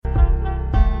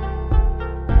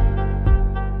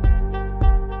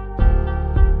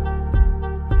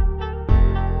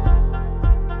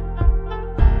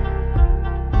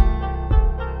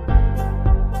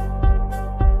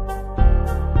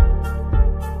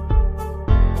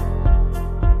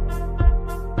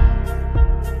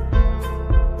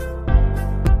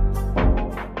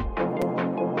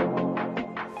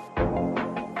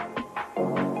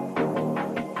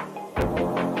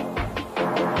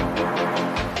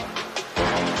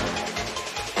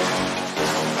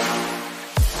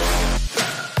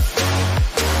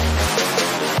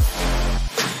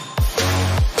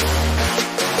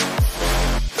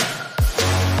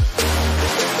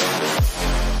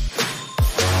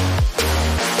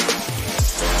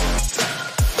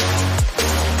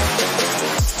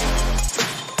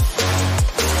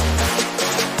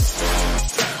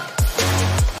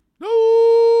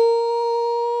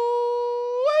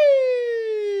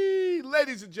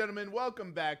gentlemen,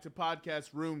 welcome back to Podcast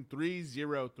Room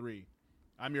 303.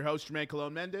 I'm your host, Jermaine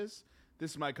Colon Mendez. This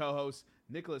is my co-host,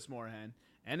 Nicholas Morahan.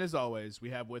 And as always,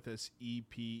 we have with us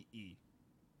EPE.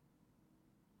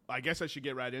 I guess I should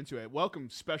get right into it. Welcome,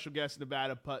 special guest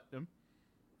Nevada Putnam.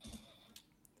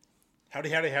 Howdy,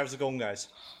 howdy. How's it going, guys?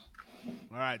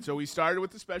 All right, so we started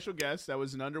with the special guest. That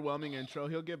was an underwhelming intro.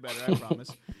 He'll get better, I promise.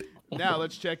 Now,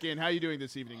 let's check in. How are you doing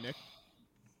this evening, Nick?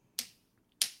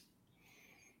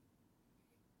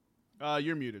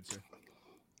 You're muted, sir.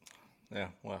 Yeah,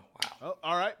 well, wow. Oh,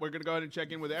 all right, we're going to go ahead and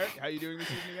check in with Eric. How are you doing this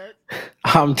evening, Eric?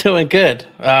 I'm doing good.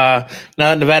 Now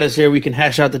that Nevada's here, we can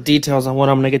hash out the details on when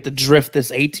I'm going to get to drift this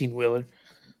 18-wheeler.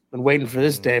 Been waiting for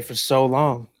this day for so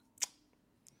long.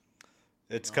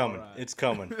 It's coming. Right. It's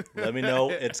coming. Let me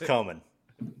know it's coming.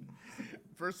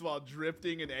 First of all,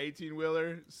 drifting an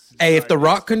 18-wheeler. Hey, if The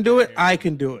Rock can do it, I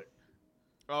can do it.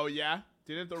 Oh, yeah?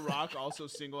 Didn't The Rock also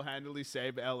single-handedly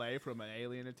save L.A. from an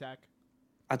alien attack?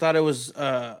 I thought it was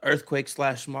earthquake / what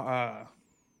are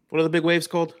the big waves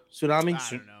called? Tsunami? I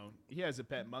don't know. He has a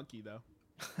pet monkey, though.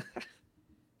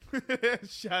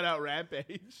 Shout out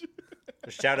Rampage.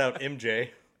 Shout out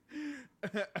MJ.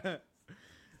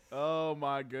 Oh,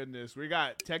 my goodness. We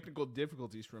got technical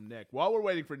difficulties from Nick. While we're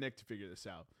waiting for Nick to figure this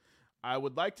out, I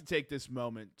would like to take this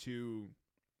moment to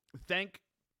thank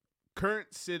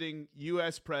current sitting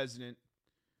U.S. President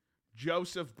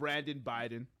Joseph Brandon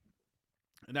Biden.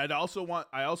 And I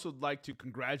also like to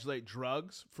congratulate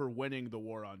drugs for winning the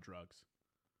war on drugs.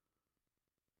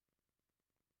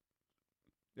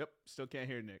 Yep, still can't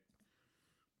hear Nick.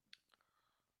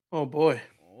 Oh, boy.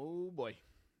 Oh, boy.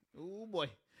 Oh,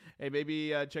 boy. Hey,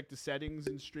 maybe check the settings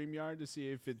in StreamYard to see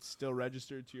if it's still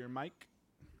registered to your mic.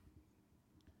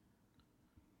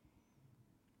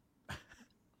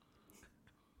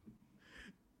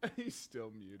 He's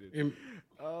still muted.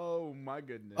 Oh, my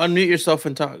goodness. Unmute yourself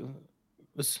and talk.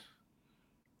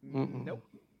 Nope.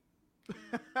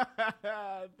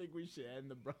 I think we should end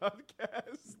the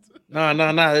broadcast.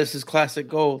 No. This is classic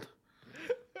gold.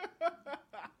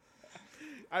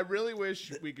 I really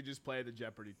wish we could just play the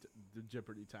Jeopardy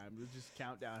time. Let's just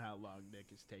count down how long Nick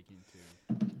is taking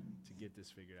to get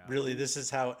this figured out. Really, this is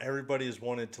how everybody has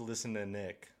wanted to listen to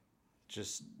Nick.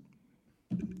 Just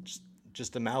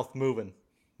a mouth moving.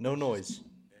 No noise.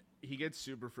 He gets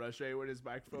super frustrated when his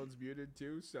microphone's muted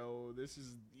too, so this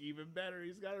is even better.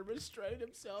 He's got to restrain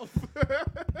himself.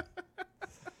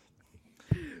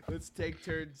 Let's take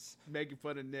turns making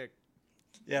fun of Nick.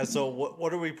 Yeah, so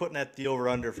what are we putting at the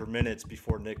over-under for minutes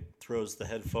before Nick throws the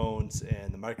headphones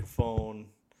and the microphone?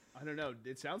 I don't know.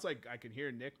 It sounds like I can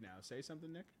hear Nick now. Say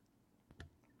something, Nick.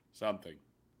 Something.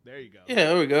 There you go. Yeah,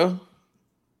 there we go.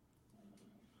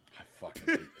 I fucking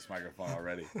hate this microphone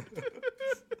already.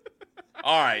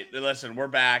 All right, listen, we're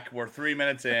back. We're 3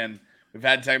 minutes in. We've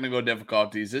had technical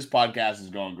difficulties. This podcast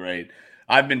is going great.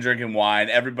 I've been drinking wine.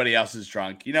 Everybody else is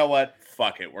drunk. You know what?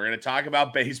 Fuck it. We're going to talk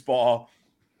about baseball.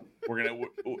 We're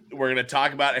gonna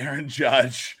talk about Aaron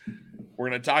Judge. We're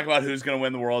gonna talk about who's gonna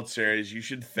win the World Series. You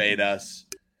should fade us.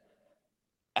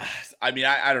 I mean,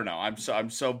 I don't know. I'm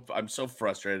so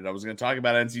frustrated. I was gonna talk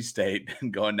about NC State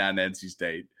and going down to NC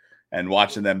State and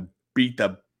watching them beat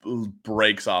the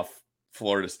brakes off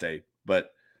Florida State.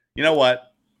 But you know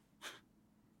what?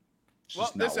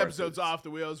 Well, this episode's off the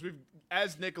wheels.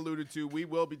 As Nick alluded to, we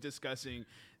will be discussing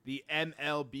the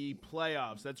MLB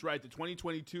playoffs. That's right. The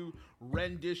 2022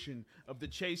 rendition of the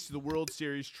Chase to the World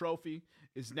Series trophy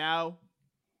is now,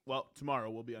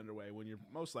 tomorrow will be underway when you're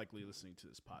most likely listening to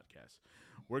this podcast.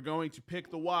 We're going to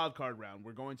pick the wild card round.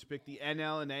 We're going to pick the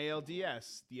NL and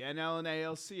ALDS, the NL and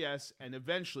ALCS, and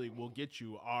eventually we'll get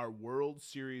you our World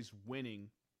Series winning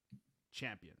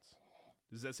champions.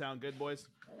 Does that sound good, boys?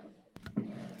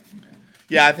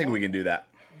 Yeah, I think we can do that.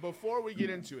 Before we get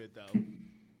into it, though,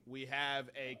 we have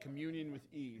a communion with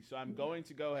E. So I'm going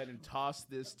to go ahead and toss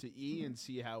this to E and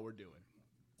see how we're doing.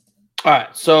 All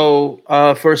right. So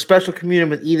for a special communion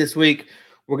with E this week,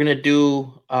 we're going to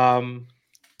do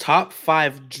top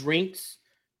 5 drinks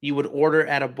you would order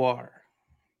at a bar.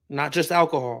 Not just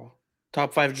alcohol.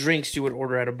 Top 5 drinks you would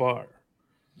order at a bar.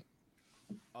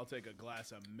 I'll take a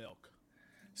glass of milk.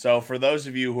 So for those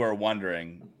of you who are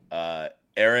wondering,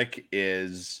 Eric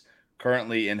is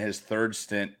currently in his third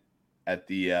stint at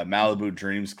the Malibu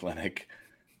Dreams Clinic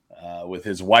with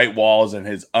his white walls and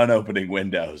his unopening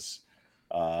windows.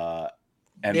 And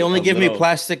they only give me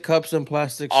plastic cups and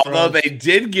plastic straws. Although they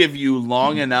did give you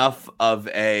long enough of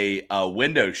a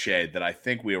window shade that I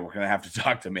think we were going to have to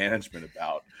talk to management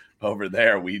about over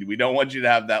there. We don't want you to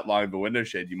have that long of a window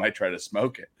shade. You might try to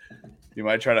smoke it. You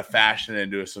might try to fashion it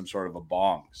into some sort of a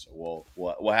bong. So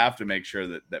we'll have to make sure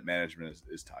that management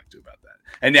is talked to about that.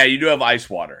 And yeah, you do have ice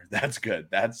water. That's good.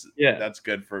 That's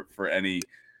good for any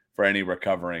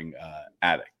recovering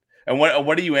addict. And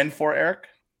what are you in for, Eric?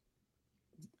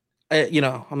 I'm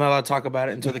not allowed to talk about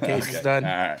it until the case is done.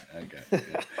 All right. Okay. Yeah.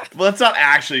 Well, let's not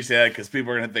actually say that because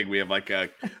people are going to think we have like a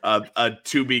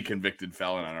to be convicted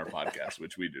felon on our podcast,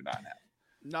 which we do not have.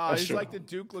 No, he's like the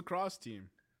Duke lacrosse team.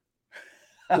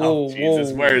 Oh,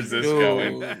 Jesus, where is this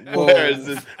going? Where is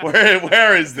this?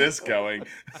 Where is this going?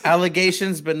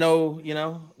 Allegations, but no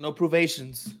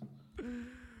provations.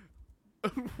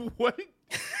 What?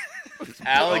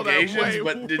 Allegations,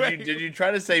 but did you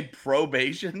try to say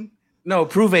probation? No,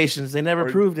 provations. They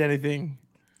never proved anything.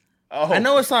 I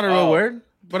know it's not a real word,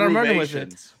 but I'm running with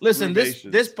it. Listen, this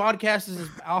podcast is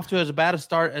off to as bad a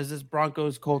start as this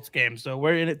Broncos-Colts game, so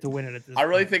we're in it to win it at this I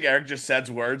really think Eric just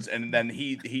says words, and then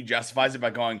he justifies it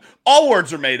by going, all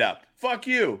words are made up. Fuck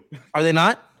you. Are they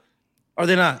not? Are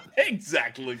they not?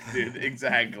 Exactly, dude.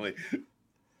 Exactly.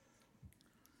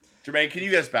 Jermaine, can you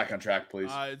get us back on track,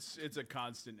 please? It's a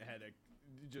constant headache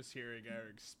just hearing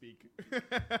Eric speak.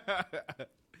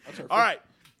 All right.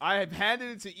 I have handed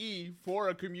it to E for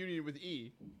a communion with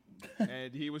E.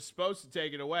 And he was supposed to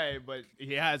take it away, but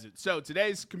he hasn't. So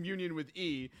today's communion with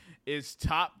E is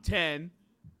top 10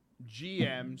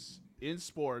 GMs in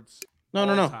sports. No.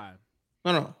 Time.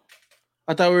 No.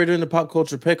 I thought we were doing the pop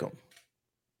culture pick'em.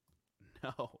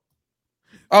 No.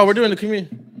 Oh, we're doing the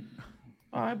communion.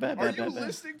 Oh, I bet. Are you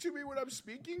listening to me when I'm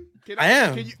speaking? I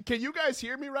am. Can you guys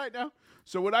hear me right now?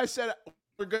 So when I said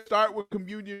we're going to start with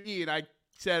communion E, and I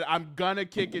said I'm going to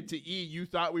kick it to E, you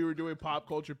thought we were doing pop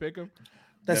culture pick'em?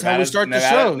 That's how we start the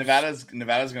show. Nevada's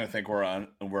going to think we're an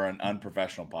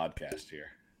unprofessional podcast here.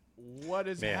 What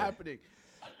is happening?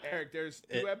 Eric, there's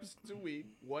 2 episodes a week.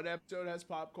 One episode has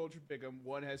pop culture pick'em.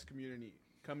 One has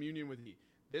communion with E.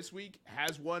 This week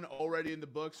has one already in the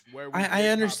books where I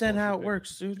understand how it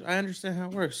works, dude. I understand how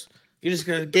it works. You just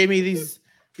gave me these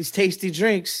tasty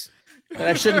drinks that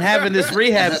I shouldn't have in this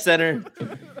rehab center,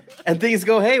 and things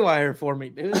go haywire for me,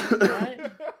 dude. All right?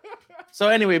 So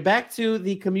anyway, back to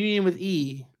the communion with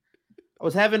E.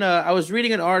 I was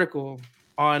reading an article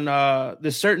on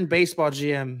this certain baseball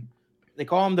GM. They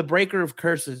call him the breaker of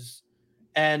curses.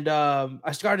 And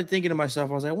I started thinking to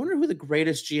myself, I was like, I wonder who the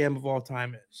greatest GM of all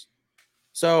time is.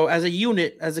 So as a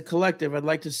unit, as a collective, I'd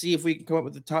like to see if we can come up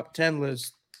with the top 10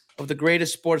 list of the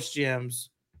greatest sports GMs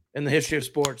in the history of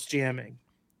sports GMing.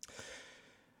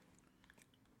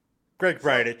 Greg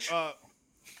Bridich.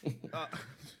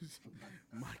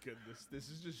 My goodness, this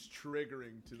is just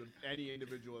triggering to any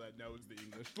individual that knows the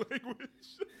English language.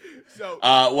 So,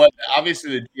 what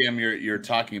obviously the GM you're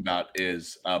talking about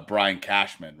is Brian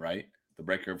Cashman, right? The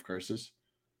breaker of curses.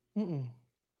 Mm-mm.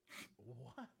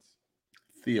 What?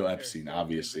 Theo Epstein,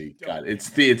 obviously. God, it's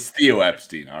Theo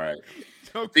Epstein. All right.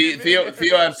 Theo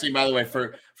Epstein. By the way,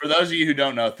 for those of you who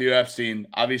don't know, Theo Epstein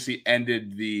obviously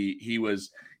ended he was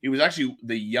actually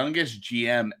the youngest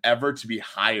GM ever to be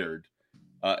hired.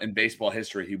 In baseball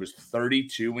history, he was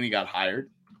 32 when he got hired.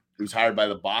 He was hired by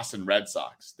the Boston Red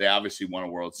Sox. They obviously won a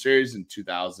World Series in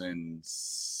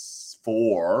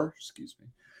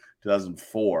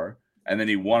 2004, and then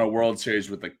he won a World Series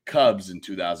with the Cubs in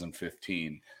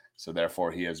 2015. So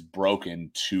therefore, he has broken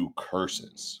 2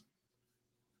 curses.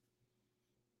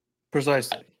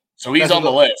 Precisely. So he's on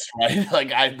the list, right?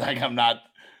 I'm not.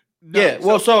 No, yeah.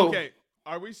 Well, okay.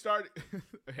 Are we starting?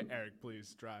 Eric,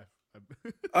 please drive.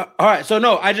 All right. So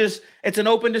no, it's an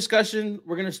open discussion.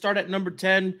 We're going to start at number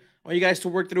 10. I want you guys to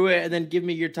work through it and then give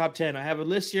me your top 10. I have a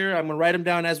list here. I'm going to write them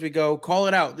down as we go. Call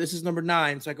it out. This is number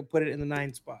 9, so I can put it in the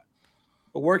 9 spot.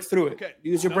 But work through it. Okay.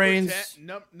 Use your brains.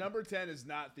 Number 10 is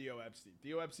not Theo Epstein.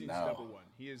 Theo Epstein's number 1.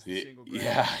 He is the single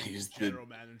greatest general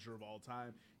manager of all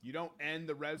time. You don't end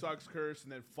the Red Sox curse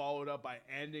and then follow it up by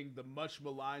ending the much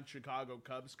maligned Chicago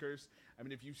Cubs curse. I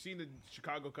mean, if you've seen the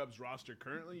Chicago Cubs roster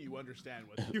currently, you understand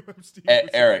what Theo Epstein is.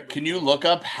 Eric, can you look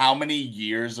up how many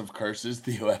years of curses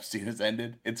Theo Epstein has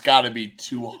ended? It's got to be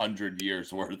 200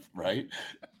 years worth, right?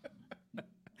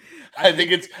 I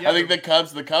think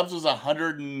the Cubs was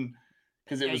 100 and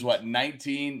because it was what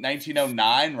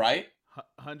 1909, right?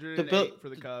 108 for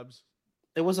the Cubs.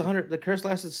 It was 100. The curse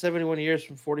lasted 71 years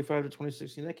from 45 to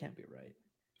 2016. That can't be right.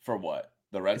 For what?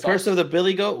 The Red Sox? The curse of the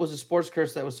Billy Goat was a sports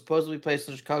curse that was supposedly placed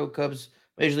on the Chicago Cubs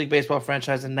Major League Baseball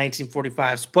franchise in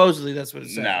 1945. Supposedly, that's what it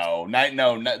says. No.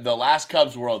 The last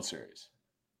Cubs World Series.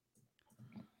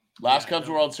 Cubs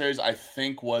World Series, I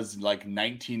think, was like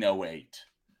 1908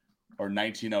 or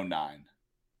 1909.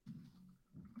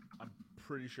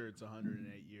 pretty sure it's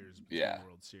 108 years between Yeah.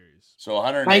 World Series. So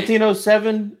 108.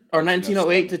 1907 or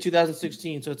 1908 to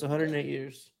 2016. So it's 108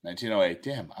 years. 1908.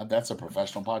 Damn, that's a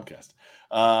professional podcast.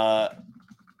 No,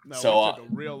 So, we took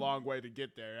a real long way to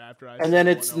get there after I. And then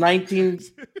it's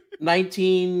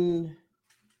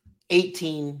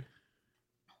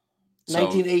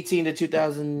 1918 to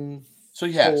 2000. So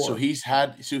yeah, so he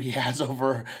has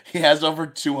over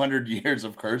 200 years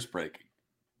of curse breaking.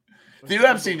 Theo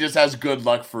Epstein just has good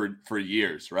luck for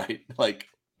years, right? Like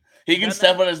he can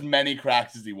step on as many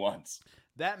cracks as he wants.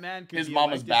 That man could His be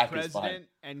mama's back is president fine.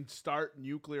 and start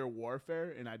nuclear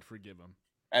warfare, and I'd forgive him.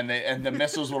 And the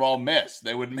missiles would all miss.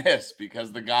 They would miss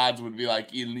because the gods would be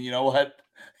like, you know what?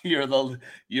 You're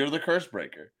the curse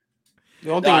breaker. The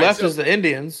only thing left is the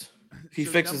Indians. He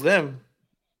fixes them.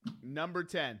 Number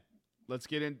 10. Let's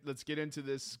get into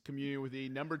this community with E.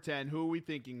 Number 10. Who are we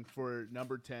thinking for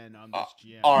number 10 on this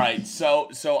GM? All right. So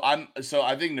I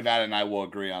think Nevada and I will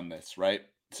agree on this, right?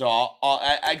 So I'll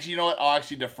actually, you know what? I'll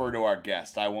actually defer to our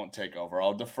guest. I won't take over.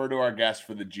 I'll defer to our guest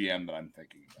for the GM that I'm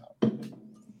thinking about.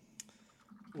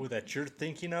 Ooh, that you're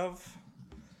thinking of?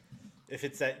 If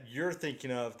it's that you're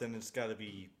thinking of, then it's got to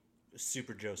be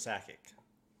Super Joe Sakic.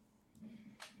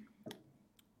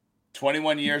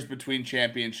 21 years between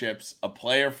championships, a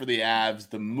player for the Avs,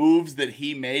 the moves that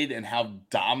he made and how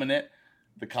dominant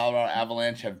the Colorado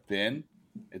Avalanche have been,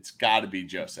 it's got to be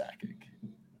Joe Sakic.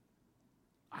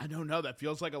 I don't know. That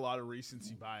feels like a lot of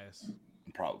recency bias.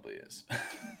 It probably is.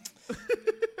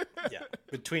 Yeah,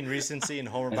 between recency and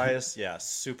homer bias, yeah,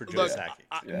 Super Joe Sakic.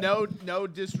 No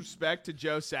disrespect to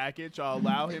Joe Sakic. I'll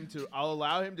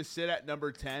allow him to sit at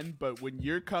number 10, but when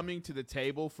you're coming to the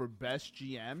table for best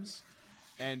GMs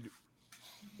and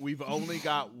we've only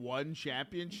got one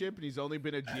championship and he's only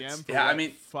been a GM for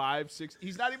 5-6,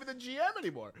 he's not even the GM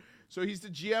anymore. So he's the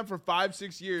GM for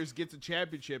 5-6 years, gets a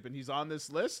championship, and he's on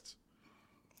this list.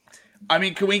 I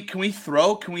mean, can we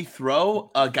throw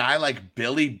a guy like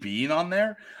Billy Beane on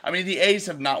there? I mean, the A's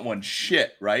have not won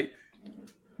shit, right?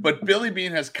 But Billy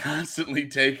Beane has constantly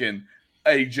taken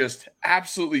a just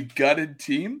absolutely gutted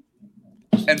team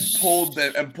and pulled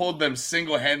them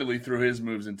single-handedly through his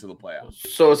moves into the playoffs.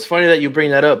 So it's funny that you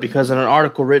bring that up because in an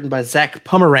article written by Zach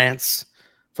Pomerantz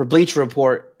for Bleacher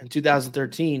Report in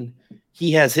 2013,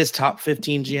 he has his top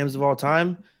 15 GMs of all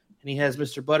time, and he has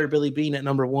Mr. Butter Billy Beane at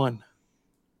number 1.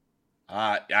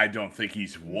 I don't think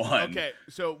he's won. Okay,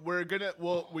 so we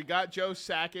got Joe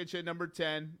Sakic at number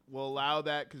 10. We'll allow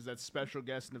that because that's special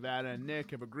guest Nevada and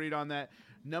Nick have agreed on that.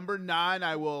 Number 9,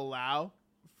 I will allow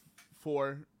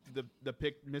for the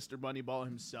pick, Mr. Moneyball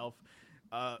himself.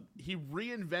 He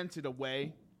reinvented a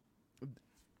way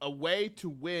to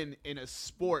win in a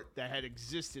sport that had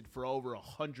existed for over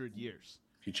 100 years.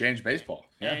 He changed baseball.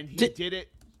 Yeah. And he did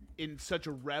it in such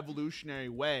a revolutionary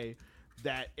way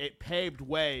that it paved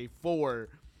way for,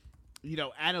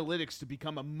 analytics to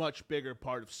become a much bigger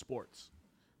part of sports.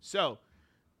 So,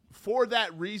 for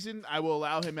that reason, I will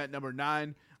allow him at number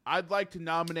 9. I'd like to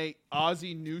nominate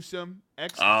Ozzie Newsome,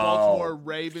 ex-Baltimore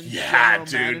Ravens general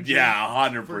manager,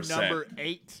 100%. for number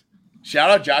 8. Shout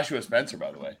out Joshua Spencer,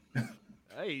 by the way.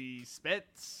 Hey,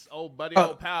 Spence, old buddy,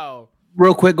 old pal.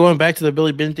 Real quick, going back to the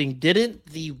Billy Beane thing, didn't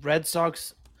the Red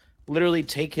Sox literally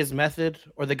take his method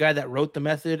or the guy that wrote the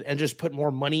method and just put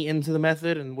more money into the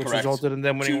method, and which Correct. resulted in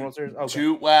them winning World Series?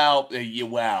 Okay.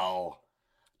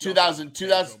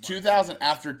 2000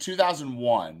 after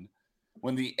 2001,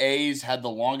 when the A's had the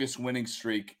longest winning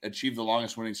streak, achieved the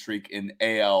longest winning streak in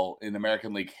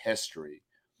American League history,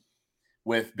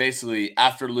 with basically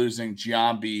after losing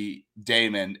Giambi,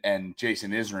 Damon, and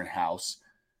Jason Isrinhouse,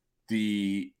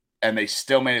 and they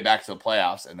still made it back to the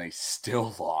playoffs, and they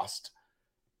still lost.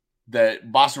 The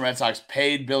Boston Red Sox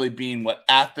paid Billy Beane what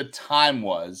at the time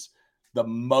was the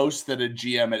most that a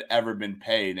GM had ever been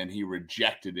paid, and he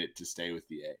rejected it to stay with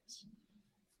the A's.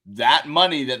 That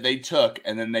money that they took,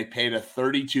 and then they paid a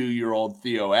 32-year-old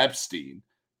Theo Epstein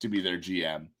to be their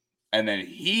GM, and then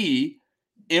he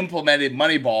implemented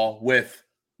Moneyball with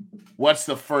what's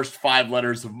the first 5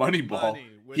 letters of Moneyball?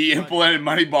 Implemented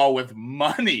Moneyball with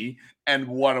money and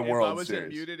won a World Series. If I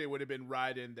was muted, it would have been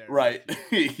right in there. Right.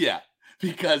 Yeah.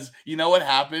 Because you know what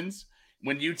happens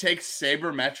when you take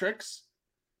sabermetrics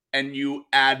and you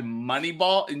add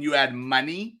Moneyball and you add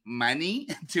money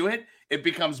to it, it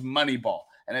becomes Moneyball.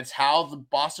 And it's how the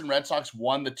Boston Red Sox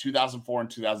won the 2004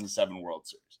 and 2007 World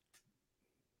Series.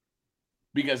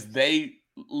 Because they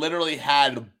literally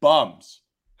had bums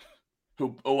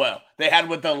they had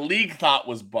what the league thought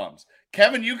was bums.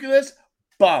 Kevin Youkilis,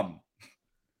 bum.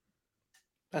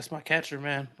 That's my catcher,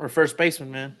 man. Or first baseman,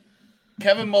 man.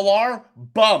 Kevin Millar,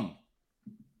 bum.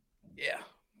 Yeah.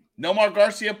 Nomar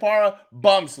Garciaparra,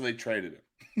 bum, so they traded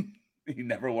him. He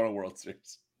never won a World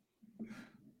Series.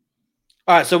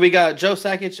 All right, so we got Joe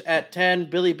Sakic at 10,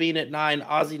 Billy Beane at 9,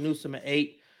 Ozzie Newsome at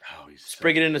 8,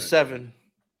 Spriggan into 7.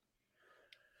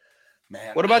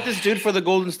 Man, what about this dude for the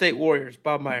Golden State Warriors,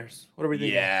 Bob Myers? What are we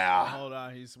thinking? Yeah. Hold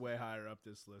on, he's way higher up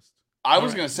this list. I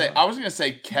was gonna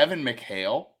say Kevin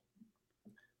McHale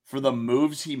for the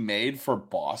moves he made for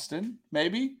Boston,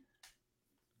 maybe.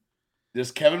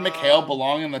 Does Kevin McHale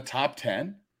belong in the top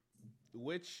 10?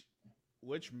 Which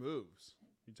moves?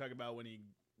 You talk about when he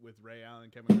with Ray Allen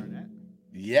and Kevin Garnett?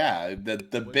 Yeah,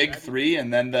 the big three,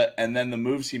 and then the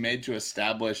moves he made to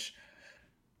establish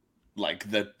like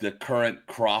the current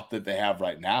crop that they have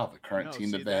right now, the current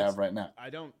team that they have right now. I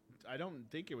don't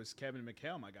think it was Kevin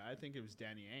McHale, my guy. I think it was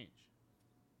Danny Ainge.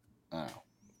 Oh.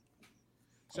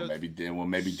 So maybe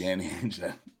Danny Ainge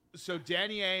then. So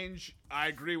Danny Ainge, I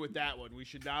agree with that one. We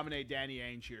should nominate Danny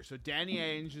Ainge here. So Danny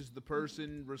Ainge is the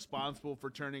person responsible for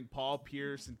turning Paul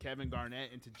Pierce and Kevin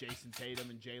Garnett into Jason Tatum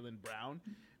and Jaylen Brown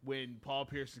when Paul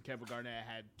Pierce and Kevin Garnett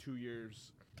had 2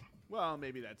 years. Well,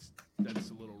 maybe that's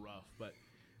a little rough, but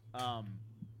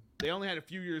they only had a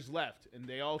few years left, and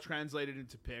they all translated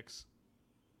into picks.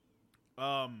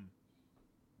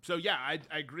 So, yeah, I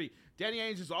agree. Danny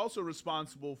Ainge is also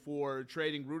responsible for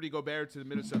trading Rudy Gobert to the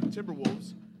Minnesota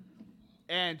Timberwolves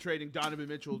and trading Donovan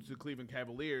Mitchell to the Cleveland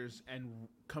Cavaliers and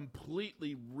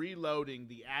completely reloading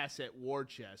the asset war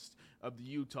chest of the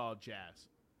Utah Jazz.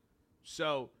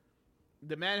 So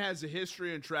the man has a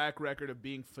history and track record of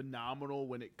being phenomenal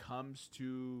when it comes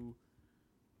to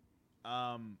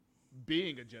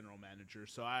being a general manager.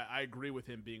 So I agree with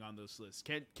him being on this list.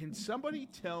 Can somebody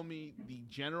tell me the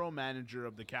general manager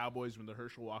of the Cowboys when the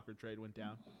Herschel Walker trade went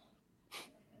down?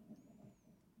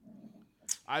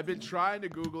 I've been trying to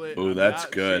Google it. Oh, that's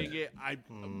good.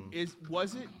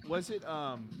 Was it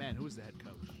man, who was the head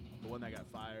coach? The one that got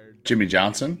fired? Jimmy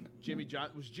Johnson?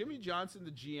 Was Jimmy Johnson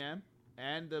the GM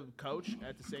and the coach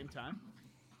at the same time?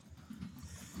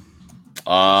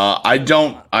 I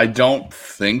don't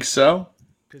think so.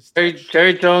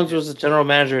 Jerry Jones was the general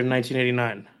manager in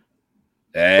 1989.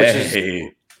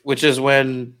 Hey. Which is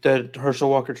when the Herschel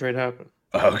Walker trade happened.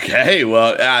 Okay,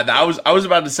 well, I was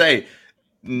about to say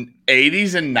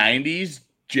 80s and 90s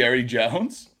Jerry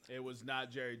Jones. It was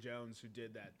not Jerry Jones who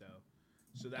did that though,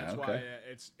 so that's why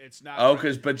it's not. Oh,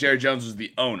 but Jerry Jones was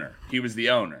the owner. He was the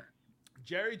owner.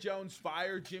 Jerry Jones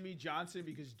fired Jimmy Johnson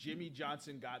because Jimmy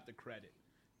Johnson got the credit.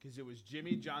 Because it was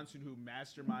Jimmy Johnson who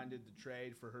masterminded the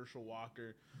trade for Herschel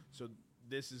Walker. So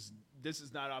this is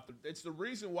not off the. It's the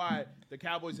reason why the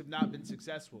Cowboys have not been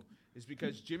successful is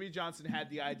because Jimmy Johnson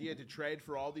had the idea to trade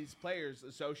for all these players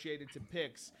associated to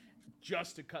picks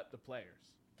just to cut the players.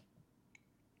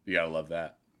 You gotta love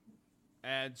that.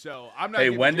 And so I'm not. Hey,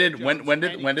 when did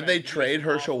they trade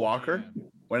Herschel Walker?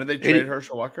 When did they trade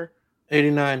Herschel Walker?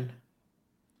 89.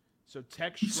 So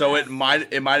Tex Schramm. So it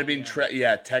might have been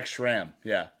Tex Schramm.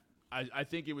 Yeah. I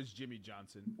think it was Jimmy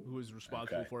Johnson who was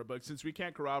responsible for it. But since we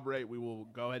can't corroborate, we will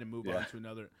go ahead and move on to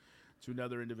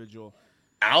another individual.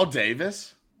 Al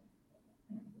Davis?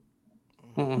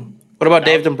 Mm-mm. What about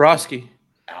Dave Dombrowski?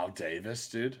 Al Davis,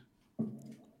 dude.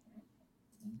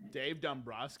 Dave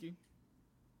Dombrowski?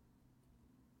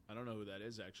 I don't know who that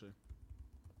is actually.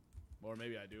 Or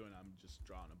maybe I do and I'm just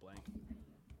drawing a blank.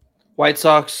 White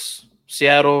Sox,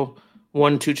 Seattle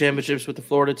won 2 championships with the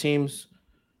Florida teams.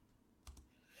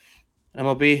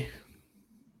 MLB.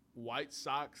 White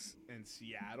Sox and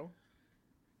Seattle.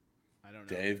 I don't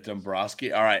know. Dave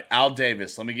Dombrowski. All right, Al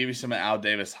Davis. Let me give you some of Al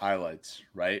Davis highlights,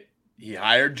 right? He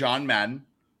hired John Madden.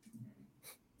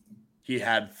 He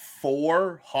had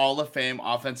 4 Hall of Fame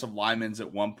offensive linemen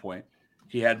at one point.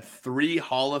 He had 3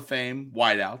 Hall of Fame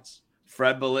wideouts.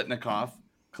 Fred Biletnikoff,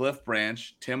 Cliff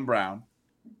Branch, Tim Brown.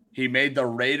 He made the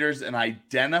Raiders an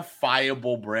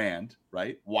identifiable brand,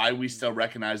 right? Why we still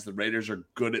recognize the Raiders are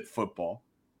good at football.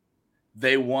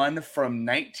 They won from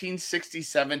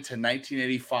 1967 to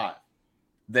 1985.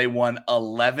 They won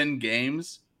 11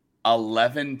 games,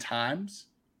 11 times.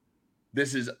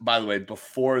 This is, by the way,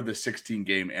 before the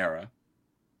 16-game era.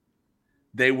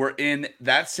 They were in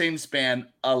that same span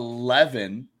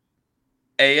 11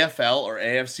 AFL or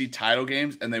AFC title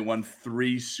games, and they won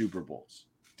 3 Super Bowls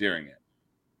during it.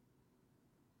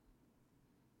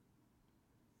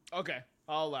 Okay,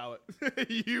 I'll allow it.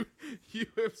 You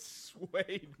have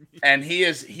swayed me. And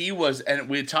he was, and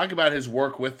we talk about his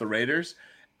work with the Raiders.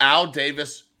 Al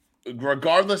Davis,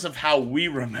 regardless of how we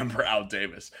remember Al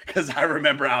Davis, because I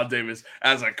remember Al Davis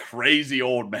as a crazy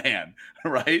old man,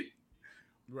 right?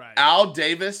 Right. Al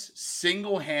Davis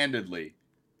single-handedly,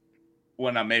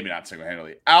 well, maybe not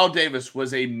single-handedly. Al Davis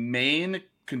was a main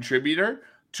contributor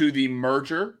to the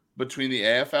merger between the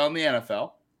AFL and the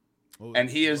NFL. Oh, And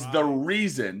he is the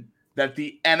reason that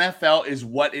the NFL is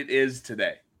what it is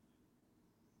today.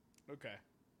 Okay.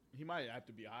 He might have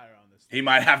to be higher on this. He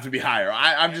might have to be higher.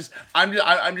 I'm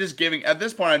just giving, at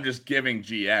this point, I'm just giving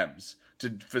GMs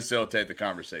to facilitate the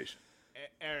conversation.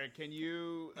 Eric, can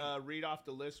you read off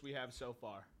the list we have so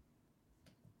far?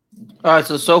 All right,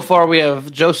 so far we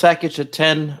have Joe Sakic at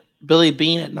 10, Billy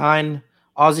Beane at 9,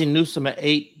 Ozzie Newsome at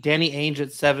 8, Danny Ainge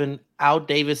at 7, Al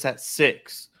Davis at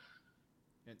 6.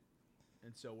 And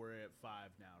so we're at 5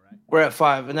 now, right? We're at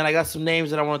 5, and then I got some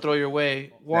names that I want to throw your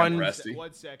way. One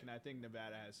second, I think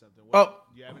Nevada has something.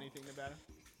 Do you have anything, Nevada?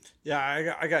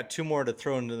 Yeah, I got 2 more to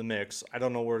throw into the mix. I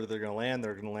don't know where they're going to land.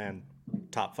 They're going to land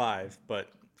top 5, but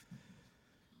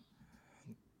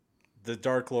the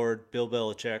Dark Lord, Bill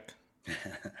Belichick.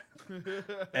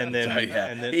 and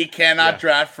then he cannot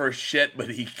draft for shit, but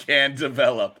he can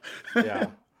develop.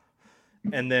 Yeah.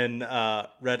 And then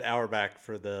Red Auerbach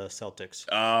for the Celtics.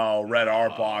 Oh, Red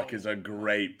Auerbach is a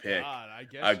great pick. God, I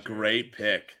guess great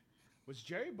pick. Was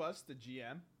Jerry Buss the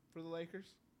GM for the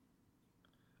Lakers?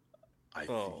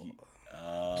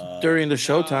 During the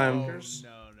Showtime.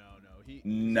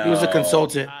 No. He was a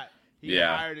consultant. He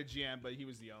hired a GM, but he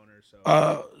was the owner.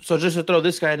 So just to throw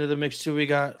this guy into the mix too, we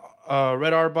got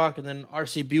Red Auerbach and then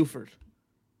R.C. Buford.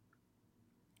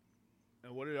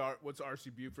 And what's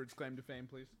R.C. Buford's claim to fame,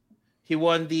 please? He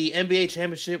won the NBA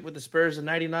championship with the Spurs in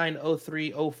 99,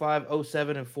 03, 05,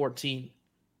 07, and 14.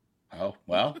 Oh,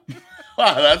 well.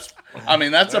 Listen,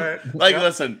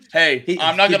 hey,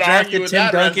 I'm not going to argue with Tim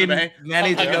that Duncan, resume.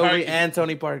 Manny Ginobili, and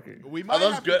Tony Parker.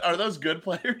 Are those good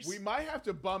players? We might have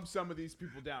to bump some of these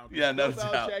people down. Yeah, no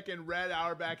Bill doubt. Belichick and Red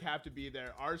Auerbach have to be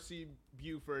there. R.C.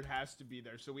 Buford has to be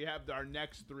there. So we have our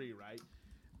next 3, right?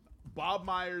 Bob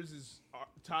Myers is our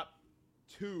top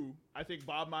 2. I think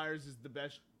Bob Myers is the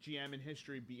best GM in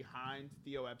history behind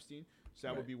Theo Epstein. So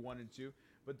that would be 1 and 2.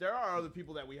 But there are other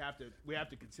people that we have to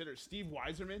consider. Steve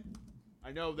Yzerman.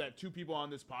 I know that 2 people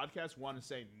on this podcast want to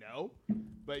say no,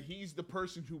 but he's the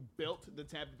person who built the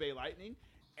Tampa Bay Lightning,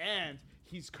 and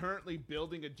he's currently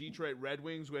building a Detroit Red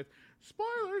Wings with,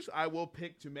 spoilers, I will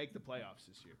pick to make the playoffs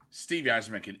this year. Steve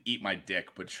Yzerman can eat my dick,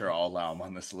 but sure, I'll allow him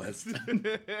on this list.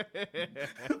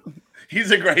 He's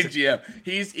a great GM.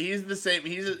 He's the same.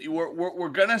 We're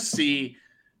gonna see.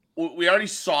 We already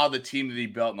saw the team that he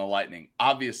built in the Lightning.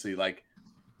 Obviously, like,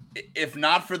 if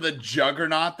not for the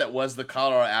juggernaut that was the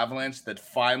Colorado Avalanche that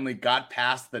finally got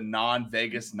past the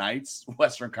non-Vegas Knights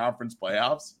Western Conference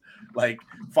playoffs, like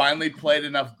finally played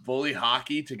enough bully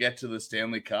hockey to get to the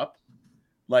Stanley Cup,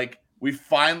 like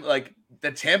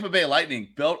the Tampa Bay Lightning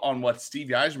built on what Steve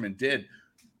Yzerman did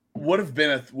would have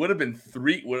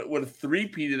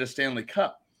three-peated a Stanley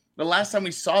Cup. The last time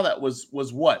we saw that was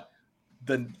what?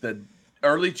 The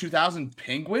early 2000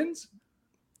 Penguins?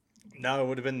 No, it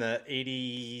would have been the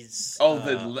 80s. Oh,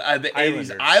 the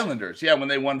 80s Islanders. Yeah, when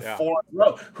they won 4 in a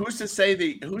row. Who's to say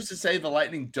the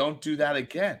Lightning don't do that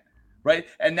again, right?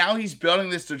 And now he's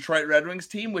building this Detroit Red Wings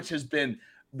team, which has been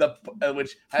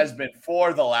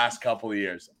for the last couple of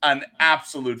years an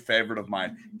absolute favorite of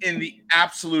mine, in the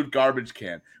absolute garbage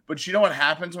can. But you know what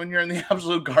happens when you're in the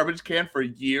absolute garbage can for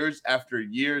years after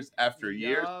years after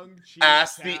years?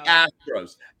 Ask the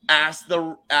Astros, ask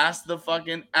the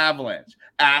fucking Avalanche,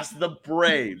 ask the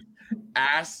Braves,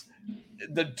 ask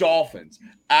the Dolphins,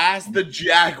 ask the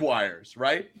Jaguars,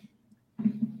 right?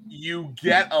 You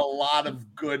get a lot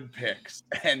of good picks,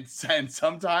 and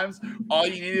sometimes all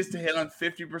you need is to hit on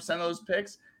 50% of those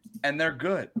picks, and they're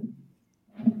good.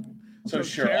 So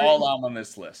sure, Jerry, I'll allow them on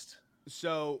this list.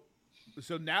 So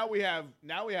now we have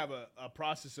a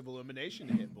process of elimination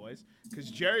to hit, boys, because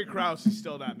Jerry Krause has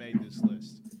still not made this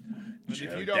list. And if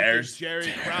you don't think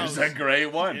Jerry Krause, a great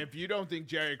one. If you don't think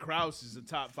Jerry Krause is a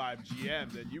top 5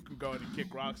 GM, then you can go ahead and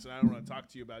kick rocks, and I don't want to talk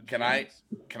to you about. Can I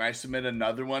submit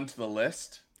another one to the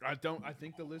list? I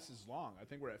think the list is long. I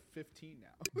think we're at 15 now.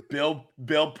 Bill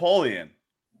Polian.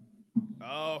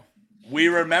 Oh. We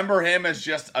remember him as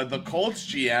just the Colts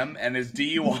GM and his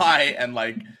DUI and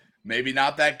like maybe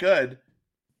not that good.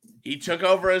 He took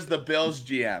over as the Bills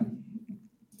GM,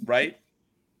 right?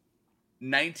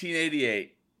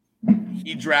 1988.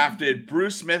 He drafted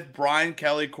Bruce Smith, Brian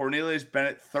Kelly, Cornelius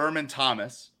Bennett, Thurman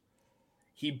Thomas.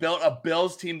 He built a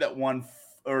Bills team that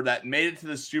made it to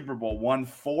the Super Bowl, won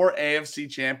 4 AFC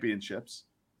championships.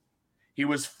 He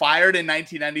was fired in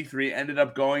 1993, ended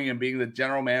up going and being the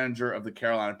general manager of the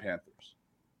Carolina Panthers.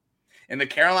 In the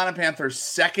Carolina Panthers'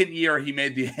 second year, he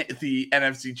made the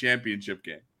NFC championship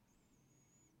game.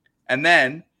 And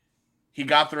then he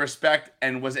got the respect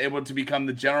and was able to become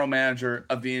the general manager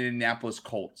of the Indianapolis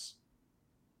Colts.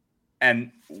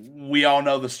 And we all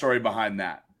know the story behind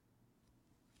that.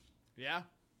 Yeah.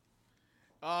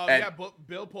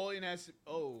 Bill Polian has to.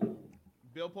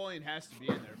 Bill Polian has to be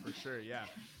in there for sure. Yeah.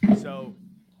 So,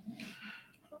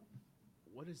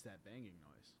 what is that banging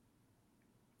noise?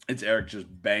 It's Eric just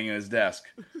banging his desk.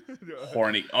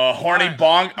 Horny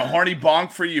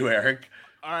bonk for you, Eric.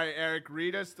 All right, Eric,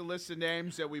 read us the list of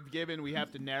names that we've given. We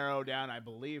have to narrow down, I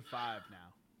believe, 5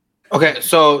 now. Okay,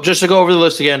 so just to go over the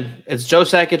list again, it's Joe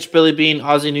Sakic, Billy Beane,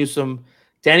 Ozzie Newsome,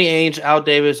 Danny Ainge, Al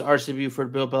Davis, R.C.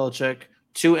 Buford, Bill Belichick,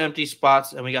 2 empty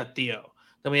spots, and we got Theo.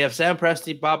 Then we have Sam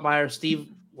Presti, Bob Meyer, Steve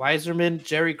Yzerman,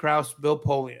 Jerry Krause, Bill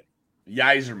Polian.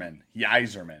 Yzerman.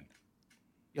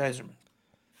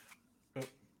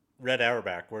 Red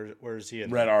Auerbach, where is he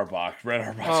in? Red Auerbach's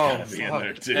gotta be in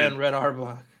there too. And Red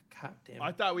Auerbach. God damn it.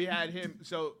 I thought we had him.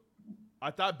 So I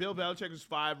thought Bill Belichick was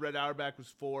 5, Red Auerbach was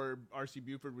 4, R.C.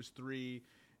 Buford was 3,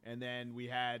 and then we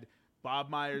had Bob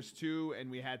Myers 2,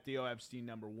 and we had Theo Epstein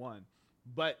number 1.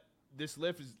 But this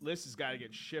list has got to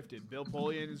get shifted. Bill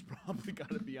Polian has probably got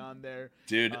to be on there.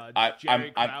 Dude,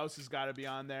 Jerry Krause has got to be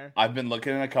on there. I've been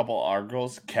looking at a couple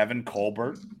articles. Kevin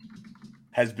Colbert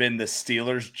has been the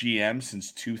Steelers GM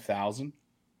since 2000.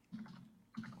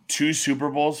 2 Super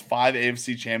Bowls, 5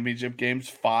 AFC Championship games,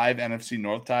 5 NFC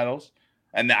North titles.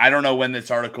 And I don't know when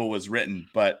this article was written,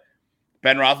 but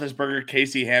Ben Roethlisberger,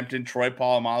 Casey Hampton, Troy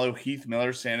Polamalu, Heath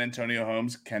Miller, San Antonio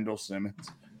Holmes, Kendall Simmons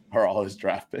are all his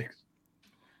draft picks.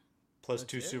 Plus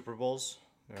 2 Super Bowls.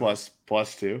 Yeah.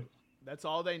 Plus 2. That's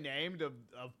all they named of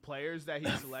players that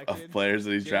he selected. Of players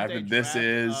that he's drafted. This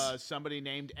is somebody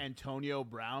named Antonio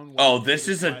Brown. This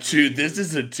is a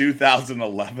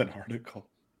 2011 article.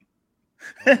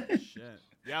 Oh, shit.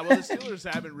 Yeah, well, the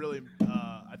Steelers haven't really.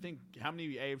 I think how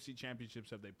many AFC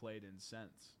championships have they played in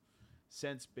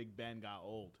since Big Ben got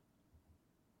old?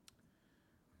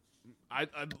 I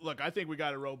think we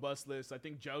got a robust list. I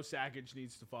think Joe Sakic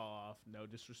needs to fall off. No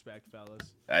disrespect,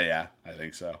 fellas. Yeah, I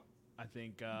think so. I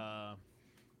think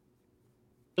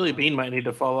Billy Beane might need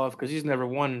to fall off because he's never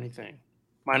won anything,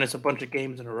 minus a bunch of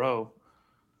games in a row.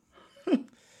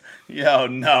 Yo,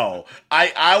 no.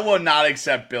 I will not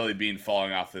accept Billy Beane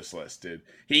falling off this list, dude.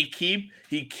 He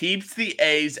keeps the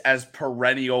A's as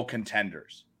perennial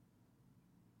contenders.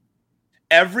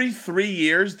 Every 3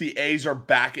 years, the A's are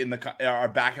back in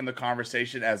the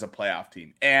conversation as a playoff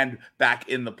team and back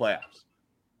in the playoffs,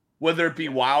 whether it be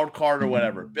wild card or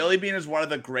whatever. Billy Beane is one of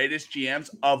the greatest GMs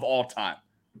of all time.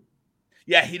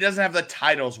 Yeah, he doesn't have the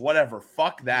titles, whatever.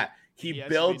 Fuck that. He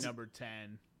builds to be number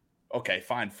 10. Okay,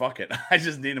 fine. Fuck it. I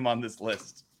just need him on this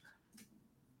list.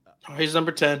 He's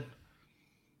number 10.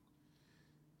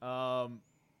 I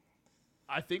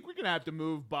think we're gonna have to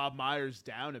move Bob Myers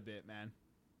down a bit, man.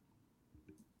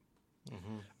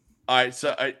 Mm-hmm. All right.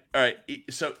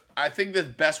 So I think the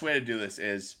best way to do this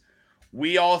is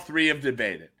we all 3 have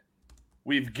debated.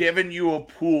 We've given you a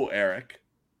pool, Eric.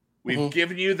 We've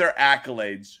given you their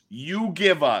accolades. You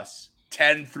give us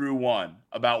 10 through 1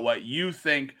 about what you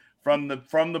think from the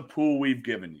pool we've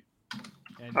given you.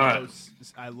 And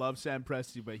I love Sam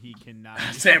Presti, but he cannot.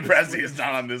 Sam Presti is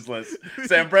not on this list.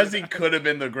 Sam Presti could have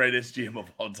been the greatest GM of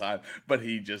all time, but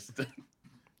he just.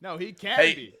 No, he can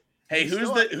be. Hey,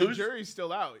 the jury's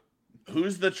still out.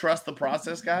 Who's the trust the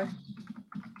process guy?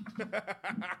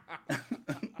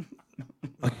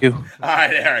 Fuck you. All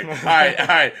right, Eric. All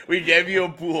right. We gave you a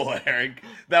pool, Eric.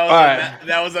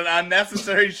 That was an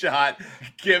unnecessary shot.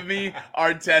 Give me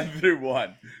our 10 through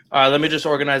 1. All right, let me just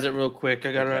organize it real quick.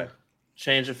 I gotta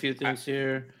change a few things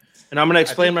here, and I'm gonna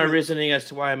explain my reasoning as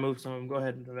to why I moved some of them. Go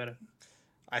ahead, Nevada.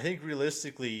 I think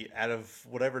realistically, out of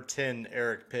whatever 10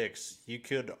 Eric picks, you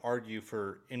could argue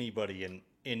for anybody in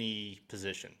any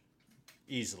position,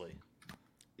 easily.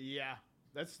 Yeah,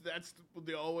 that's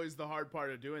always the hard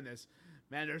part of doing this.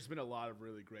 Man, there's been a lot of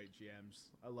really great GMs.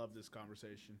 I love this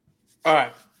conversation. All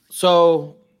right,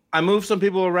 so I moved some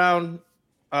people around,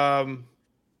 and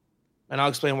I'll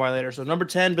explain why later. So number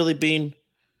 10, Billy Beane.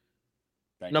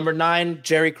 Number 9,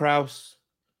 Jerry Krause.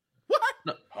 What?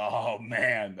 No. Oh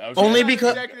man! Only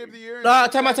because time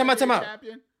out.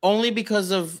 Champion? Only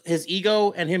because of his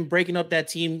ego and him breaking up that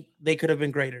team, they could have been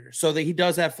greater. So that he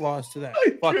does have flaws to that.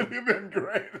 Fuck could have been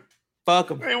great. Fuck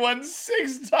him. They won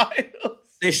 6 titles.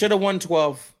 They should have won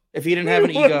 12 if he didn't have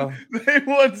an ego. They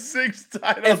won 6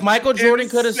 titles. If Michael Jordan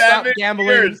could have stopped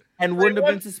gambling and wouldn't have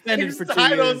been suspended for 2 years.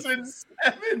 Titles in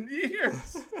 7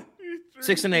 years.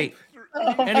 6 and 8.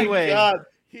 Oh anyway. God.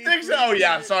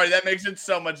 Sorry, that makes it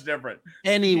so much different.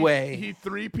 Anyway, he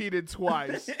three-peated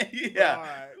twice. Yeah,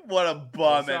 right. What a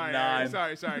bum at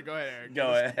 9. Sorry. Go ahead, Eric.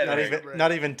 Go ahead.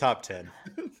 Not even top 10.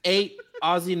 8,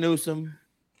 Ozzie Newsome.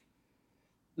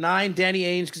 9, Danny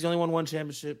Ainge, because he only won one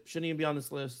championship. Shouldn't even be on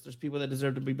this list. There's people that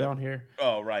deserve to be down here.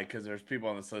 Oh, right, because there's people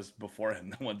on this list before him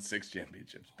that won 6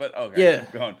 championships. But okay, yeah.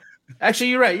 Keep going. Actually,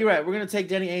 you're right. We're gonna take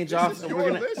Danny Ainge off. This is And your we're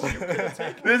gonna. list.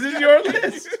 This is your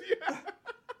list. Yeah.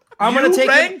 I'm gonna take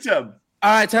ranked him.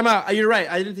 All right, time out. You're right.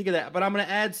 I didn't think of that, but I'm gonna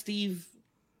add Steve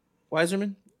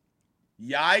Yzerman.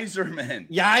 Yzerman.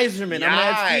 I'm gonna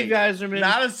add Steve Yzerman.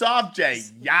 Not a soft J.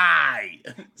 Yai.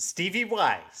 Stevie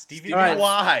Y. Stevie All right.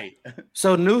 Y.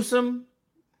 So Newsom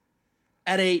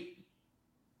at 8,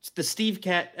 the Steve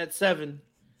Cat at 7,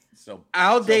 So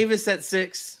Al Davis at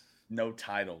 6, no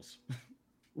titles.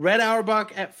 Red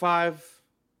Auerbach at 5,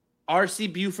 R.C.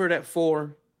 Buford at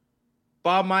 4,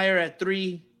 Bob Meyer at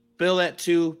 3, Bill at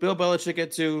 2, Bill Belichick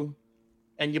at 2,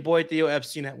 and your boy Theo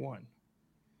Epstein at 1.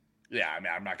 Yeah, I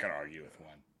mean, I'm not going to argue with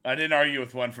one. I didn't argue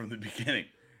with one from the beginning.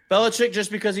 Belichick,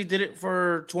 just because he did it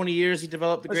for 20 years, he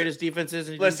developed the greatest defenses.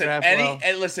 And he Listen, didn't draft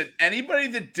well. listen, anybody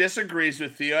that disagrees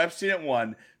with Theo Epstein at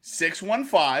 1,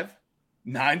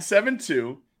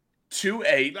 615-972-2836.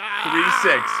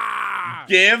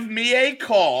 Give me a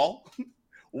call.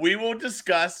 We will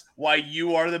discuss why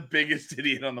you are the biggest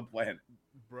idiot on the planet.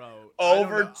 Bro.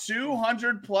 Over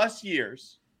 200 plus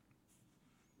years.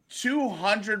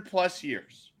 200 plus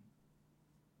years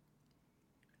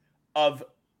of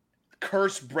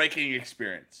curse-breaking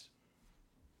experience.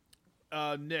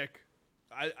 Nick,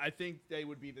 I think they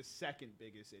would be the second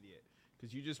biggest idiot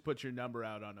because you just put your number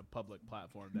out on a public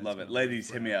platform. That's Love it. gonna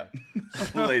Ladies, live hit me forever.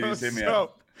 up. Ladies, hit me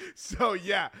up. So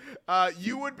yeah,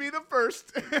 you would be the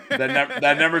first.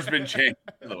 That number's been changed,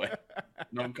 by the way.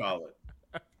 Don't call it.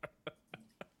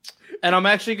 And I'm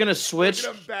actually going to switch.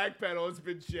 Look at him backpedal. It's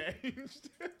been changed.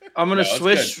 I'm going to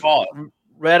switch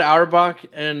Red Auerbach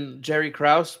and Jerry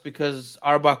Krause because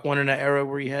Auerbach won in an era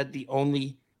where he had the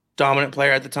only dominant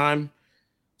player at the time.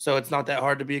 So it's not that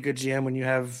hard to be a good GM when you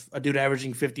have a dude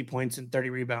averaging 50 points and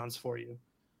 30 rebounds for you.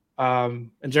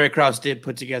 And Jerry Krause did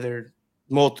put together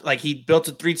he built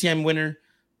a 3-team winner,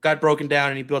 got broken down,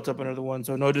 and he built up another one.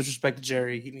 So no disrespect to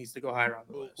Jerry, he needs to go higher on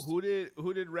the list. Who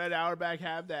did Red Auerbach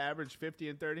have that average 50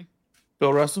 and 30?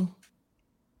 Bill Russell.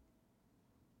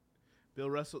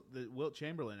 Wilt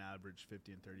Chamberlain averaged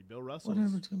 50 and 30. Bill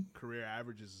Russell's career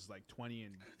averages is like 20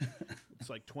 and it's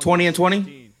like 20 and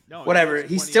 20. No, whatever.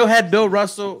 He still had Bill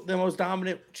Russell, the most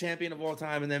dominant champion of all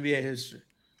time in NBA history.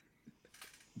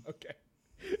 Okay.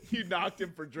 You knocked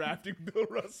him for drafting Bill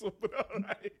Russell, but all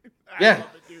right. Yeah.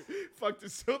 Love it, dude. Fuck the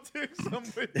Celtics. I'm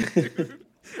with you, dude.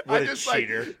 What a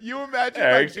cheater. You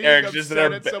imagine being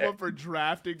upset at someone for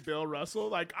drafting Bill Russell?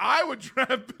 Like, I would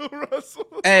draft Bill Russell.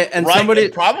 Hey, and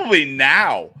probably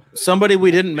now. Somebody we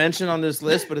didn't mention on this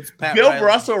list, but it's Pat Bill Riley.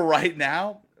 Russell right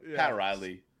now. Yeah. Pat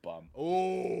Riley, bum.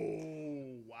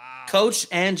 Oh, wow. Coach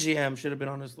and GM should have been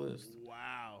on this list.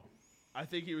 Wow. I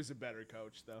think he was a better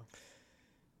coach, though.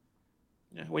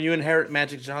 Yeah, when you inherit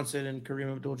Magic Johnson and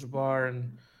Kareem Abdul-Jabbar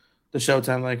and the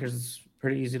Showtime Lakers, it's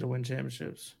pretty easy to win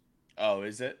championships. Oh,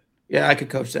 is it? Yeah, I could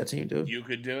coach that team, dude. You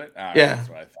could do it? All right, yeah. That's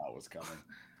what I thought was coming.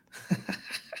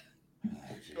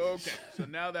 Okay, so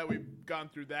now that we've gone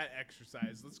through that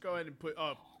exercise, let's go ahead and put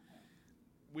up.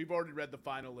 We've already read the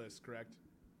final list, correct?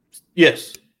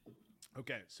 Yes.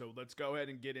 Okay, so let's go ahead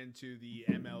and get into the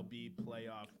MLB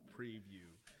playoff preview.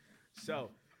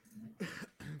 So,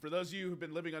 for those of you who've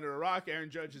been living under a rock, Aaron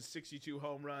Judge has 62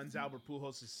 home runs. Albert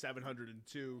Pujols is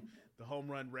 702. The home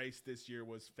run race this year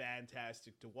was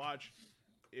fantastic to watch.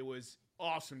 It was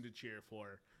awesome to cheer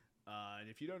for. And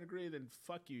if you don't agree, then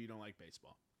fuck you. You don't like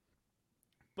baseball.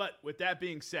 But with that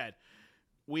being said,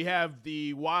 we have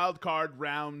the wild card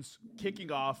rounds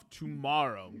kicking off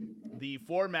tomorrow. The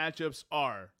 4 matchups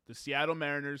are the Seattle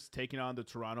Mariners taking on the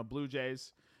Toronto Blue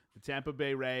Jays, the Tampa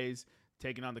Bay Rays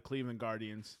taking on the Cleveland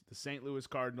Guardians, the St. Louis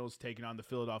Cardinals taking on the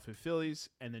Philadelphia Phillies,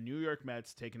 and the New York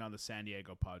Mets taking on the San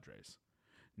Diego Padres.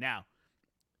 Now,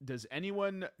 does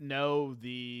anyone know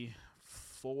the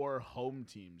 4 home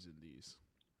teams in these?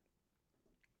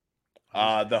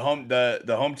 The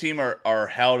home team are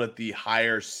held at the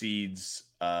higher seeds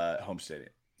home stadium.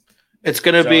 It's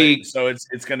gonna be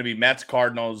it's gonna be Mets,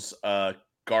 Cardinals,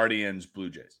 Guardians,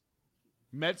 Blue Jays.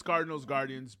 Mets, Cardinals,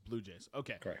 Guardians, Blue Jays.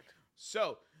 Okay. Correct.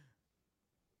 So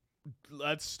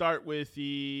let's start with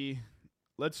the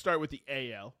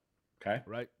AL. Okay.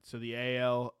 Right. So the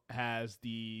AL has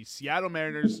the Seattle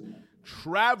Mariners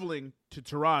traveling to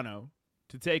Toronto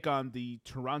to take on the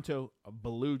Toronto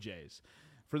Blue Jays.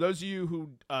 For those of you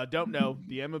who don't know,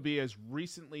 the MLB has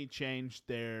recently changed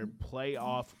their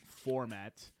playoff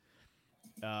format.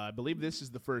 I believe this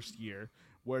is the first year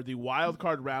where the wild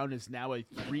card round is now a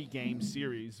 3-game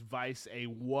series, vice a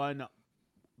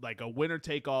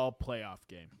winner-take-all playoff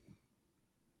game.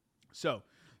 So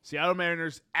Seattle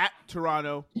Mariners at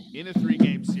Toronto in a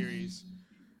 3-game series.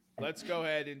 Let's go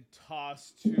ahead and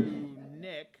toss to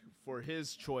Nick for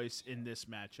his choice in this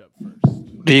matchup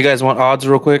first. Do you guys want odds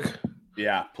real quick?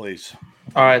 Yeah, please.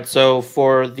 All right. So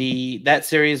for that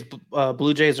series,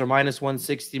 Blue Jays are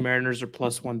 -160, Mariners are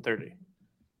 +130.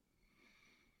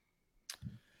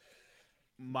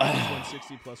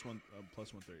 -160 plus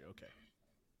 130. Okay.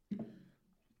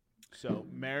 So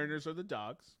Mariners are the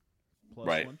dogs. Plus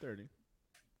Right. 130.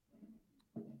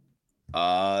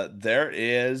 There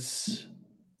is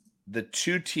the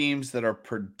two teams that are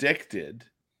predicted.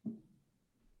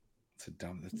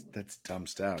 That's dumb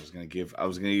stat. I was gonna give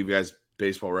you guys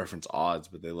baseball reference odds,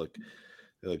 but they look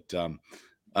dumb.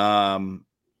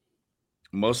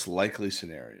 Most likely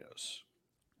scenarios.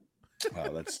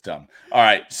 Wow, that's dumb. All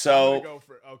right, so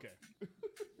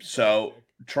so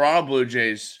Toronto Blue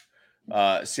Jays,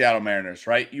 Seattle Mariners,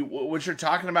 right? What you're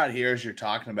talking about here is you're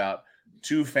talking about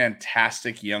two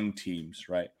fantastic young teams,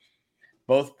 right?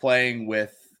 Both playing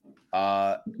with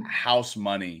house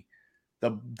money.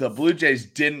 The Blue Jays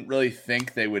didn't really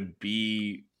think they would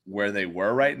be where they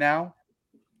were right now,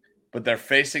 but they're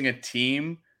facing a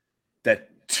team that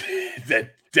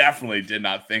definitely did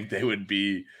not think they would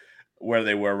be where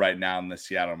they were right now in the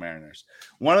Seattle Mariners.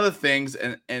 One of the things,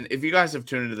 and if you guys have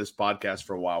tuned into this podcast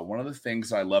for a while, one of the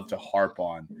things I love to harp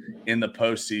on in the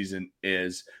postseason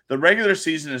is the regular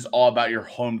season is all about your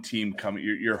home team coming,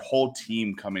 your whole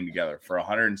team coming together for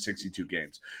 162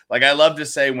 games. Like I love to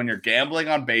say, when you're gambling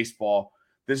on baseball,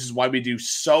 this is why we do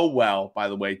so well, by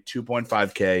the way,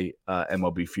 2.5K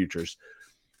MLB futures,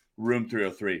 room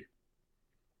 303.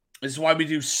 This is why we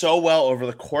do so well over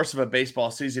the course of a baseball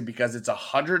season, because it's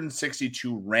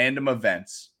 162 random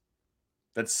events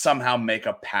that somehow make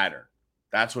a pattern.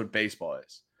 That's what baseball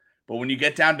is. But when you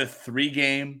get down to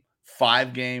 3-game,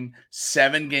 5-game,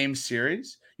 7-game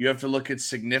series, you have to look at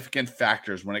significant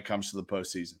factors when it comes to the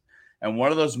postseason. And one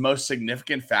of those most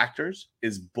significant factors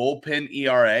is bullpen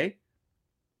ERA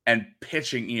and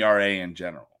pitching ERA in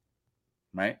general,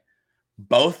 right?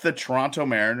 Both Toronto and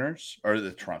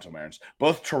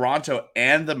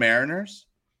the Mariners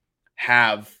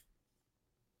have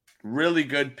really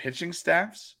good pitching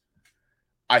staffs.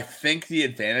 I think the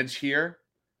advantage here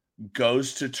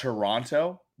goes to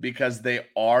Toronto because they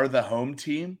are the home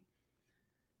team.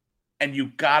 And you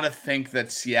got to think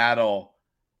that Seattle,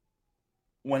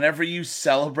 whenever you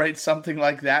celebrate something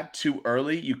like that too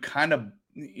early, you kind of,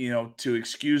 to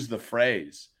excuse the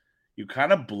phrase, you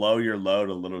kind of blow your load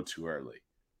a little too early.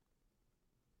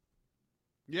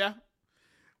 Yeah.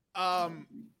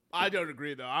 I don't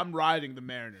agree, though. I'm riding the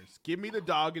Mariners. Give me the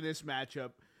dog in this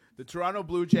matchup. The Toronto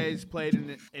Blue Jays played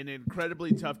in an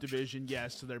incredibly tough division,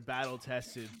 yes, so they're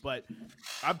battle-tested. But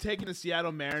I'm taking the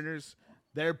Seattle Mariners.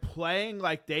 They're playing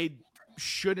like they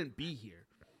shouldn't be here.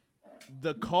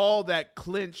 The call that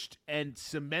clinched and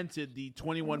cemented the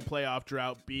 21 playoff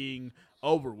drought being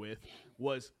over with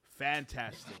was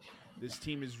fantastic. This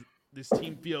team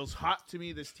feels hot to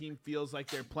me. This team feels like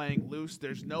they're playing loose.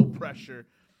 There's no pressure,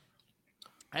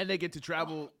 and they get to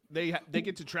travel. They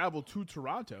get to travel to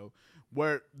Toronto,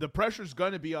 where the pressure's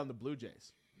going to be on the Blue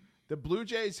Jays. The Blue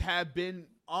Jays have been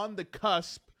on the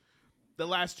cusp the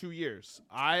last 2 years.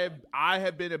 I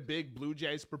have been a big Blue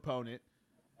Jays proponent,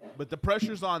 but the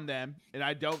pressure's on them, and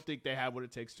I don't think they have what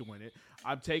it takes to win it.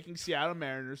 I'm taking Seattle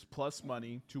Mariners plus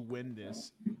money to win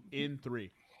this in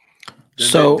 3.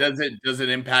 Does it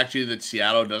impact you that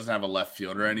Seattle doesn't have a left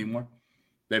fielder anymore?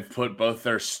 They've put both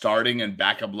their starting and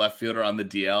backup left fielder on the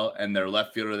DL, and their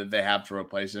left fielder that they have to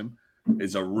replace him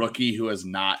is a rookie who has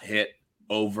not hit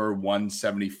over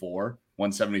 174,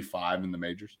 175 in the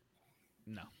majors.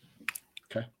 No.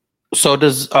 Okay. So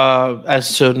does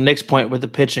as to Nick's point with the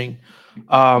pitching,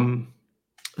 what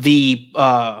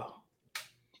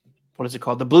is it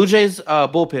called? The Blue Jays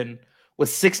bullpen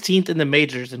was 16th in the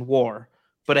majors in WAR,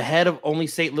 but ahead of only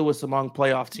St. Louis among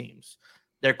playoff teams.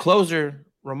 Their closer,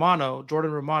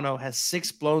 Jordan Romano, has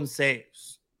 6 blown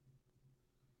saves.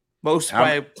 Most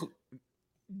by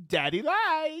Daddy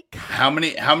like. How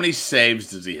many saves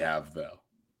does he have though?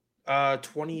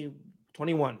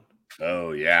 21.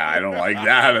 Oh yeah, I don't like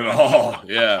that at all.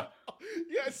 Yeah.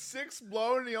 He has 6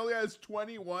 blown and he only has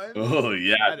 21. Oh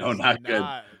yeah, no, not good.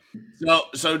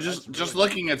 So just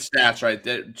looking at stats, right?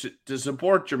 To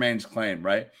support Jermaine's claim,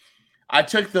 right? I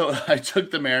took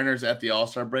the Mariners at the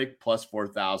All-Star break plus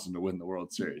 4,000 to win the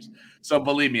World Series. So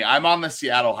believe me, I'm on the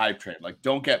Seattle hype train. Like,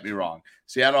 don't get me wrong.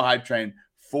 Seattle hype train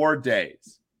 4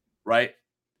 days, right?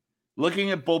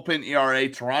 Looking at bullpen ERA,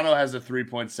 Toronto has a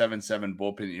 3.77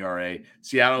 bullpen ERA.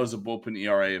 Seattle has a bullpen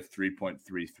ERA of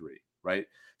 3.33, right?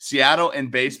 Seattle in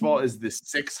baseball is the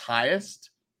 6th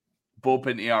highest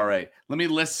bullpen ERA. Let me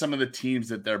list some of the teams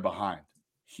that they're behind.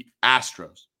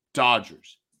 Astros,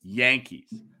 Dodgers,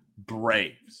 Yankees,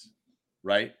 Braves,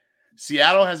 right?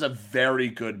 Seattle has a very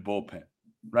good bullpen,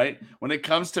 right? When it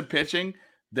comes to pitching,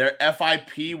 their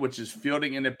FIP, which is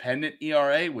fielding independent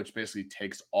ERA, which basically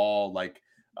takes all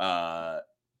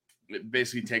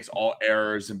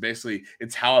errors, and basically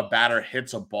it's how a batter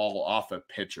hits a ball off a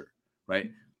pitcher,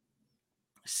 right?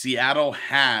 Seattle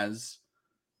has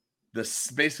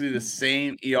basically the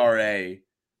same ERA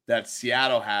that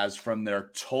Seattle has from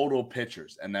their total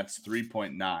pitchers, and that's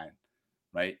 3.9,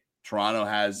 right? Toronto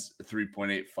has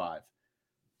 3.85.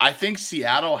 I think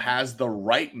Seattle has the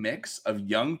right mix of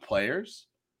young players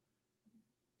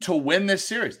to win this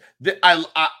series.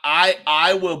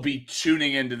 I will be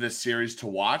tuning into this series to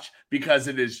watch because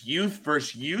it is youth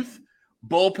versus youth,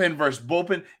 bullpen versus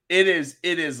bullpen. It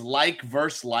is like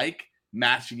versus like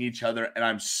matching each other, and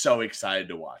I'm so excited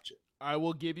to watch it. I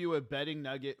will give you a betting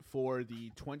nugget for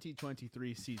the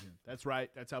 2023 season. That's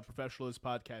right. That's how professional this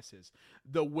podcast is.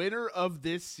 The winner of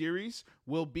this series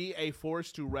will be a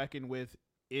force to reckon with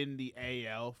in the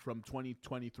AL from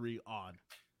 2023 on.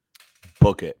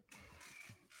 Book it.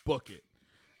 Book it.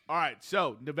 All right.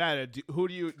 So Nevada, do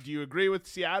you agree with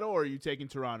Seattle, or are you taking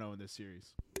Toronto in this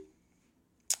series?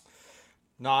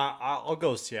 No, I'll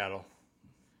go Seattle.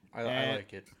 I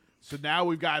like it. So now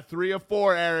we've got 3 of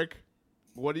 4, Eric.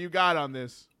 What do you got on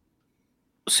this?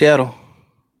 Seattle.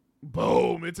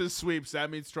 Boom. It's a sweep. So that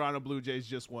means Toronto Blue Jays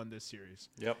just won this series.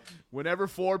 Yep. Whenever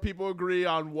 4 people agree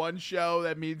on one show,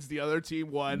 that means the other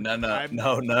team won.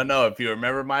 No. If you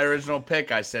remember my original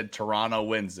pick, I said Toronto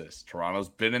wins this. Toronto's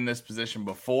been in this position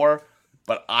before,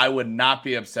 but I would not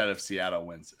be upset if Seattle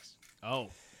wins this. Oh,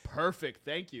 perfect.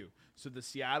 Thank you. So the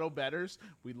Seattle bettors,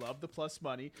 we love the plus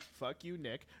money. Fuck you,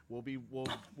 Nick. We'll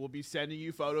be sending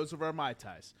you photos of our Mai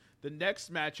Tais. The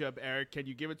next matchup, Eric, can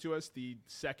you give it to us? The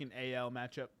second AL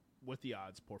matchup with the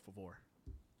odds, por favor.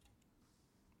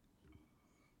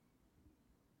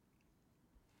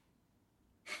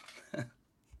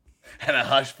 And a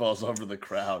hush falls over the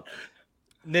crowd.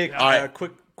 Nick,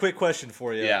 quick question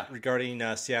for you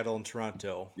regarding Seattle and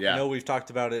Toronto. Yeah. I know we've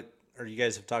talked about it, or you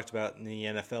guys have talked about it in the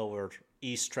NFL where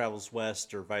East travels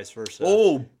West or vice versa.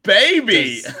 Oh,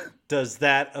 baby! Does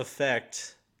that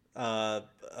affect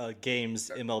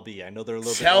games MLB? I know they're a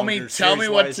little tell bit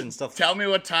me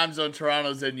what time zone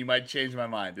Toronto's in. You might change my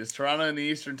mind. Is Toronto in the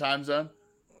Eastern time zone?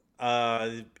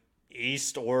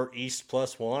 East or East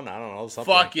 +1. I don't know.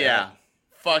 Fuck yeah!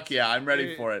 I'm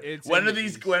ready for it. When are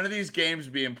these games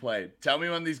being played? Tell me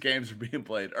when these games are being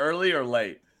played. Early or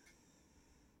late?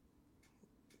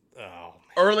 Oh, man.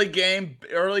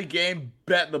 Early game.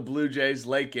 Bet the Blue Jays.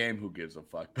 Late game. Who gives a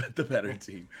fuck? Bet the better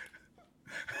team.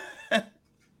 All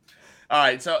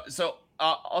right, so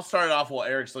I'll start it off while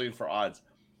Eric's looking for odds.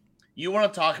 You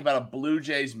want to talk about a Blue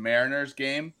Jays Mariners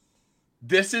game?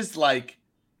 This is the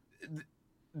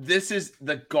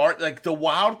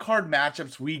wild card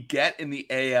matchups we get in the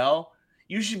AL.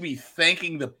 You should be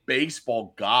thanking the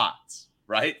baseball gods,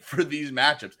 right, for these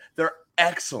matchups. They're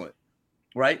excellent,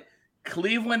 right?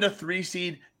 Cleveland a 3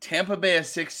 seed, Tampa Bay a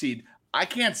 6 seed. I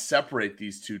can't separate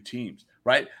these two teams,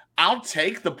 right? I'll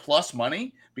take the plus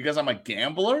money because I'm a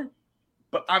gambler,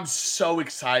 but I'm so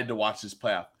excited to watch this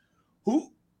playoff.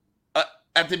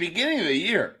 At the beginning of the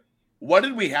year, what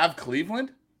did we have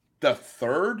Cleveland? The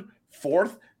 3rd,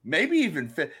 4th, maybe even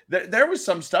 5th. There was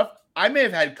some stuff. I may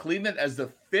have had Cleveland as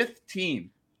the 5th team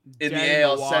in the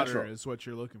AL Central. Is what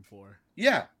you're looking for.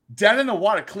 Yeah, dead in the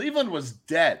water. Cleveland was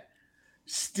dead.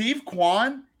 Steve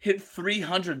Kwan hit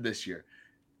 300 this year.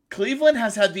 Cleveland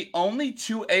has had the only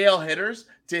 2 AL hitters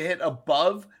to hit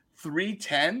above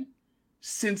 310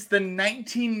 since the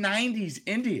 1990s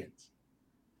Indians.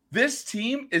 This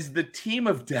team is the team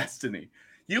of destiny.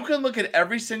 You can look at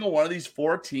every single one of these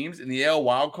 4 teams in the AL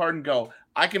wildcard and go,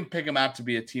 I can pick them out to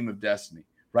be a team of destiny,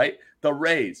 right? The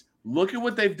Rays, look at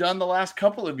what they've done the last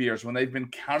couple of years when they've been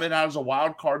counted out as a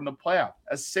wild card in the playoff,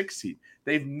 a 6 seed.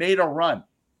 They've made a run.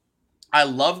 I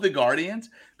love the Guardians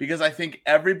because I think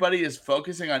everybody is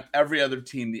focusing on every other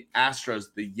team, the Astros,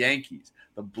 the Yankees,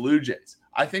 the Blue Jays.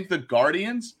 I think the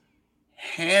Guardians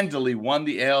handily won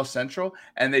the AL Central,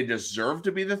 and they deserve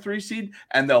to be the 3 seed,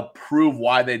 and they'll prove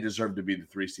why they deserve to be the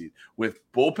 3 seed with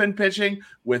bullpen pitching,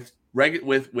 with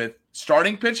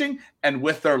starting pitching, and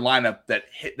with their lineup that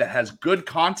has good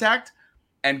contact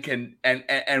and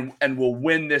will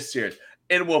win this series.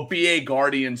 It will be a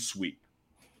Guardian sweep.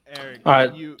 Eric,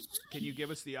 can you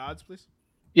give us the odds, please?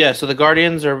 Yeah, so the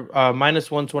Guardians are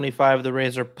 -125. The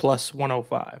Rays are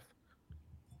 +105.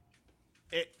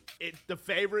 The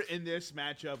favorite in this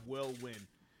matchup will win.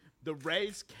 The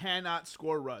Rays cannot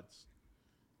score runs.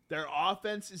 Their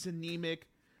offense is anemic.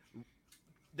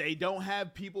 They don't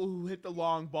have people who hit the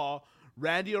long ball.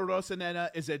 Randy Arozarena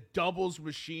is a doubles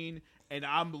machine, and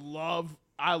I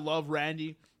love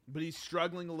Randy, but he's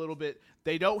struggling a little bit.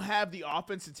 They don't have the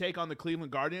offense to take on the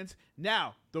Cleveland Guardians.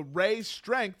 Now, the Rays'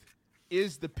 strength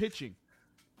is the pitching.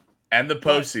 And the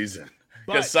postseason.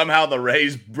 Because somehow the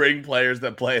Rays bring players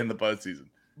that play in the postseason.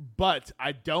 But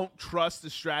I don't trust the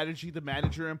strategy the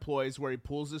manager employs where he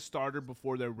pulls his starter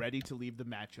before they're ready to leave the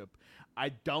matchup. I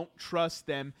don't trust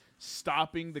them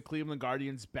stopping the Cleveland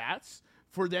Guardians' bats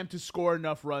for them to score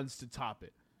enough runs to top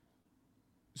it.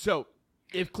 So,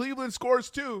 if Cleveland scores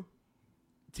 2,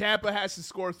 Tampa has to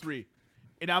score 3.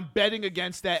 And I'm betting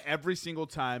against that every single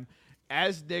time,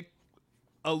 as Nick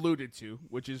alluded to,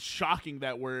 which is shocking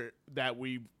that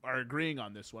we are agreeing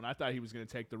on this one. I thought he was going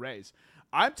to take the Rays.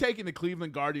 I'm taking the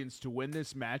Cleveland Guardians to win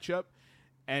this matchup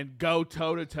and go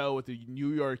toe-to-toe with the New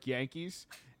York Yankees.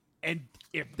 And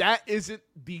if that isn't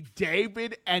the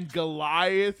David and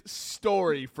Goliath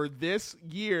story for this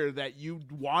year that you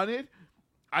wanted,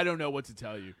 I don't know what to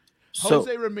tell you.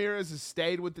 Jose Ramirez has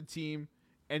stayed with the team,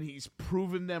 and he's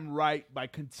proven them right by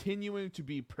continuing to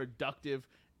be productive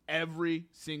every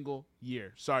single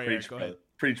year. Sorry, Eric, go ahead.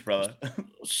 Preach, brother.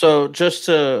 So just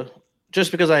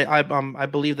because I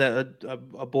believe that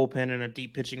a bullpen and a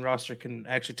deep pitching roster can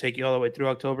actually take you all the way through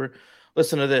October.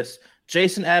 Listen to this: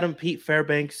 Jason Adam, Pete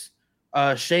Fairbanks,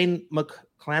 Shane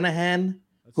McClanahan,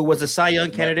 who was a Cy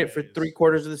Young candidate for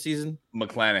 3/4 of the season.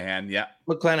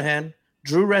 McClanahan,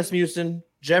 Drew Rasmussen,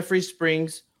 Jeffrey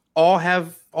Springs,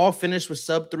 all finished with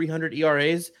sub 300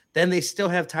 ERAs. Then they still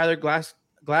have Tyler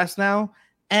Glasnow,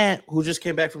 and who just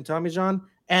came back from Tommy John,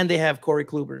 and they have Corey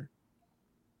Kluber.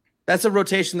 That's a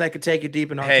rotation that could take you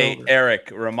deep in October. Hey,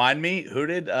 Eric, remind me, who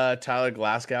did Tyler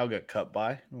Glasgow get cut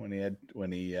by when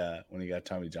he got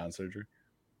Tommy John surgery?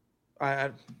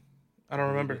 I don't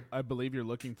remember. I believe you're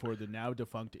looking for the now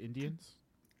defunct Indians.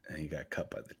 And he got cut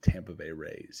by the Tampa Bay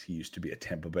Rays. He used to be a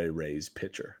Tampa Bay Rays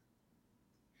pitcher.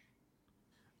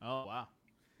 Oh, wow.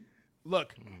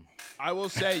 Look, I will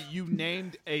say you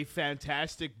named a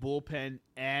fantastic bullpen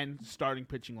and starting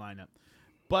pitching lineup.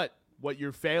 But what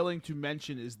you're failing to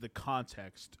mention is the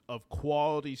context of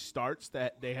quality starts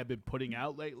that they have been putting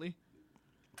out lately.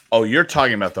 Oh, you're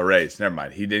talking about the Rays. Never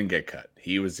mind. He didn't get cut.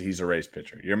 He's a Rays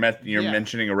pitcher. You're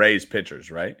mentioning a Rays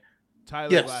pitchers, right?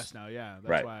 Tyler Glasnow, yeah.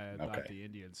 That's why I thought the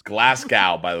Indians.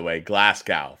 Glasgow, by the way.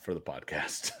 Glasgow for the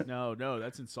podcast. No,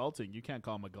 that's insulting. You can't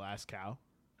call him a glass cow.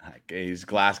 He's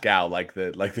Glasgow, like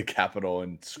the capital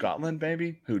in Scotland,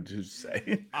 maybe. Who's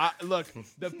say? Look,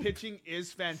 the pitching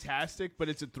is fantastic, but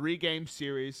it's a 3-game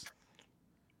series.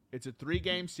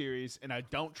 And I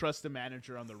don't trust the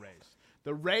manager on the Rays.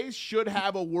 The Rays should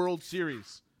have a World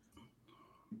Series,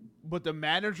 but the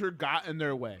manager got in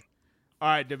their way. All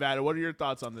right, Nevada, what are your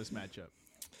thoughts on this matchup?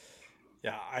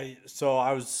 Yeah,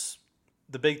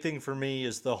 the big thing for me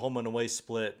is the home and away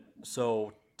split.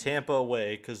 So Tampa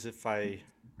away, because if I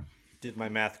did my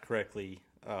math correctly,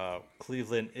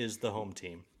 Cleveland is the home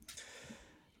team.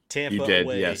 Tampa you did,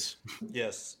 away,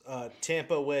 yes.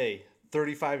 Tampa away,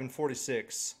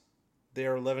 35-46. They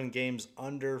are 11 games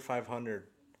under 500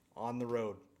 on the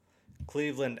road.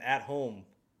 Cleveland at home,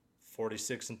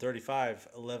 46-35,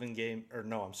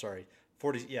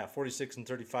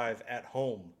 46-35 at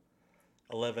home,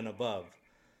 11 above.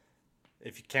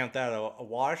 If you count that a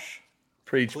wash.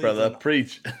 Preach, brother.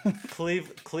 Preach.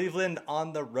 Cleveland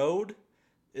on the road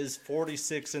is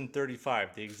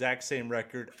 46-35, the exact same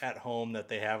record at home that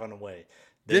they have on away.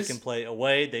 They can play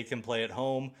away. They can play at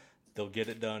home. They'll get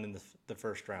it done in the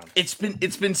first round. It's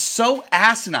been so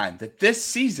asinine that this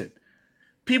season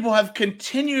people have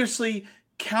continuously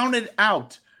counted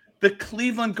out the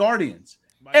Cleveland Guardians.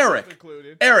 Myself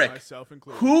included.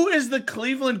 Who is the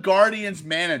Cleveland Guardians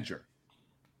manager?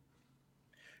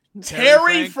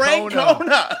 Terry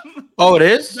Francona. Oh, it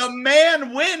is? The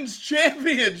man wins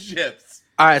championships.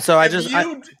 All right, so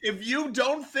if you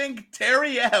don't think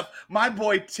Terry F, my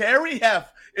boy Terry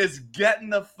F, is getting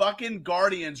the fucking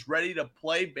Guardians ready to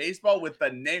play baseball with the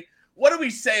name. What do we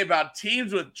say about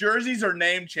teams with jerseys or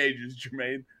name changes,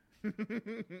 Jermaine?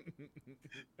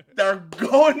 They're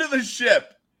going to the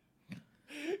ship.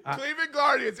 Cleveland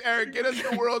Guardians, Eric, get us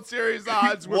the World Series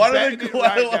odds. We're what betting it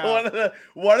right now.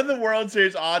 What are the World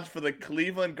Series odds for the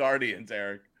Cleveland Guardians,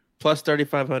 Eric? Plus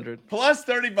 3,500. Plus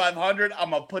 3,500.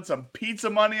 I'm gonna put some pizza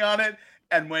money on it.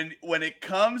 And when it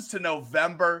comes to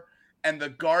November and the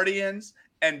Guardians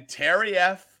and Terry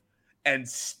F and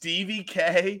Stevie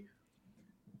K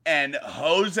and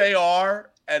Jose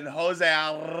R and Jose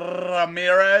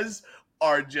Ramirez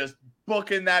are just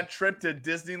booking that trip to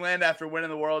Disneyland after winning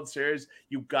the World Series,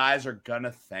 you guys are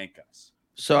gonna thank us.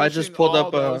 So I just pulled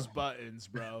up those buttons,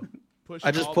 bro. I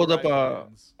just pulled up a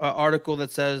article that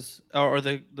says, or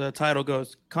the title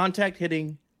goes, "Contact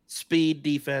hitting, speed,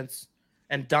 defense,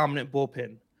 and dominant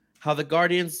bullpen. How the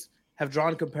Guardians have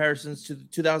drawn comparisons to the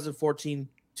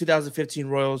 2014-2015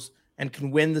 Royals and can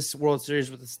win this World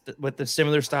Series with a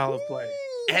similar style of play."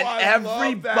 And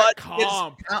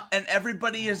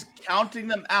everybody is counting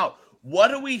them out. What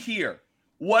do we hear?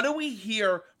 What do we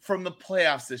hear from the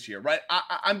playoffs this year? Right?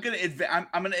 I'm gonna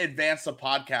advance the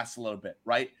podcast a little bit.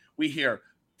 Right? We hear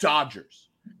Dodgers.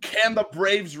 Can the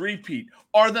Braves repeat?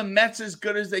 Are the Mets as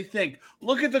good as they think?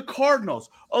 Look at the Cardinals.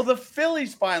 Oh, the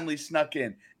Phillies finally snuck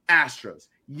in. Astros,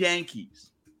 Yankees.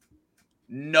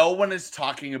 No one is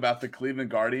talking about the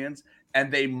Cleveland Guardians,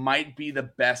 and they might be the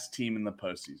best team in the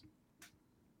postseason.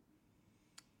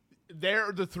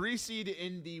 They're the 3 seed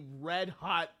in the red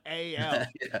hot AL.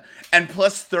 Yeah. And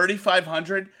plus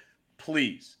 3,500,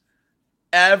 please.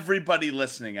 Everybody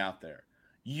listening out there,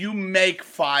 you make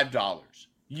 $5.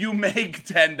 You make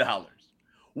 $10.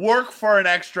 Work for an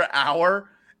extra hour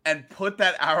and put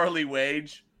that hourly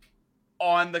wage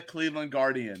on the Cleveland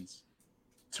Guardians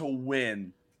to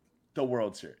win the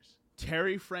World Series.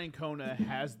 Terry Francona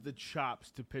has the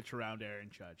chops to pitch around Aaron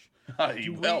Judge. He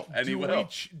will.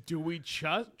 Do we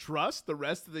trust the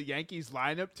rest of the Yankees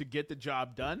lineup to get the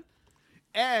job done?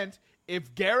 And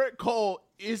if Garrett Cole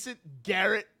isn't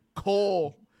Garrett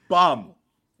Cole, bum,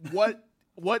 what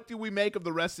do we make of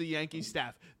the rest of the Yankees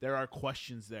staff? There are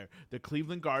questions there. The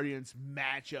Cleveland Guardians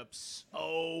match up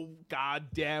so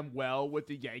goddamn well with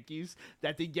the Yankees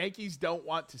that the Yankees don't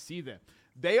want to see them.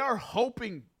 They are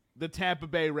hoping the Tampa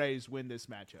Bay Rays win this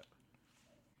matchup.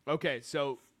 Okay,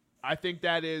 so I think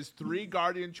that is 3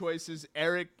 Guardian choices.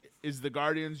 Eric, is the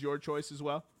Guardians your choice as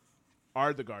well?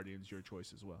 Are the Guardians your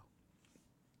choice as well?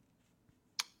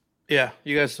 Yeah,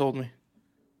 you guys sold me.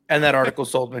 And that article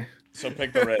sold me. So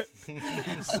pick the Rays.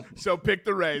 Pick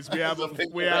the Rays. We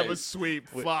have a sweep.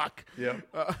 Fuck. Yeah.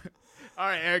 All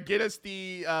right, Eric, get us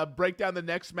the break down the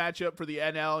next matchup for the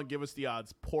NL and give us the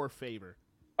odds. Poor favor.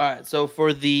 All right, so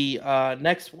for the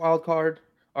next wild card,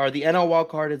 or the NL wild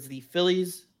card, is the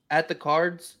Phillies at the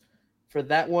Cards. For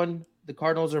that one, the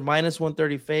Cardinals are minus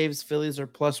 130 faves. Phillies are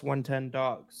plus 110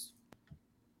 dogs.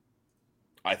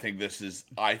 I think the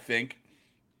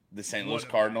St. Louis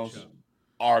Cardinals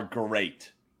are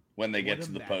great when they get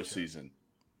to the postseason.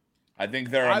 I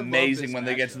think they're amazing when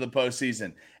they get to the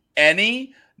postseason.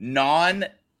 Any one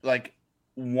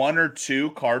or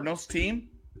two Cardinals team,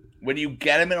 when you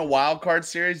get them in a wild card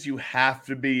series, you have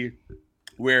to be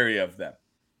wary of them.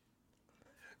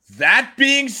 That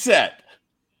being said,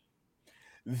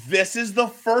 this is the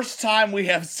first time we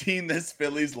have seen this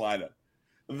Phillies lineup.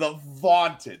 The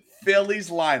vaunted Phillies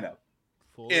lineup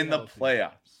in the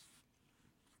playoffs.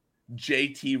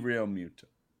 JT Realmuto,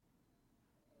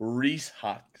 Rhys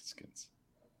Hoskins,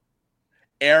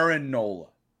 Aaron Nola,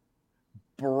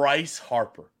 Bryce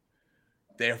Harper.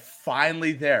 They're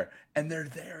finally there. And they're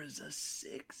there as a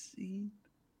 6 seed.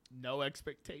 No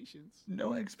expectations.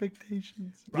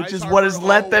 Which is what has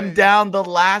let them down the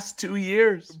last 2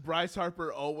 years. Bryce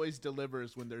Harper always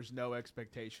delivers when there's no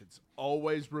expectations.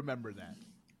 Always remember that.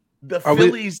 The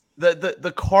Phillies,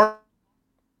 the Cardinals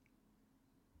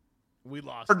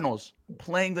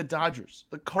playing the Dodgers.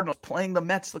 The Cardinals playing the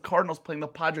Mets. The Cardinals playing the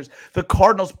Padres. The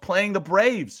Cardinals playing the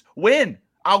Braves. Win.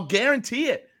 I'll guarantee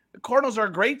it. The Cardinals are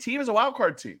a great team as a wild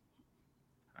card team.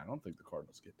 I don't think the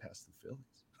Cardinals get past the Phillies.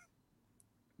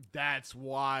 That's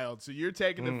wild. So you're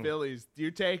taking the Phillies. You're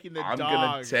taking the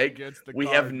dogs against the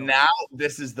Cardinals. Have now,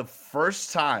 this is the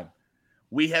first time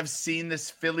we have seen this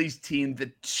Phillies team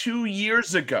that 2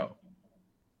 years ago,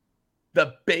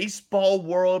 the baseball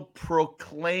world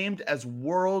proclaimed as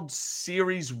World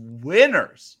Series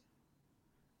winners.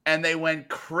 And they went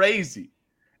crazy.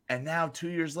 And now 2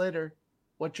 years later,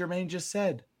 what Jermaine just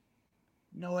said,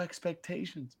 no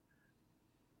expectations.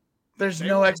 There's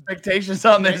no expectations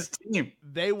on this team.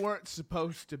 They weren't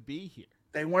supposed to be here.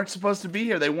 They weren't supposed to be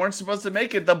here. They weren't supposed to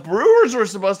make it. The Brewers were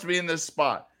supposed to be in this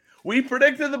spot. We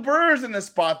predicted the Brewers in this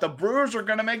spot. The Brewers are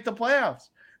going to make the playoffs.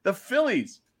 The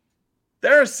Phillies,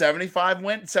 they're a 75,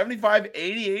 80,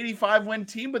 85 win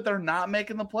team, but they're not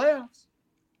making the playoffs.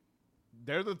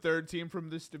 They're the third team from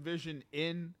this division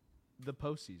in the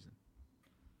postseason.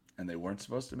 And they weren't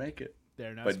supposed to make it.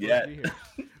 They're not supposed to be here.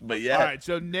 But yeah. All right,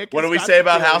 so Nick. What do we say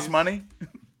about house money?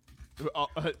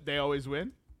 They always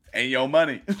win. Ain't yo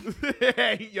money.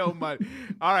 Ain't yo money.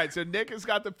 All right, so Nick has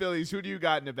got the Phillies. Who do you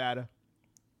got in Nevada?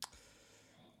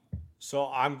 So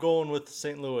I'm going with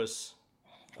St. Louis.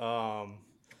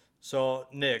 So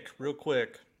Nick, real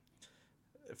quick,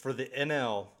 for the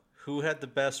NL, who had the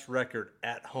best record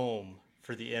at home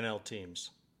for the NL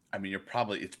teams? I mean, it's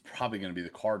probably going to be the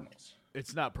Cardinals.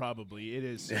 It's not probably. It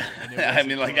is. I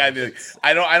mean, like I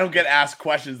don't get asked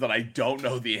questions that I don't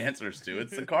know the answers to.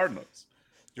 It's the Cardinals.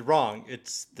 You're wrong.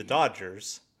 It's the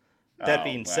Dodgers. That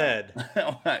being said,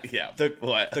 yeah. This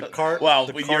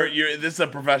is a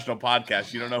professional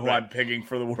podcast. You don't know who I'm picking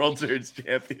for the World Series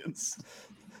champions.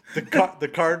 The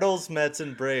Cardinals, Mets,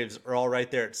 and Braves are all right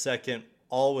there at second,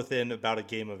 all within about a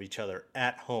game of each other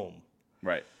at home.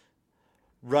 Right.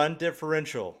 Run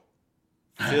differential.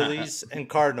 Phillies and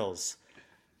Cardinals.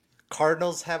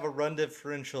 Cardinals have a run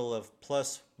differential of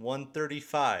plus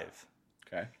 135.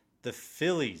 Okay. The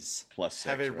Phillies plus 6,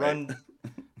 have a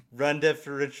run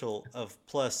differential of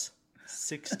plus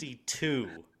 62.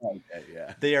 Okay,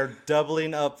 yeah. They are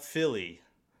doubling up Philly.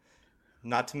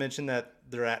 Not to mention that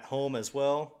they're at home as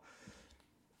well.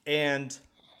 And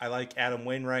I like Adam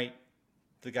Wainwright.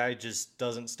 The guy just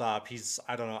doesn't stop.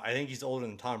 I don't know. I think he's older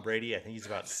than Tom Brady. I think he's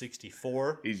about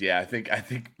 64. I think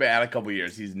at a couple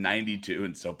years he's 92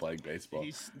 and still playing baseball.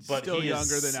 He's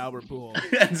younger than Albert Pujols.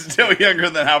 And still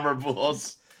younger than Albert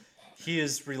Pujols. He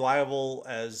is reliable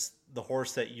as the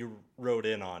horse that you rode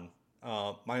in on.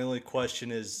 My only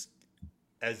question is,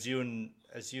 as you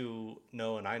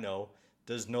know and I know,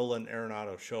 does Nolan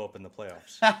Arenado show up in the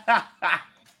playoffs?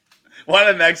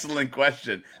 What an excellent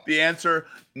question. The answer,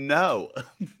 no.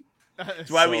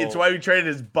 It's why we traded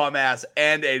his bum ass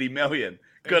and $80 million.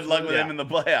 Good luck with him in the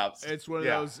playoffs. It's one of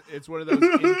those. It's one of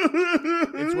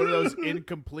those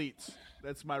incompletes.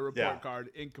 That's my report card.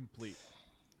 Incomplete.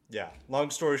 Yeah. Long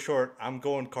story short, I'm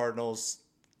going Cardinals.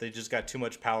 They just got too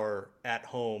much power at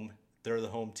home. They're the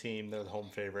home team. They're the home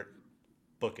favorite.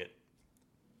 Book it.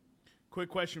 Quick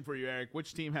question for you, Eric.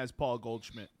 Which team has Paul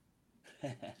Goldschmidt?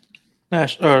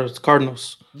 It's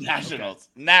Cardinals. Nationals.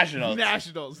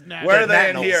 Where are they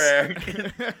in here,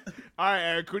 Eric? All right,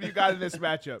 Eric. Who do you got in this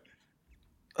matchup?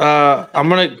 I'm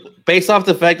gonna based off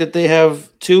the fact that they have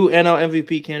 2 NL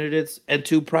MVP candidates and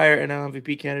 2 prior NL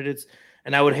MVP candidates,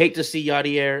 and I would hate to see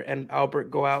Yadier and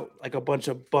Albert go out like a bunch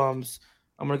of bums.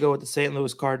 I'm gonna go with the St.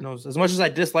 Louis Cardinals. As much as I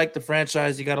dislike the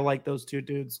franchise, you gotta like those 2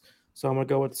 dudes. So I'm gonna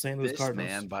go with the St. Louis Cardinals.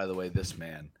 This man, by the way,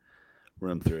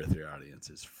 Room 303 audience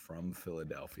is from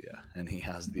Philadelphia, and he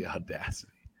has the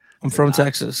audacity. I'm from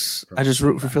Texas. I just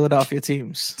root for Philadelphia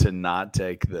teams. To not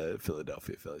take the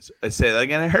Philadelphia Phillies. Say that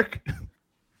again, Eric.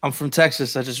 I'm from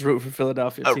Texas. I just root for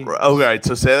Philadelphia teams. All right.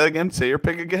 So say that again. Say your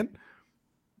pick again.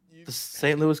 The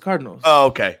St. Louis Cardinals. Oh,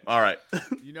 okay. All right.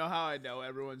 You know how I know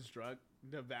everyone's drunk?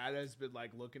 Nevada's been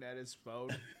looking at his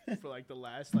phone for the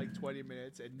last 20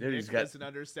 minutes, and Nick doesn't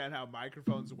understand how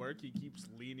microphones work. He keeps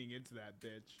leaning into that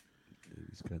bitch.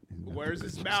 Where's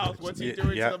his mouth? What's he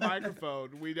doing to the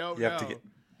microphone? We don't know.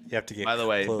 You have to get. By the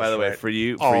way, for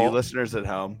you listeners at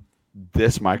home,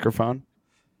 this microphone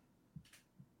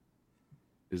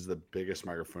is the biggest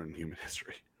microphone in human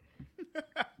history.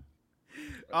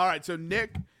 All right, so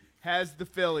Nick has the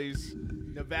Phillies.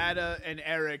 Nevada and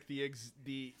Eric,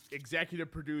 the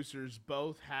executive producers,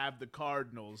 both have the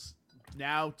Cardinals.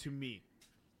 Now to me.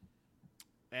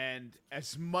 And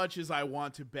as much as I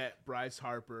want to bet Bryce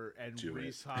Harper and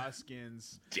Rhys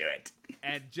Hoskins, do it,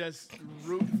 and just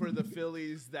root for the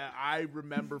Phillies that I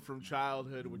remember from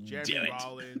childhood with Jeremy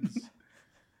Rollins,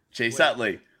 Chase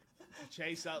Utley,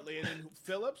 and then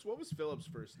Phillips. What was Phillips'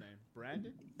 first name?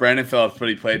 Brandon Phillips, but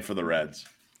he played for the Reds.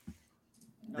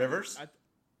 Rivers. I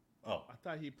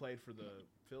thought he played for the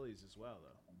Phillies as well,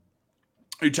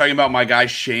 though. Are you talking about my guy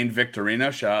Shane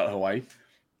Victorino? Shout out Hawaii.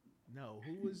 No,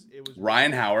 who was it? Was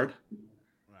Ryan Howard.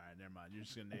 All right, never mind. You're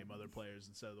just gonna name other players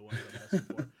instead of the ones I'm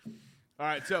asking for. All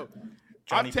right, so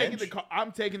I'm taking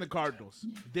the Cardinals.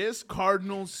 This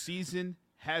Cardinals season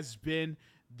has been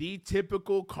the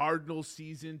typical Cardinals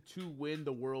season to win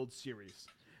the World Series.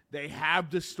 They have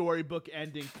the storybook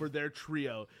ending for their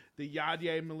trio: the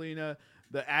Yadier Molina,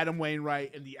 the Adam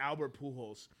Wainwright, and the Albert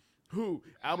Pujols.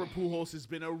 Albert Pujols has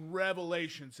been a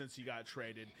revelation since he got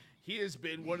traded. He has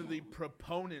been one of the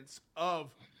proponents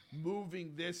of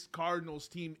moving this Cardinals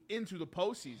team into the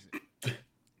postseason.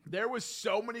 There was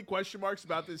so many question marks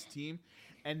about this team,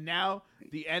 and now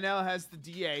the NL has the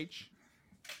DH,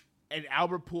 and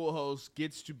Albert Pujols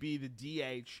gets to be the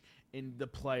DH in the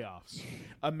playoffs.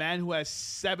 A man who has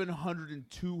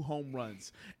 702 home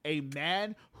runs. A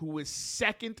man who is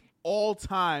second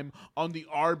all-time on the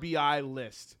RBI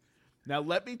list. Now,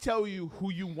 let me tell you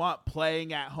who you want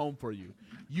playing at home for you.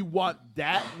 You want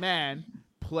that man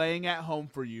playing at home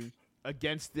for you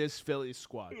against this Phillies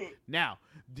squad. Now,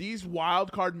 these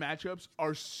wild card matchups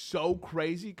are so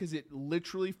crazy because it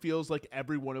literally feels like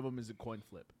every one of them is a coin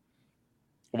flip.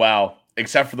 Wow.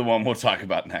 Except for the one we'll talk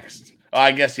about next.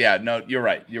 I guess, yeah. No, you're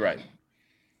right.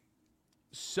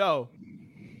 So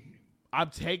I'm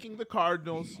taking the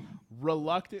Cardinals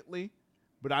reluctantly,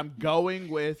 but I'm going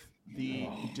with the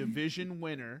division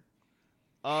winner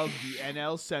of the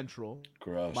NL Central,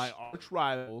 Gross. my arch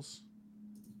rivals,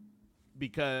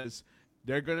 because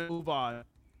they're going to move on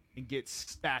and get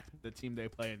stacked with the team they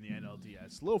play in the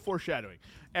NLDS. A little foreshadowing.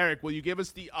 Eric, will you give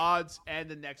us the odds and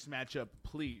the next matchup,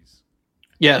 please?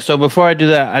 Yeah, so before I do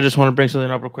that, I just want to bring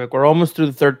something up real quick. We're almost through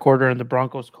the third quarter in the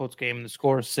Broncos-Colts game, and the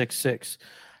score is 6-6.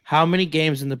 How many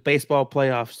games in the baseball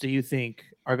playoffs do you think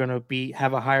are going to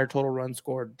have a higher total run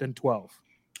scored than 12?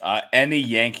 Any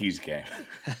Yankees game.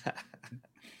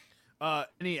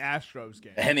 Any Astros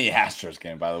game. Any Astros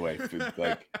game, by the way.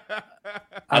 Like,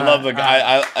 I love the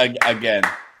guy. Again,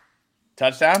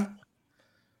 touchdown?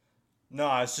 No,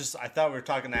 I thought we were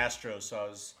talking Astros, so I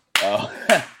was.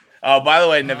 Oh, by the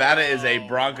way, Nevada is a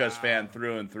Broncos fan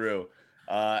through and through.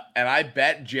 And I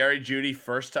bet Jerry Jeudy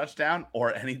first touchdown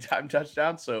or anytime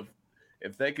touchdown. So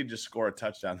if they could just score a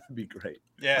touchdown, that'd be great.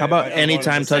 Yeah. How about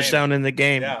anytime touchdown in the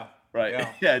game? Yeah. Right.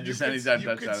 Yeah, just anytime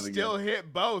touchdown in the game. You could still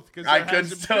hit both. I could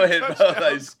still hit both.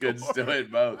 I could still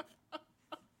hit both.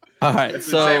 All right.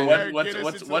 So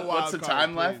what's the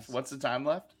time left? What's the time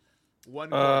left? 1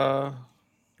 quarter.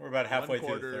 We're about halfway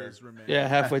through the third. Yeah,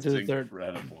 halfway through the third.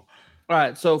 Incredible. All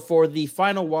right, so for the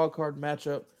final wild card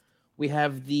matchup, we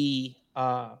have the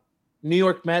New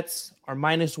York Mets are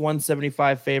minus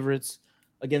 175 favorites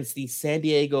against the San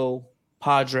Diego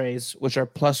Padres, which are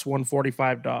plus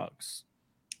 145 dogs.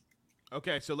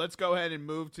 Okay, so let's go ahead and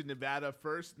move to Nevada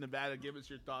first. Nevada, give us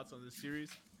your thoughts on this series.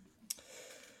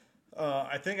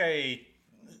 I think I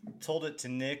told it to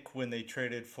Nick when they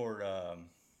traded for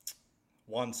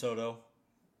Juan Soto.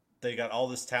 They got all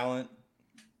this talent.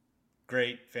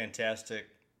 Great, fantastic,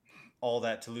 all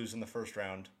that to lose in the first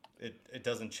round. It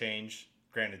doesn't change.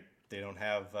 Granted, they don't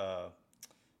have,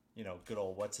 good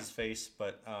old what's his face,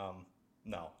 but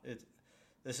no.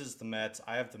 This is the Mets.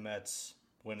 I have the Mets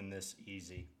winning this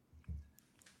easy.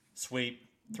 Sweep,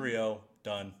 3-0,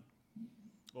 done.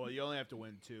 Well, you only have to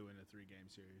win 2 in a 3-game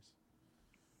series.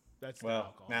 That's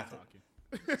math.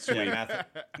 talking. Sweet.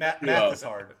 Math is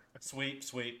hard.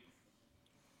 Sweep.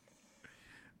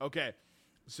 Okay.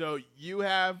 So you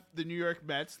have the New York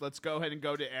Mets. Let's go ahead and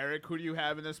go to Eric. Who do you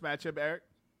have in this matchup, Eric?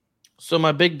 So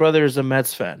my big brother is a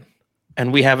Mets fan,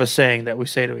 and we have a saying that we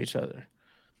say to each other.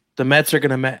 The Mets are going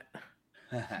to Met.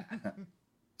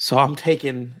 So I'm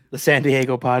taking the San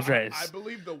Diego Padres. I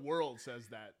believe the world says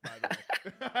that, by the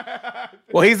way.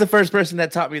 Well, he's the first person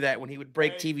that taught me that when he would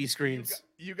break TV screens.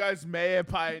 You guys may have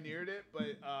pioneered it,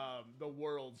 but the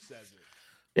world says it.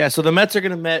 Yeah, so the Mets are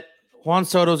going to Met. Juan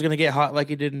Soto is going to get hot like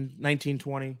he did in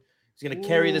 1920. He's going to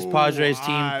carry this Padres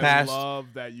team past. I love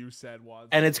that you said Juan Soto.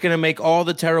 And it's going to make all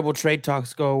the terrible trade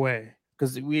talks go away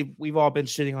because we've all been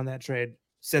shitting on that trade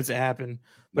since it happened.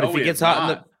 But if he gets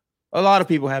hot, a lot of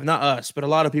people have, not us, but a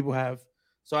lot of people have.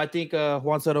 So I think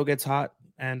Juan Soto gets hot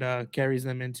and carries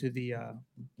them into the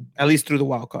at least through the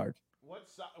wild card.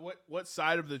 What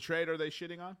side of the trade are they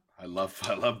shitting on? I love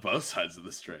both sides of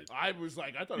this trade. I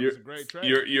thought it was a great trade.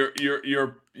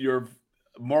 You're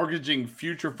mortgaging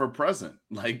future for present.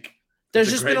 Like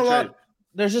there's just been a lot.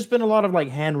 There's just been a lot of like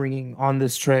hand wringing on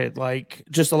this trade. Like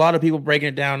just a lot of people breaking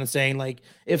it down and saying like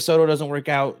if Soto doesn't work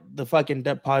out, the fucking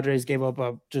Padres gave up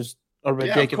a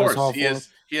ridiculous haul.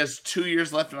 He has 2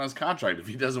 years left on his contract. If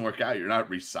he doesn't work out, you're not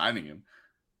re-signing him.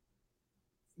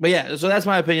 But yeah, so that's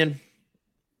my opinion.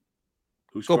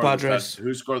 Who scored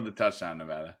the touchdown,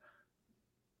 Nevada?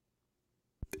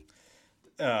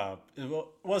 It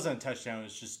wasn't a touchdown. It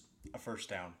was just a first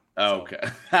down. Oh, okay.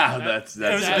 That's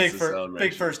it was a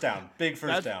big first down.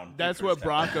 That's what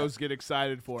Broncos get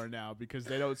excited for now because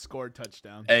they don't score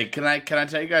touchdowns. Hey, can I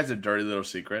tell you guys a dirty little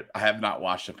secret? I have not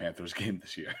watched a Panthers game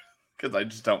this year because I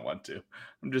just don't want to.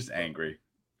 I'm just angry.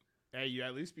 Hey, you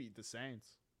at least beat the Saints.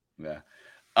 Yeah.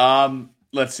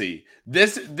 Let's see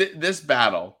this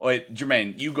battle. Wait,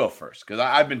 Jermaine, you go first because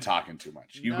I've been talking too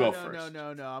much. You go first.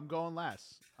 No. I'm going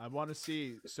last. I want to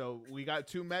see. So we got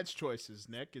 2 Mets choices,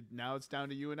 Nick. Now it's down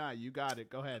to you and I. You got it.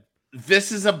 Go ahead.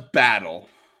 This is a battle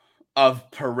of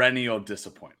perennial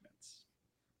disappointments,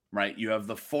 right? You have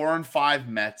the 4-5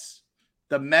 Mets.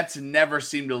 The Mets never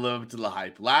seem to live up to the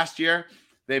hype. Last year,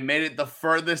 they made it the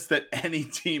furthest that any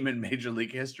team in Major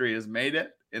League history has made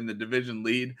it in the division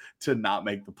lead to not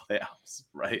make the playoffs,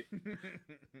 right?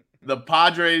 The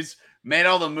Padres made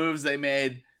all the moves they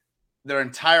made. Their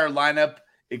entire lineup,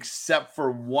 except for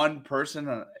one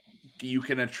person, you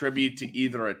can attribute to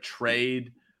either a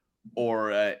trade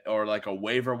or like a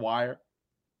waiver wire.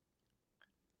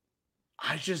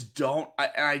 I just don't.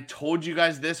 I told you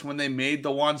guys this when they made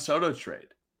the Juan Soto trade.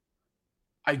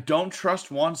 I don't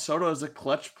trust Juan Soto as a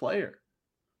clutch player.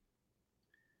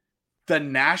 The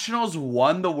Nationals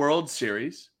won the World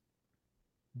Series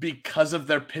because of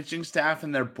their pitching staff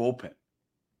and their bullpen,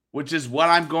 which is what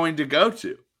I'm going to go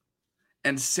to.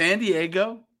 And San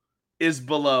Diego is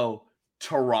below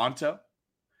Toronto,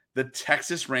 the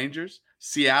Texas Rangers,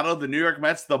 Seattle, the New York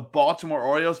Mets, the Baltimore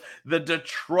Orioles, the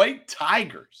Detroit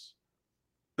Tigers,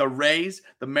 the Rays,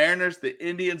 the Mariners, the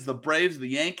Indians, the Braves, the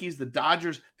Yankees, the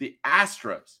Dodgers, the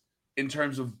Astros in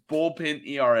terms of bullpen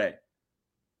ERA.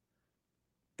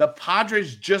 The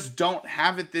Padres just don't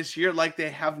have it this year like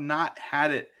they have not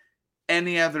had it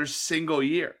any other single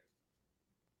year.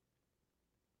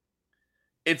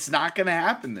 It's not going to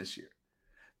happen this year.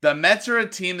 The Mets are a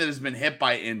team that has been hit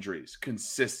by injuries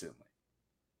consistently.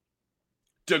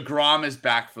 DeGrom is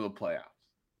back for the playoffs.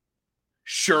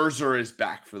 Scherzer is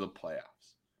back for the playoffs.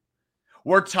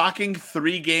 We're talking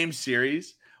 3-game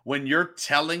series. When you're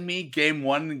telling me game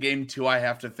 1 and game 2 I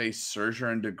have to face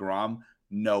Scherzer and DeGrom,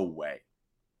 no way.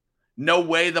 No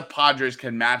way the Padres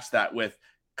can match that with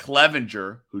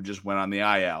Clevenger, who just went on the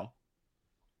IL,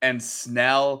 and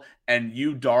Snell and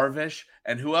Yu Darvish.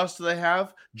 And who else do they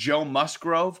have? Joe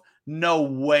Musgrove. No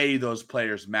way those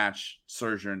players match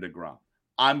Scherzer and DeGrom.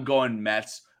 I'm going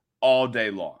Mets all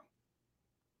day long.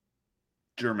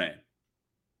 Jermaine.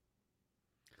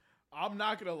 I'm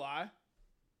not going to lie.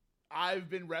 I've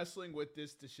been wrestling with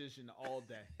this decision all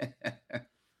day.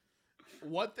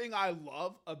 One thing I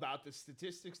love about the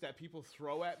statistics that people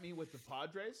throw at me with the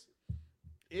Padres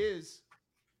is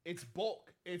it's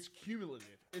bulk. It's cumulative.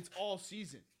 It's all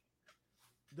season.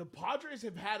 The Padres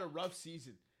have had a rough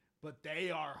season, but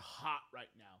they are hot right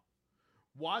now.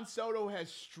 Juan Soto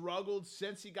has struggled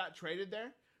since he got traded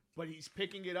there, but he's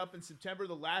picking it up in September.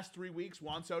 The last 3 weeks,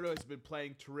 Juan Soto has been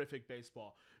playing terrific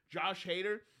baseball. Josh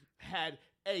Hader had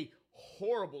a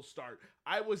horrible start.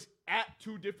 I was at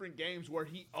 2 different games where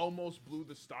he almost blew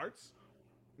the starts.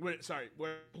 Where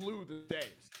blew the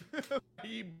saves.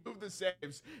 He blew the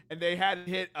saves, and they had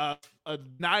to hit a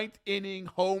 9th inning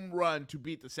home run to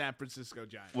beat the San Francisco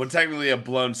Giants. Well, technically a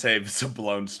blown save is a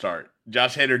blown start.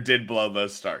 Josh Hader did blow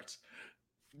those starts.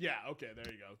 Yeah, okay, there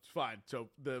you go. It's fine. So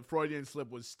the Freudian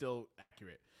slip was still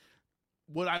accurate.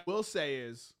 What I will say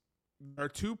is there are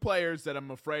 2 players that I'm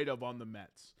afraid of on the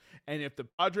Mets. And if the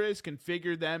Padres can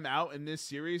figure them out in this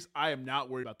series, I am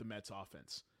not worried about the Mets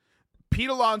offense. Pete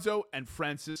Alonso and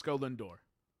Francisco Lindor.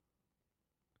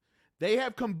 They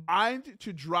have combined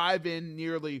to drive in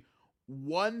nearly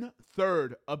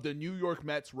 1/3 of the New York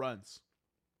Mets runs.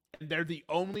 And they're the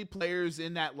only players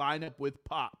in that lineup with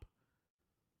pop.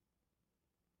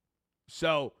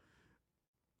 So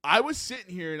I was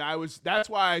sitting here and that's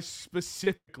why I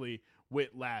specifically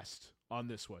went last on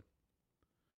this one.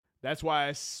 That's why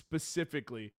I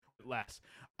specifically went last.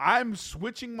 I'm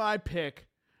switching my pick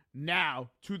now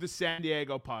to the San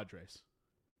Diego Padres.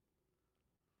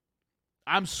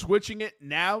 I'm switching it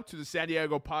now to the San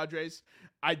Diego Padres.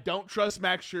 I don't trust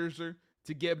Max Scherzer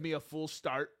to give me a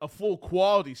full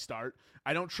quality start.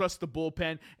 I don't trust the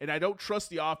bullpen, and I don't trust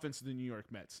the offense of the New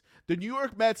York Mets. The New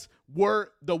York Mets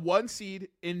were the 1 seed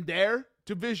in their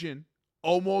division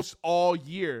almost all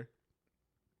year,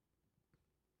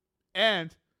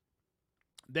 and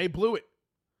they blew it.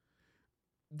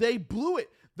 They blew it.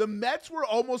 The Mets were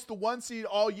almost the 1 seed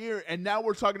all year, and now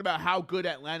we're talking about how good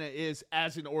Atlanta is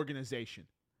as an organization.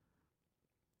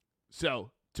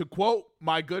 So, to quote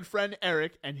my good friend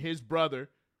Eric and his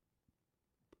brother,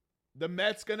 the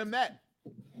Mets gonna Met.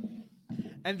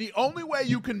 And the only way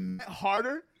you can Met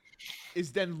harder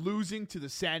is then losing to the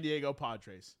San Diego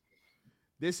Padres.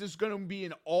 This is going to be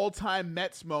an all-time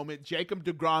Mets moment. Jacob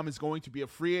DeGrom is going to be a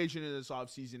free agent in this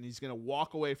offseason. He's going to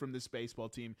walk away from this baseball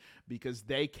team because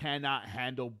they cannot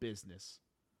handle business.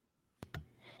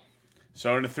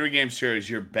 So in a 3-game series,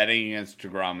 you're betting against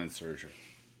DeGrom and Scherzer.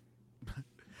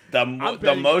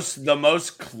 The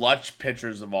most clutch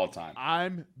pitchers of all time.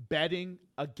 I'm betting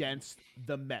against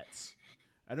the Mets.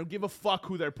 I don't give a fuck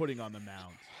who they're putting on the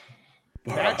mound.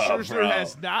 Max Scherzer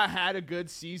has not had a good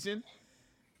season.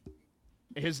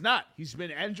 He has not. He's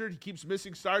been injured. He keeps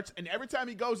missing starts. And every time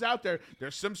he goes out there,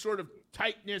 there's some sort of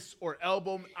tightness or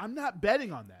elbow. I'm not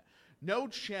betting on that. No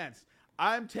chance.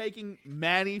 I'm taking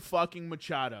Manny fucking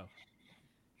Machado.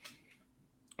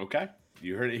 Okay.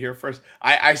 You heard it here first.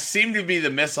 I seem to be the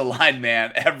misaligned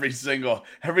man every single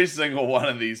one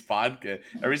of these podcasts.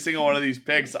 Every single one of these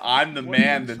picks. I'm the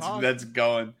man that's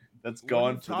going for this. What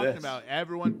are you talking about?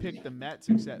 Everyone picked the Mets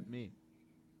except me.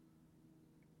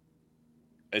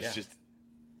 It's just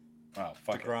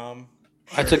fuck DeGrom.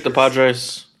 I took the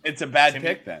Padres. It's a bad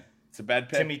pick then. It's a bad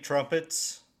pick. Timmy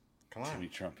Trumpets. Come on. Timmy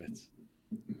Trumpets.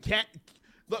 Can't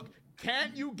look.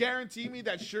 Can't you guarantee me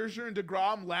that Scherzer and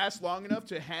DeGrom last long enough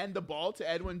to hand the ball to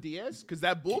Edwin Diaz? Because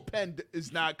that bullpen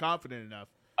is not confident enough.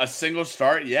 A single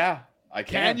start, yeah. I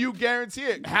can. Can you guarantee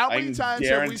it? How many times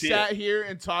have we sat here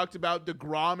and talked about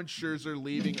DeGrom and Scherzer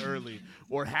leaving early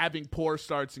or having poor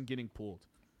starts and getting pulled?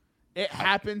 It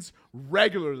happens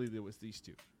regularly with these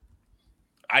two.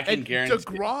 I can guarantee.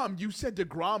 DeGrom, you said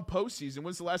DeGrom postseason.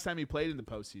 When's the last time he played in the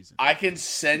postseason? I can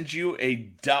send you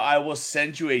I will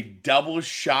send you a double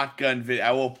shotgun video.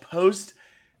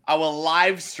 I will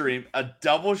live stream a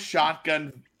double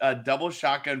shotgun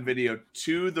video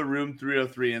to the Room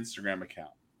 303 Instagram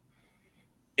account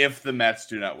if the Mets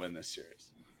do not win this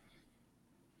series.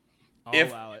 I'll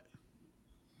allow it.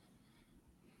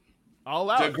 I'll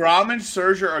allow it. DeGrom and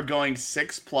Scherzer are going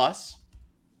 6+,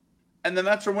 and the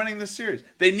Mets are winning this series.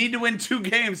 They need to win 2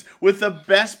 games with the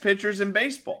best pitchers in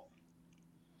baseball.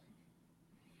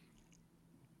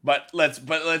 How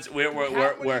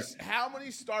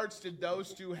many starts did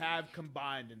those two have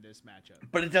combined in this matchup?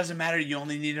 But it doesn't matter. You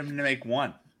only need them to make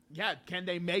 1. Yeah, can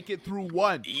they make it through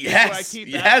 1? Yes, they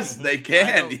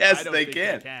can. Yes, they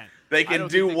can. They can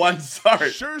do 1 start.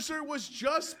 Scherzer was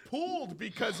just pulled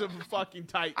because of a fucking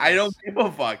tightness. I don't give a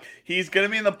fuck. He's going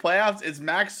to be in the playoffs. It's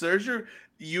Max Scherzer.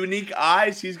 Unique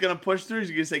eyes. He's going to push through. He's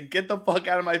going to say, get the fuck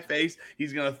out of my face.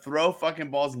 He's going to throw fucking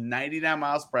balls 99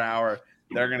 miles per hour.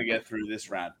 They're going to get through this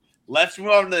round. Let's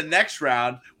move on to the next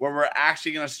round where we're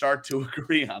actually going to start to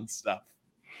agree on stuff.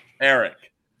 Eric.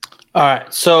 All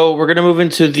right, so we're going to move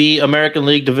into the American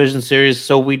League Division Series.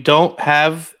 So we don't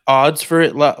have odds for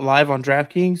it live on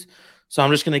DraftKings, so I'm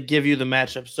just going to give you the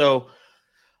matchup. So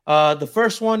the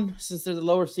first one, since they're the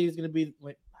lower seed, is going to be –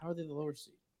 wait, how are they the lower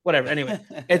seed? Whatever. Anyway,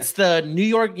 it's the New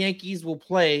York Yankees will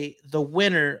play the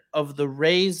winner of the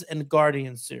Rays and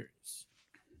Guardians series.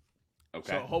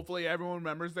 Okay. So hopefully everyone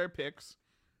remembers their picks.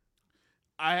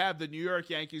 I have the New York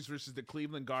Yankees versus the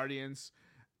Cleveland Guardians.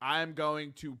 I'm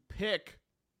going to pick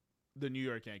the New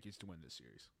York Yankees to win this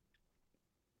series.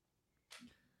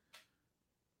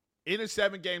 In a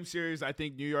 7-game series, I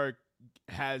think New York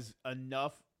has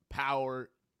enough power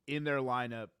in their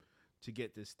lineup to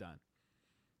get this done.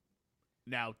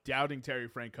 Now, doubting Terry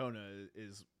Francona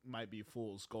might be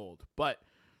fool's gold, but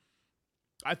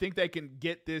I think they can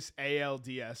get this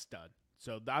ALDS done.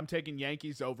 So I'm taking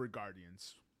Yankees over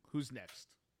Guardians. Who's next?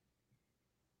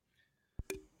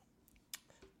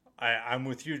 I'm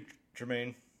with you,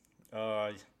 Jermaine.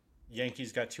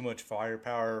 Yankees got too much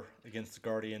firepower against the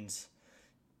Guardians.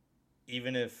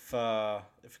 Even if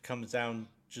it comes down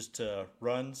just to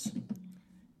runs,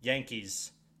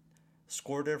 Yankees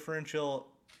score differential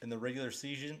in the regular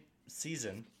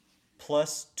season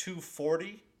plus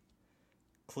 240.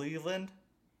 Cleveland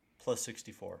plus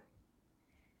 64.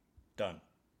 Done.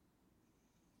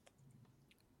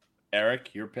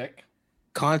 Eric, your pick?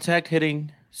 Contact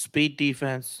hitting, speed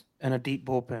defense, and a deep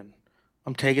bullpen.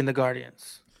 I'm taking the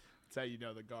Guardians. That's how you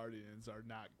know the Guardians are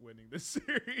not winning the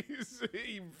series.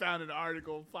 He found an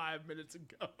article 5 minutes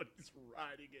ago and he's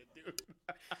riding it, dude.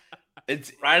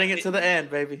 It's riding it to the end,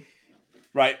 baby.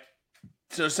 Right.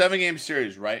 So 7-game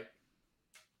series, right?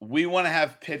 We want to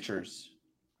have pitchers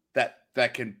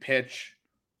that can pitch.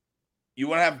 You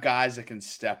want to have guys that can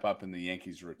step up in the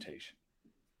Yankees rotation.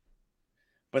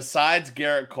 Besides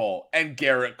Garrett Cole, and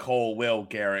Garrett Cole.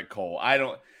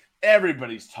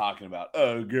 Everybody's talking about,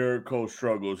 Garrett Cole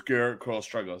struggles.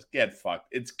 Get fucked.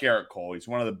 It's Garrett Cole. He's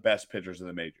one of the best pitchers in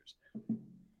the majors.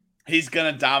 He's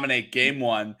going to dominate game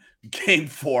 1, game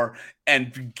 4,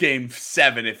 and game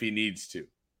 7 if he needs to.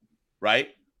 Right?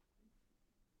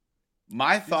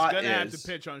 My thought is... He's going to have to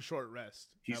pitch on short rest.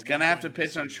 He's going to have to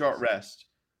pitch on short rest.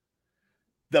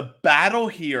 The battle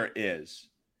here is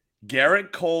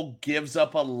Garrett Cole gives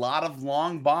up a lot of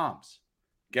long bombs.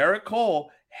 Garrett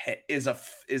Cole is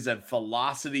a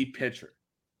velocity pitcher,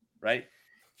 right?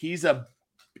 He's a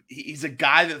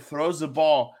guy that throws the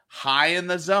ball high in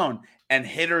the zone, and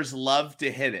hitters love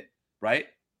to hit it, right?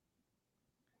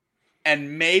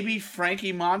 And maybe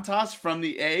Frankie Montas from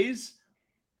the A's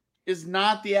is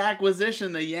not the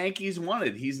acquisition the Yankees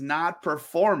wanted. He's not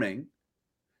performing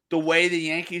the way the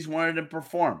Yankees wanted to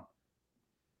perform.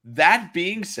 That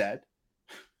being said,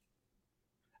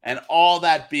 and all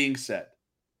that being said,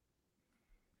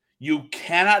 you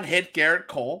cannot hit Garrett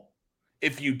Cole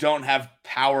if you don't have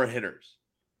power hitters.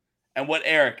 And what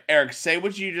Eric, say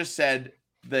what you just said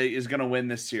that is going to win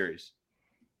this series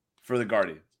for the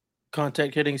Guardians.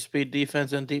 Contact hitting, speed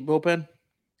defense, and deep bullpen.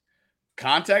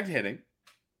 Contact hitting.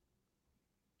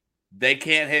 They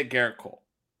can't hit Garrett Cole.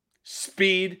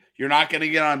 Speed, you're not going to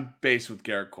get on base with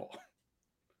Garrett Cole.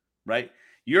 Right?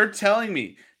 You're telling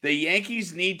me the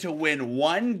Yankees need to win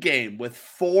 1 game with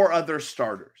 4 other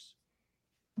starters.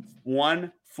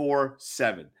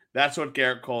 147. That's what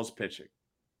Garrett Cole's pitching.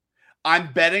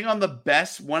 I'm betting on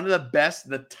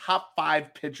the top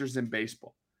 5 pitchers in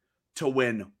baseball to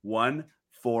win 1,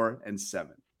 4, and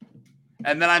 7.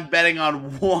 And then I'm betting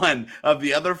on one of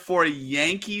the other 4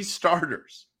 Yankees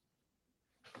starters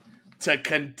to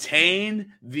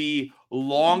contain the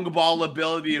long ball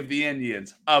ability of the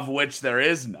Indians, of which there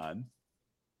is none.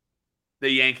 The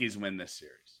Yankees win this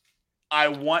series.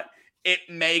 It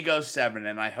may go 7,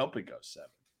 and I hope it goes 7.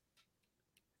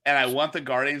 And I want the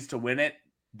Guardians to win it.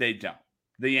 They don't.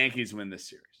 The Yankees win this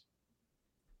series.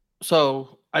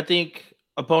 So I think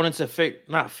opponents have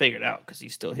not figured out, because he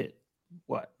still hit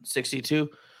 62.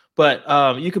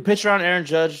 But you could pitch around Aaron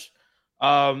Judge.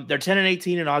 They're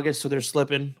 10-18 in August, so they're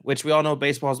slipping. Which we all know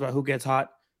baseball is about who gets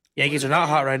hot. Yankees are not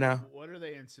hot right now. What are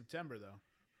they in September though?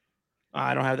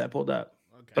 I don't have that pulled up,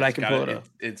 but I can pull it up.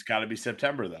 It's got to be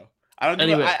September though. I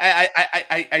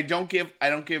don't give.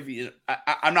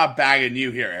 I'm not bagging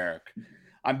you here, Eric.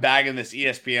 I'm bagging this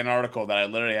ESPN article that I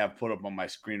literally have put up on my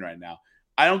screen right now.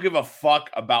 I don't give a fuck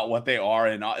about what they are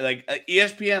in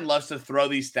ESPN loves to throw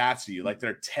these stats to you like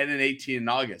they're 10-18 in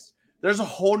August. There's a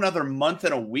whole nother month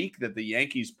and a week that the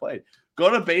Yankees played.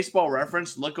 Go to Baseball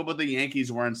Reference, look at what the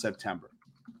Yankees were in September.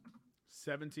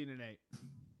 17-8.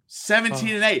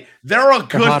 17-8. They're a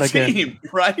good team,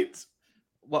 right?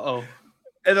 Uh-oh.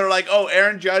 And they're like, oh,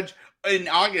 Aaron Judge in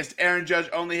August, Aaron Judge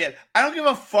only hit. I don't give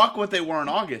a fuck what they were in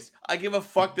August. I give a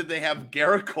fuck that they have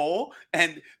Garrett Cole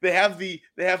and they have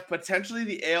potentially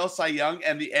the AL Cy Young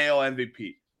and the AL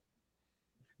MVP.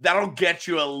 That'll get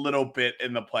you a little bit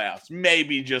in the playoffs,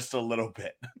 maybe just a little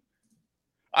bit.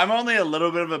 I'm only a little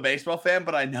bit of a baseball fan,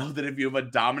 but I know that if you have a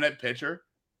dominant pitcher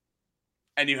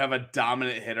and you have a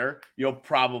dominant hitter, you'll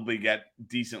probably get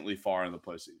decently far in the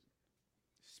postseason.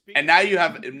 And now you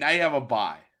have a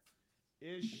bye.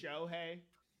 Is Shohei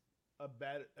a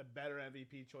better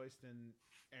MVP choice than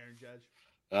Aaron Judge?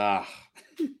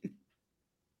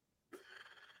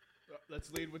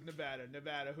 Let's lead with Nevada.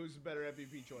 Nevada, who's the better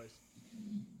MVP choice?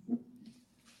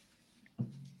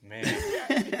 Man.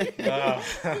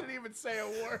 Didn't even say a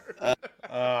word.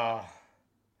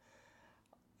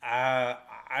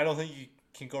 I don't think you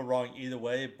can go wrong either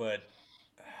way, but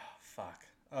fuck.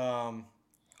 I'll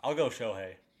go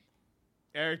Shohei.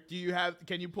 Eric,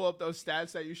 can you pull up those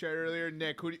stats that you shared earlier?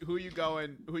 Nick, who you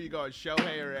going,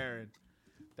 Shohei or Aaron?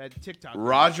 That TikTok.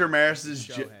 Roger Maris's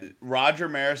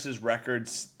record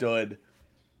stood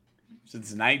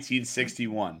since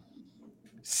 1961.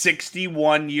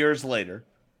 61 years later,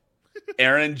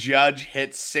 Aaron Judge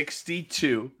hit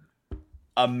 62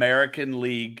 American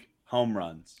League home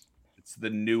runs. It's the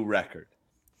new record.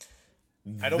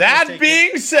 That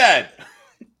being said,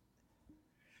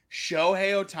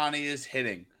 Shohei Ohtani is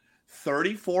hitting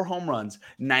 34 home runs,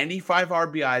 95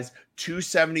 RBIs,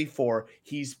 274.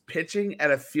 He's pitching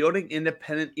at a fielding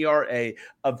independent ERA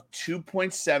of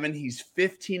 2.7. He's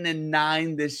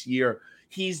 15-9 this year.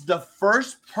 He's the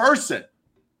first person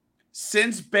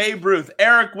since Babe Ruth.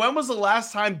 Eric, when was the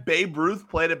last time Babe Ruth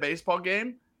played a baseball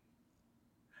game?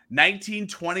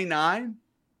 1929?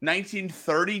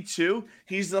 1932?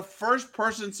 He's the first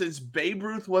person since Babe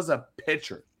Ruth was a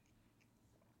pitcher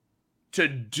to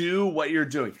do what you're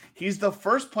doing. He's the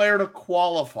first player to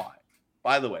qualify.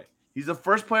 By the way, he's the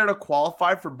first player to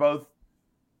qualify for both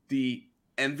the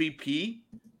MVP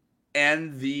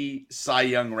and the Cy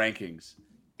Young rankings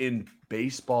in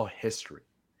baseball history.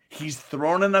 He's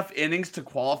thrown enough innings to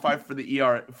qualify for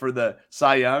the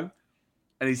Cy Young,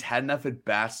 and he's had enough at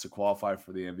bats to qualify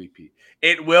for the MVP.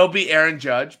 It will be Aaron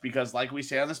Judge because, like we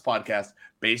say on this podcast,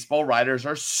 baseball writers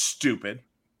are stupid.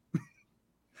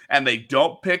 And they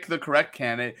don't pick the correct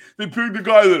candidate. They pick the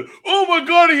guy that, oh my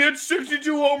God, he hit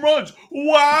 62 home runs.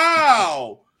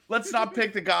 Wow. Let's not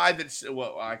pick the guy that's,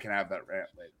 well, I can have that rant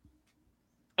later.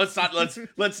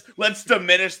 Let's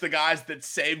diminish the guys that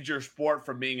saved your sport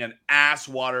from being an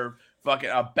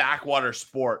a backwater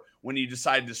sport when you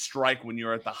decided to strike when you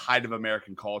were at the height of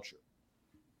American culture.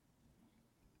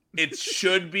 It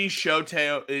should be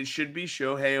Shohei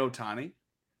Ohtani.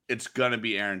 It's going to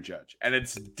be Aaron Judge. And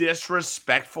it's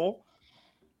disrespectful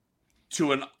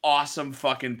to an awesome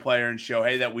fucking player in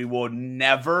Shohei that we will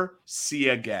never see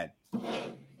again.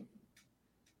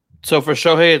 So for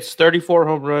Shohei, it's 34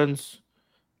 home runs,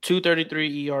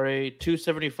 2.33 ERA,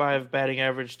 2.75 batting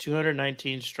average,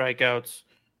 219 strikeouts,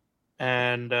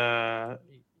 and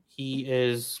he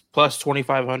is plus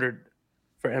 2,500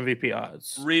 for MVP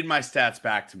odds. Read my stats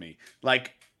back to me.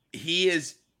 Like, he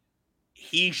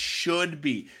should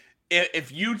be.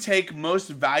 If you take most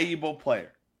valuable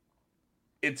player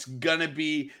it's gonna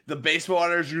be the baseball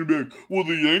owners are gonna be like, well,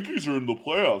 the Yankees are in the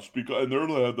playoffs because and they're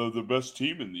the best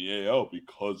team in the AL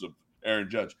because of Aaron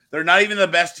Judge. They're not even the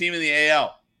best team in the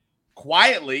AL.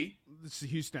 Quietly, it's the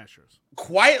Houston Astros.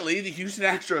 Quietly, the Houston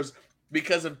Astros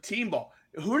because of team ball.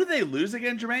 Who did they lose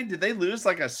again, Jermaine? Did they lose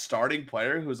like a starting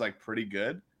player who was like pretty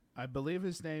good? I believe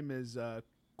his name is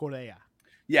Correa.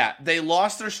 Yeah, they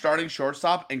lost their starting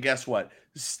shortstop, and guess what?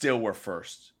 Still were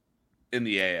first in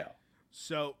the AL.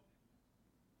 So,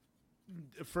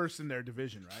 first in their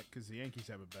division, right? Because the Yankees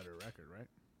have a better record, right?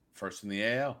 First in the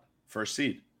AL. First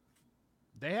seed.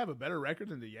 They have a better record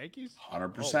than the Yankees?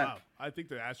 100%. Oh, wow. I think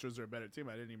the Astros are a better team.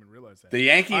 I didn't even realize that. The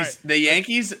Yankees, right,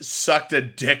 Yankees sucked a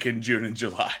dick in June and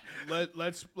July.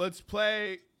 Let's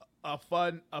play a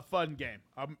fun game.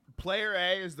 Player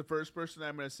A is the first person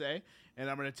I'm going to say, and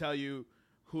I'm going to tell you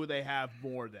who they have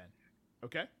more than.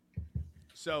 Okay?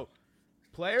 So,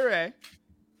 player A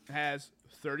has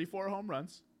 34 home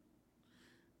runs.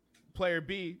 Player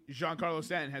B, Giancarlo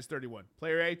Stanton, has 31.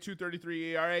 Player A,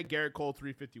 2.33 ERA. Garrett Cole,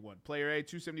 3.51. Player A,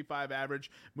 2.75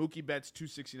 average. Mookie Betts,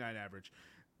 2.69 average.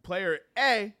 Player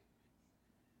A,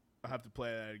 I'll have to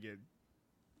play that again.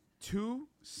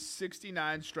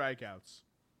 269 strikeouts.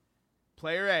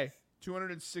 Player A,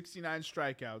 269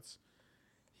 strikeouts.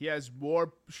 He has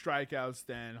more strikeouts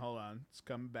than, hold on, it's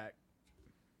coming back.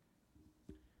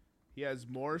 He has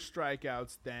more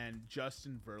strikeouts than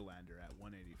Justin Verlander at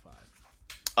 185.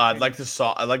 I'd like to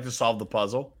solve the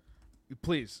puzzle.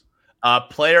 Please.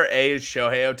 Player A is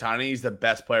Shohei Ohtani. He's the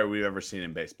best player we've ever seen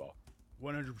in baseball.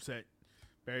 100%.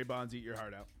 Barry Bonds, eat your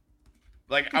heart out.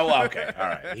 Like, oh, okay, all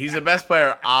right. He's the best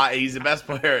player. He's the best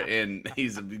player in.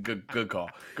 He's a good call.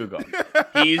 Good call.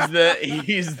 He's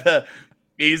the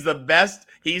best.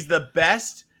 He's the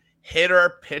best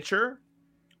hitter pitcher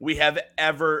we have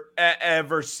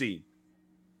ever seen.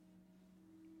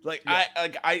 Like yeah.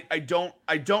 I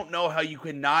don't know how you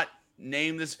cannot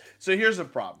name this. So here's the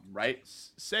problem, right?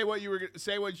 Say what you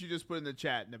just put in the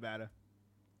chat, Nevada.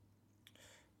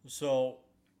 So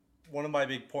one of my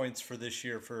big points for this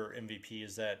year for MVP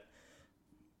is that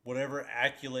whatever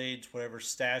accolades, whatever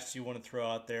stats you want to throw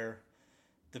out there,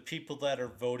 the people that are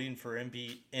voting for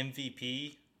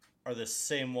MVP are the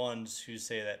same ones who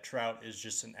say that Trout is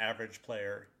just an average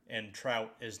player and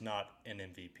Trout is not an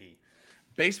MVP.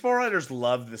 Baseball writers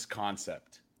love this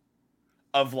concept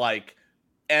of like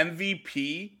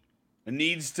MVP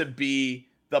needs to be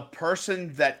the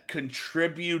person that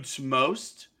contributes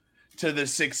most to the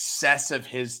success of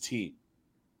his team.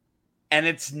 And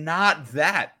it's not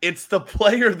that. It's the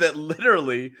player that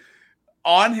literally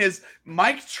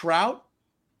Mike Trout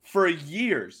for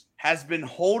years has been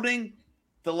holding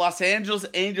the Los Angeles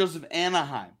Angels of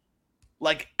Anaheim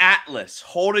like Atlas,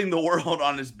 holding the world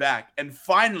on his back. And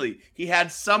finally, he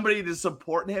had somebody to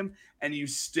support him, and you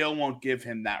still won't give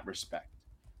him that respect.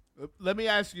 Let me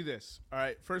ask you this. All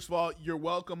right. First of all, you're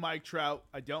welcome, Mike Trout.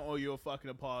 I don't owe you a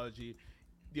fucking apology.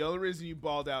 The only reason you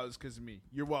balled out is because of me.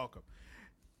 You're welcome.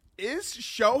 Is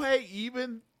Shohei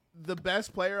even the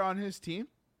best player on his team?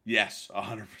 Yes,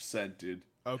 100%, dude.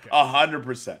 Okay.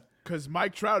 100%. Because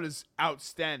Mike Trout is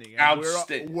outstanding.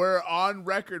 Outstanding. We're on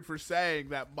record for saying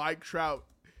that Mike Trout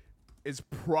is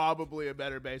probably a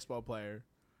better baseball player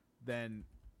than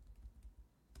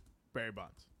Barry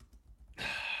Bonds.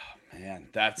 Man,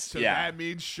 that's so that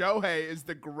means Shohei is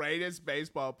the greatest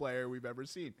baseball player we've ever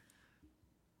seen.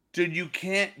 Dude, you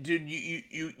can't. Dude,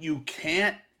 you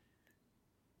can't.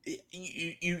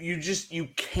 You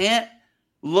can't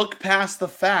look past the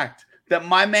fact that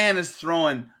my man is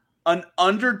throwing an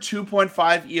under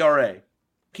 2.5 ERA.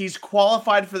 He's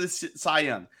qualified for the Cy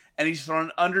Young, and he's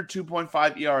throwing under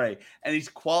 2.5 ERA, and he's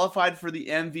qualified for the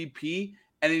MVP,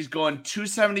 and he's going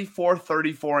 274,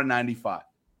 34, and 95.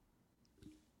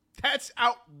 That's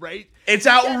outrageous. It's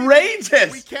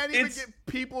outrageous. We can't even get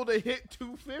people to hit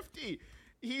 250.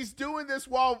 He's doing this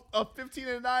while a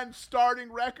 15-9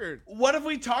 starting record. What have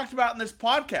we talked about in this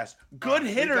podcast? Good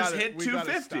hitters hit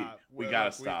 250. We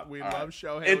gotta stop. We love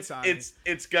Shohei Ohtani.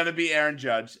 It's gonna be Aaron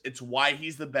Judge. It's why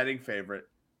he's the betting favorite.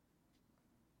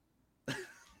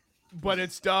 But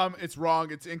it's dumb. It's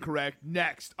wrong. It's incorrect.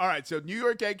 Next. All right, so New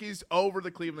York Yankees over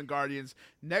the Cleveland Guardians.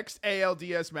 Next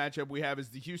ALDS matchup we have is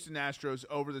the Houston Astros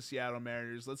over the Seattle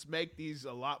Mariners. Let's make these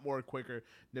a lot more quicker.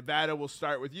 Nevada, we'll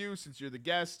start with you since you're the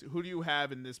guest. Who do you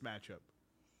have in this matchup?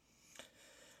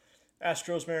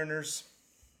 Astros, Mariners.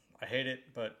 I hate it,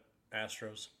 but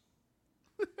Astros.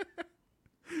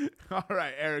 All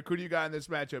right, Eric, who do you got in this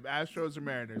matchup? Astros or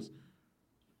Mariners?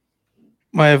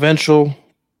 My eventual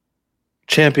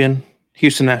champion,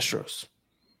 Houston Astros.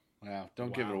 Wow,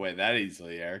 don't give it away that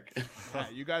easily, Eric. Yeah,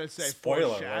 you got to say Spoiler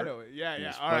foreshadow alert. it. Yeah.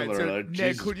 Yeah, All right, spoiler so alert. Nick,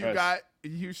 Jesus who do you Christ. got?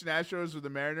 Houston Astros or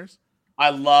the Mariners?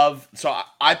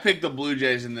 I picked the Blue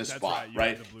Jays in this That's spot, right, you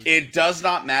right? have the Blue Jays. It does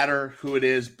not matter who it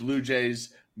is, Blue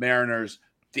Jays, Mariners.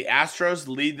 The Astros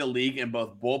lead the league in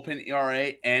both bullpen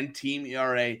ERA and team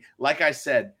ERA. Like I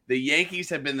said, the Yankees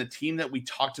have been the team that we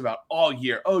talked about all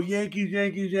year. Oh, Yankees,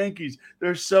 Yankees, Yankees.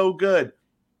 They're so good.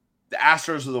 The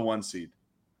Astros are the 1 seed.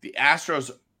 The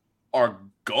Astros are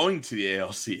going to the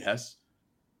ALCS,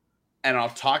 and I'll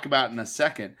talk about it in a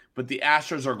second, but the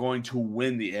Astros are going to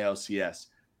win the ALCS.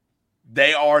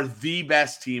 They are the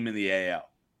best team in the AL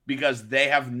because they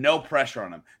have no pressure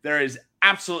on them. There is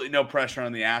absolutely no pressure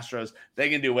on the Astros. They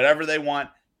can do whatever they want,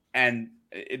 and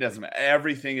it doesn't matter.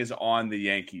 Everything is on the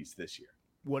Yankees this year.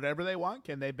 Whatever they want.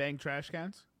 Can they bang trash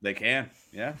cans? They can,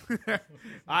 yeah.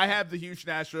 I have the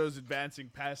Houston Astros advancing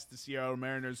past the Seattle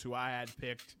Mariners, who I had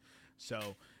picked.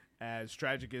 So, as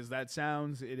tragic as that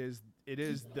sounds, it is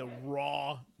the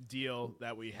raw deal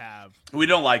that we have. We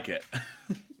don't like it.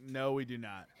 No, we do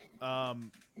not.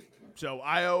 So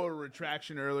I owe a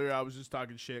retraction earlier. I was just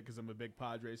talking shit because I'm a big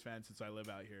Padres fan since I live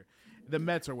out here. The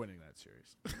Mets are winning that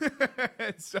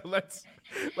series. So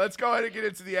let's go ahead and get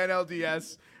into the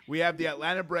NLDS. We have the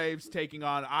Atlanta Braves taking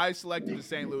on. I selected the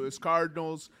St. Louis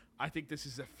Cardinals. I think this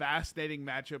is a fascinating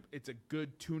matchup. It's a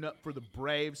good tune-up for the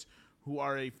Braves, who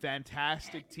are a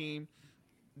fantastic team.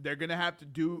 They're gonna have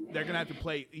to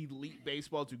play elite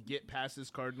baseball to get past this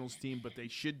Cardinals team, but they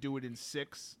should do it in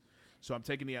 6. So I'm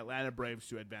taking the Atlanta Braves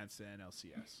to advance to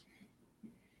NLCS.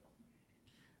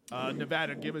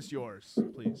 Nevada, give us yours,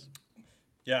 please.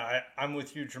 Yeah, I'm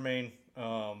with you, Jermaine.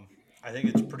 I think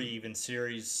it's a pretty even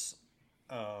series.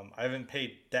 I haven't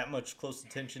paid that much close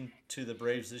attention to the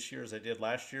Braves this year as I did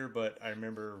last year, but I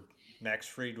remember Max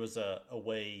Fried was a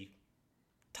away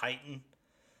Titan.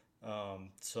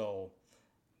 So,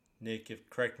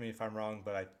 Nick, correct me if I'm wrong,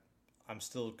 but I'm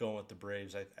still going with the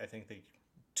Braves. I think they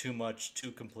too much,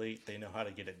 too complete. They know how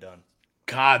to get it done.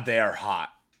 God, they are hot,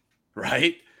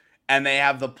 right? And they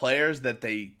have the players that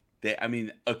they I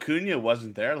mean, Acuna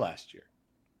wasn't there last year.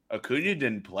 Acuna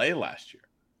didn't play last year.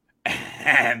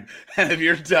 And if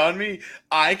you're telling me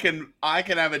I can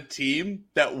have a team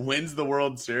that wins the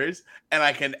World Series and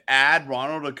I can add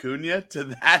Ronald Acuna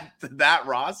to that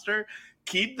roster,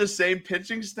 keep the same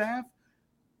pitching staff,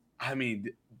 I mean,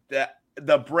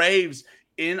 the Braves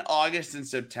in August and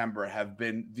September have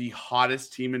been the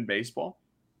hottest team in baseball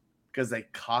because they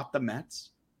caught the Mets,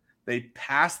 they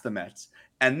passed the Mets,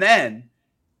 and then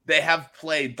they have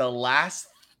played the last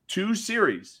 2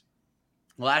 series,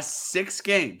 last 6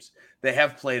 games. They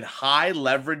have played high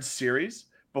leverage series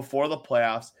before the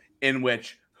playoffs in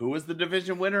which, who was the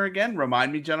division winner again?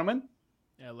 Remind me, gentlemen.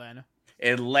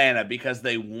 Atlanta, because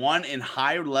they won in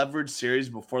high leverage series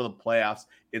before the playoffs.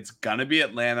 It's going to be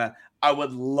Atlanta. I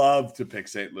would love to pick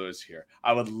St. Louis here.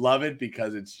 I would love it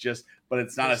because but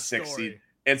it's not a 6 seed.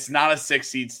 It's not a 6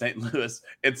 seed St. Louis.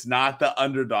 It's not the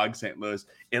underdog St. Louis.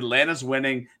 Atlanta's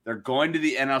winning. They're going to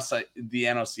the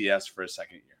NLCS for a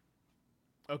second year.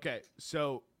 Okay,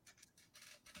 so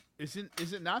is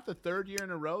it not the 3rd year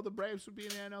in a row the Braves would be in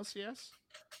the NLCS?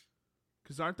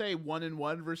 Because aren't they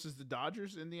 1-1 versus the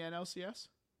Dodgers in the NLCS?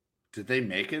 Did they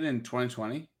make it in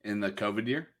 2020 in the COVID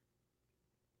year?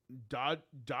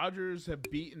 Dodgers have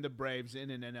beaten the Braves in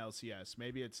an NLCS.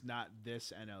 Maybe it's not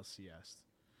this NLCS,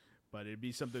 but it'd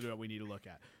be something that we need to look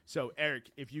at. So,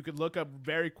 Eric, if you could look up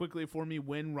very quickly for me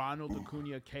when Ronald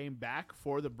Acuna came back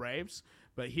for the Braves.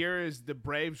 But here is the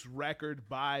Braves' record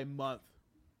by month.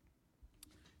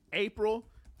 April,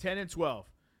 10-12.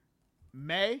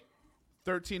 May,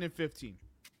 13-15.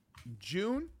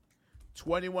 June,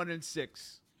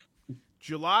 21-6.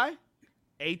 July,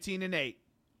 18-8.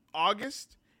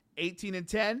 August,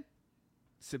 18-10.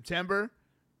 September,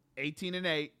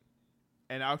 18-8.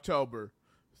 And October,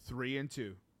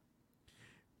 3-2.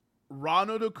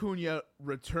 Ronald Acuna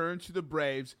returned to the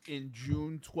Braves in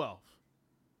June 12th.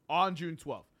 On June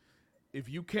 12th. If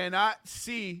you cannot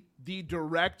see the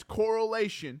direct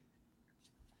correlation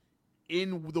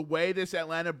in the way this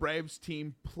Atlanta Braves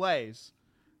team plays,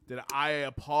 then I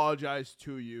apologize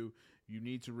to you. You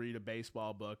need to read a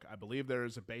baseball book. I believe there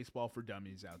is a baseball for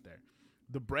dummies out there.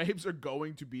 The Braves are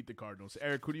going to beat the Cardinals.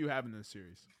 Eric, who do you have in this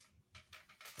series?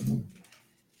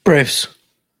 Braves.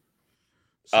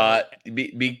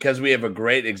 Because we have a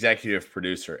great executive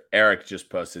producer. Eric just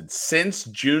posted, since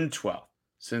June 12th,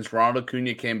 since Ronald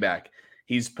Acuna came back,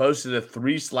 he's posted a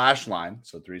 3/line,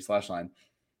 so 3/line,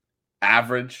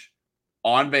 average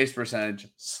on-base percentage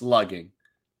slugging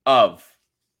of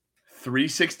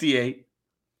 368,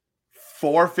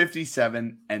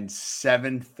 457, and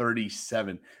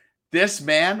 737. This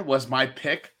man was my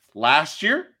pick last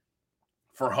year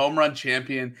for home run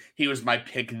champion. He was my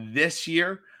pick this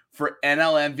year for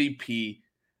NL MVP.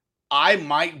 I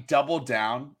might double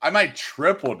down. I might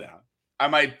triple down. I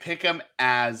might pick him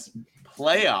as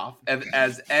playoff and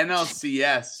as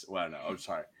NLCS. Well, no, I'm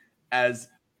sorry. I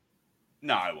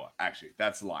won't. Actually,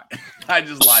 that's a lie. I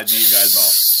just lied to you guys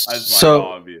all. I just lied to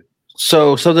all of you.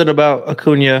 So something about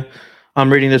Acuna.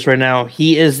 I'm reading this right now.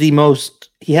 He has the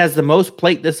most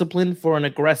plate discipline for an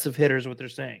aggressive hitter is what they're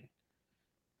saying.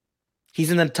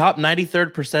 He's in the top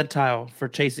 93rd percentile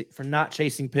for not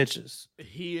chasing pitches.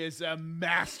 He is a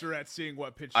master at seeing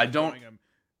what pitches I are don't throwing him.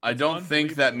 I don't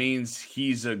think that means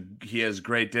he has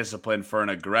great discipline for an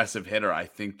aggressive hitter. I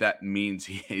think that means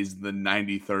he is the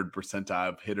 93rd percentile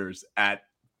of hitters at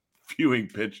viewing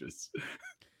pitches.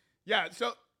 Yeah,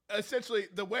 so essentially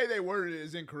the way they worded it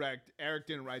is incorrect. Eric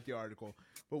didn't write the article.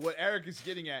 But what Eric is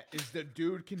getting at is the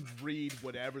dude can read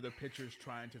whatever the pitcher's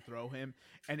trying to throw him,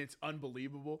 and it's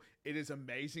unbelievable. It is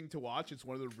amazing to watch. It's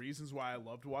one of the reasons why I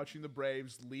loved watching the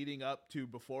Braves leading up to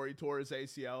before he tore his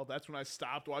ACL. That's when I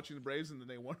stopped watching the Braves, and then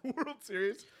they won a World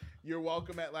Series. You're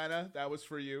welcome, Atlanta. That was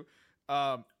for you.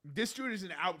 This dude is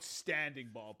an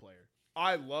outstanding ball player.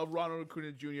 I love Ronald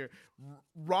Acuna Jr.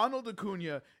 Ronald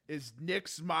Acuna is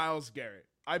Nick's Myles Garrett.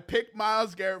 I pick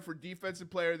Myles Garrett for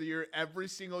Defensive Player of the Year every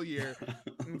single year,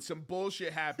 and some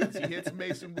bullshit happens. He hits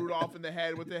Mason Rudolph in the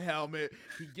head with a helmet.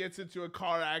 He gets into a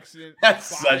car accident. That's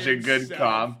such a good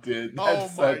comp, dude.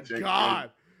 That's my God.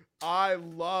 I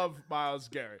love Myles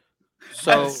Garrett.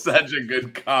 That's such a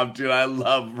good comp, dude. I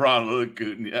love Ronald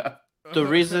Acuna. The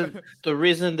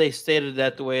reason they stated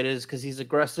that the way it is because he's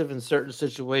aggressive in certain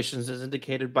situations, as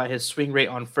indicated by his swing rate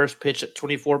on first pitch at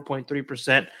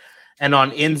 24.3%. And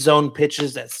on end zone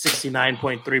pitches at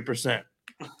 69.3%.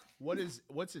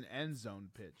 What's an end zone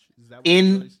pitch? Is that what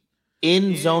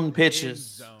zone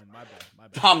pitches? End zone. My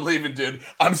bad. I'm leaving, dude.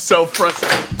 I'm so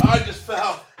frustrated. I just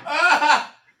fell.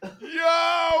 Ah!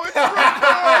 Yo, it's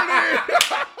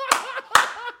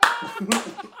recording.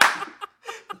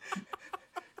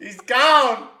 He's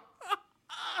gone.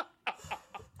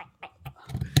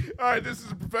 All right, this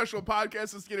is a professional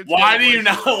podcast. Let's get into Why do you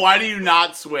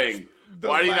not swing?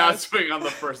 Why do you not swing on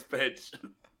the first pitch?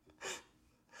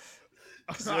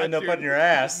 You end up on your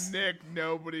ass. Nick,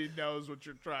 nobody knows what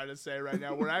you're trying to say right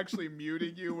now. We're actually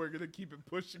muting you. We're going to keep it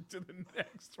pushing to the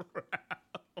next round.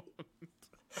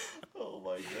 Oh,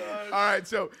 my God. All right,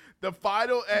 so the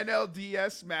final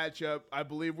NLDS matchup, I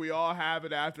believe we all have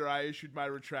it after I issued my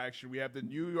retraction. We have the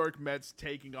New York Mets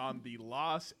taking on the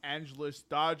Los Angeles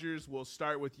Dodgers. We'll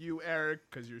start with you, Eric,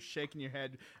 because you're shaking your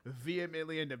head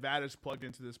vehemently, and Nevada's plugged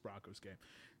into this Broncos game.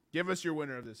 Give us your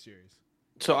winner of this series.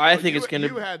 So I think it's going to...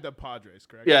 You had the Padres,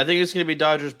 correct? Yeah, I think it's going to be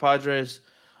Dodgers-Padres.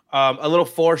 A little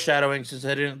foreshadowing since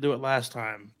I didn't do it last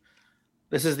time.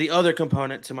 This is the other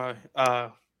component to my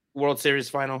World Series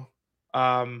final.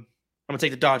 I'm going to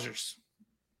take the Dodgers.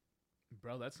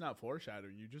 Bro, that's not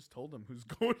foreshadowing. You just told them who's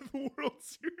going to the World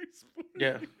Series.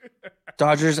 Yeah.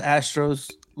 Dodgers, Astros,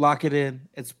 lock it in.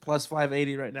 It's plus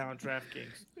 580 right now on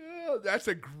DraftKings. Yeah, that's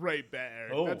a great bet,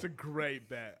 Eric. Oh. That's a great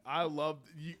bet. I love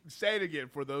you. Say it again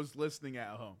for those listening at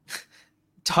home.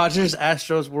 Dodgers,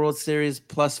 Astros, World Series,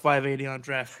 plus 580 on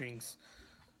DraftKings.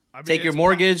 I mean, take your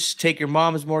mortgage, take your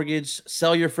mom's mortgage,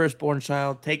 sell your firstborn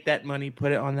child, take that money,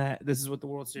 put it on that. This is what the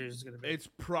World Series is going to be. It's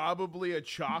probably a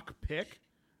chalk pick,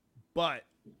 but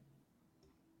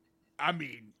I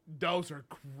mean, those are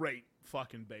great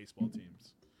fucking baseball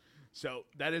teams. So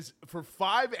that is for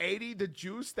 580, the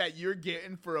juice that you're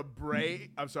getting for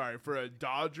for a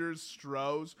Dodgers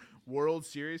Stros World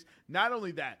Series. Not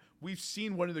only that, we've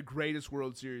seen one of the greatest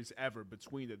World Series ever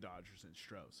between the Dodgers and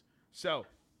Stros. So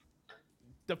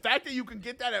the fact that you can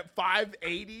get that at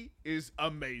 580 is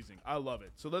amazing. I love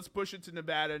it. So let's push it to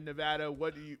Nevada. Nevada,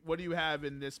 what do you have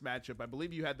in this matchup? I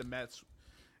believe you had the Mets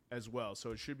as well,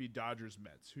 so it should be Dodgers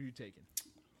Mets. Who are you taking?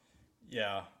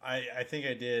 Yeah, I think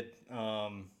I did.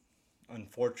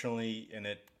 Unfortunately, and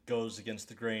it goes against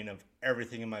the grain of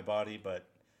everything in my body, but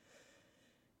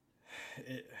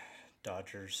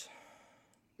Dodgers.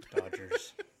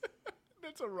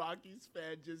 That's a Rockies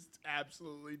fan just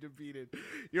absolutely defeated.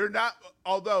 You're not,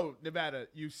 although, Nevada,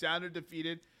 you sounded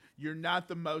defeated. You're not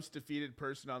the most defeated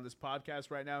person on this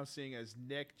podcast right now, seeing as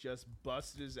Nick just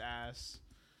busted his ass.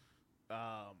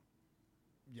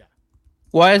 Yeah.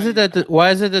 Why is it that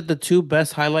the two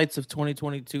best highlights of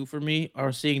 2022 for me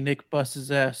are seeing Nick bust his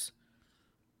ass?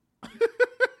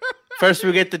 First,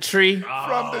 we get the tree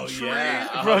from the tree.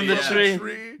 Yeah. From the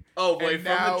tree. Oh, wait,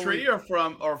 from the tree or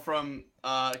from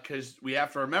because we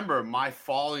have to remember my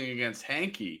falling against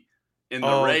Hanky in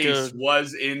the race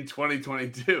was in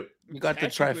 2022. You got the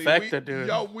trifecta, dude.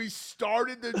 Yo, we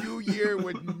started the new year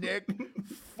with Nick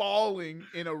falling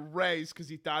in a race because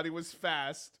he thought he was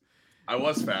fast. I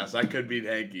was fast. I could beat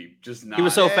Hanky, just not. He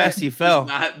was so fast he fell.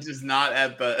 Just not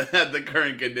at the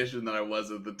current condition that I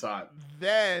was at the time.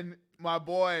 Then, my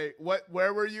boy,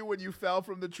 where were you when you fell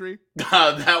from the tree?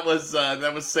 That was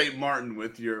St. Martin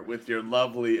with your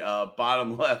lovely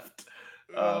bottom left.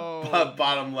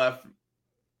 Bottom left.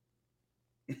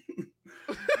 With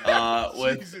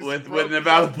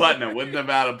Nevada Putnam.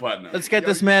 Let's get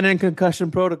this man in concussion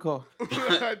protocol.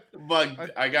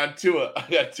 But I got two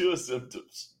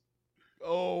symptoms.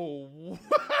 Oh, that's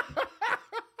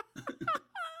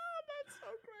so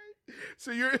great.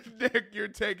 So you're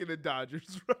taking the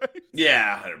Dodgers, right?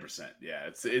 Yeah, 100%. Yeah,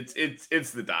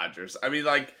 it's the Dodgers. I mean,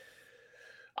 like,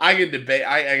 I can debate.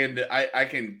 I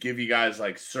can give you guys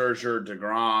like Scherzer,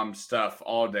 DeGrom stuff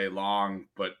all day long,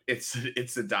 but it's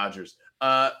the Dodgers.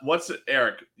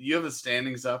 Eric? You have the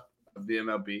standings up of the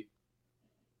MLB.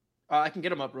 I can get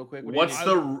them up real quick. What's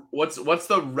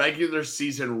the regular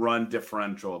season run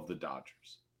differential of the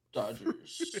Dodgers?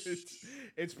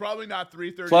 It's probably not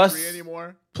 333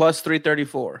 anymore. Plus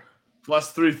 334.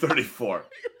 Plus 334. It went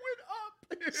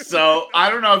up. So I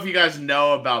don't know if you guys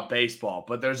know about baseball,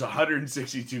 but there's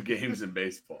 162 games in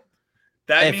baseball.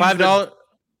 That means $5.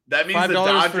 That means the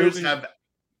Dodgers have.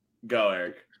 Go,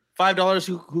 Eric.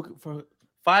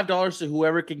 $5 to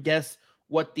whoever can guess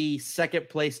what the second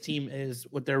place team is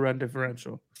with their run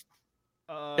differential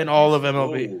in all of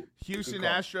MLB. Houston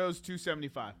Astros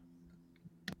 275.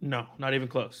 No, not even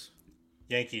close.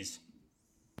 Yankees.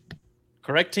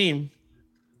 Correct team.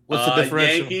 What's the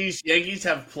differential? Yankees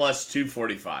have plus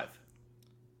 245.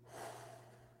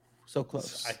 So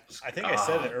close. I think I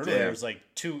said it earlier. Damn. It was like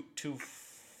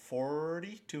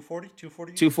 240,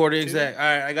 240 exact. All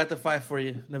right, I got the 5 for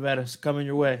you. Nevada's coming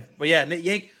your way. But yeah,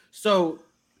 So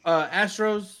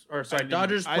Dodgers plus I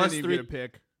didn't even 3 get a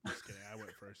pick. Just kidding. I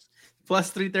went first. Plus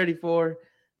 334.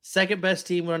 Second best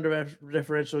team run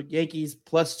differential. Yankees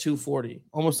plus 240.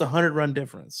 Almost 100 run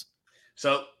difference.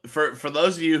 So for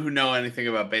those of you who know anything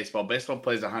about baseball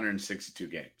plays 162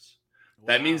 games. Wow.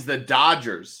 That means the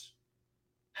Dodgers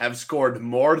have scored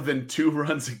more than 2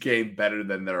 runs a game better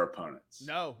than their opponents.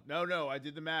 No. I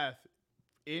did the math.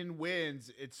 In wins,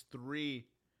 it's 3.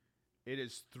 It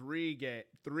is 3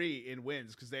 in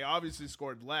wins because they obviously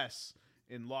scored less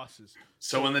in losses.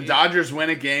 So when the Dodgers win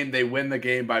a game, they win the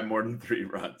game by more than 3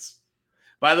 runs.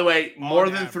 By the way, more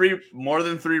than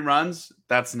 3 runs,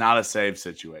 that's not a save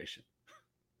situation.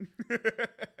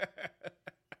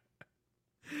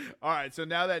 All right, so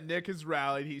now that Nick has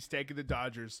rallied, he's taking the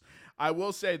Dodgers. I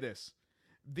will say this.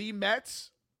 The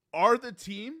Mets are the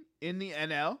team in the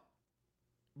NL,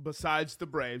 besides the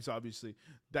Braves, obviously,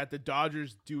 that the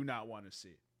Dodgers do not want to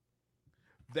see.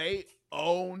 They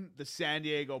own the San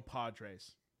Diego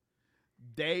Padres.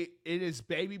 It is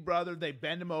baby brother. They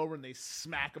bend him over and they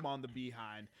smack him on the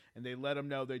behind, and they let him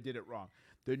know they did it wrong.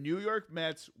 The New York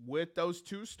Mets, with those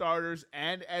 2 starters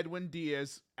and Edwin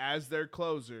Diaz as their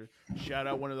closer, shout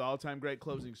out one of the all-time great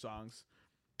closing songs,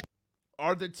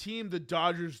 are the team the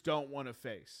Dodgers don't want to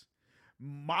face.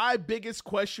 My biggest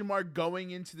question mark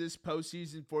going into this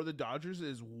postseason for the Dodgers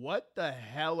is what the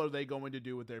hell are they going to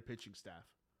do with their pitching staff?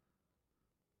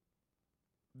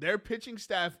 Their pitching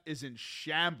staff is in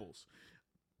shambles.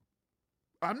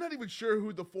 I'm not even sure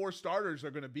who the 4 starters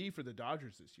are going to be for the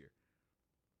Dodgers this year.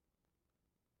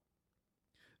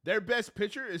 Their best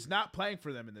pitcher is not playing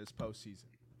for them in this postseason.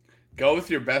 Go with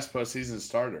your best postseason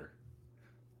starter,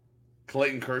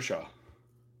 Clayton Kershaw.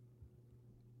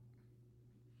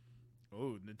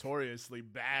 Oh, notoriously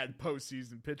bad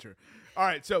postseason pitcher. All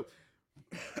right, so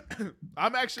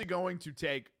I'm actually going to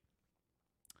take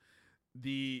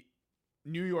the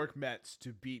New York Mets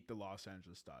to beat the Los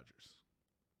Angeles Dodgers.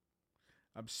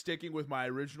 I'm sticking with my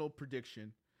original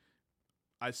prediction.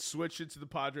 I switched it to the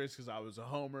Padres because I was a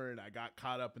homer and I got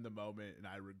caught up in the moment, and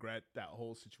I regret that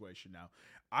whole situation now.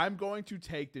 I'm going to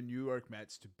take the New York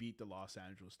Mets to beat the Los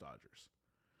Angeles Dodgers.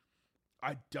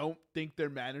 I don't think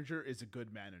their manager is a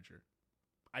good manager.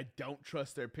 I don't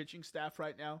trust their pitching staff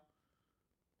right now.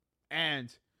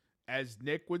 And as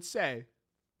Nick would say,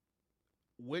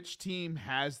 which team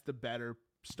has the better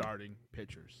starting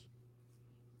pitchers?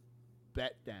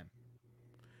 Bet them.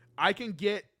 I can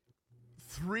get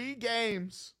 3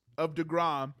 games of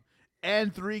DeGrom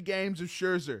and 3 games of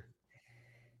Scherzer.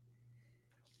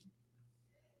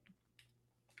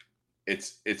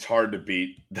 It's hard to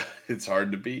beat. It's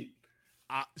hard to beat.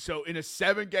 So in a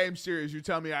 7-game series, you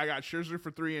tell me I got Scherzer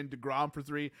for 3 and DeGrom for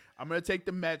 3. I'm going to take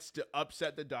the Mets to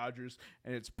upset the Dodgers,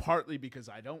 and it's partly because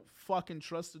I don't fucking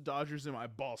trust the Dodgers in my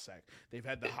ball sack. They've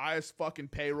had the highest fucking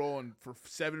payroll for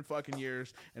 7 fucking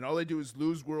years, and all they do is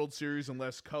lose World Series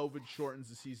unless COVID shortens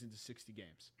the season to 60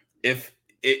 games.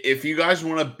 If you guys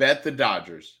want to bet the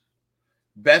Dodgers,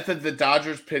 bet that the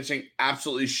Dodgers pitching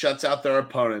absolutely shuts out their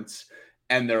opponents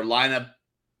and their lineup,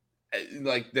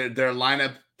 like their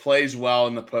lineup plays well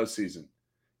in the postseason.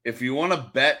 If you want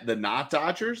to bet the not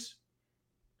Dodgers,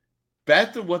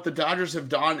 bet what the Dodgers have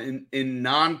done in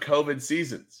non-COVID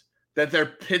seasons, that their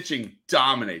pitching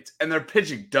dominates, and their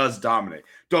pitching does dominate.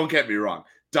 Don't get me wrong.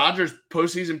 Dodgers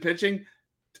postseason pitching,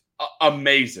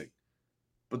 amazing.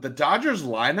 But the Dodgers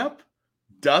lineup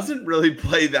doesn't really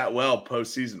play that well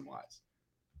postseason-wise.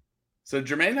 So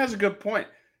Jermaine has a good point.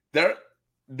 Their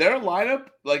lineup,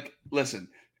 like, listen,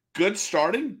 good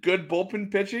starting, good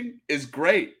bullpen pitching is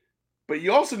great, but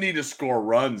you also need to score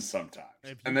runs sometimes.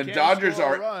 And the Dodgers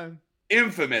are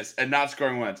infamous at not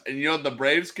scoring runs. And you know what the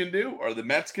Braves can do, or the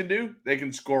Mets can do? They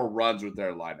can score runs with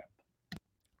their lineup.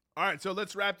 All right, so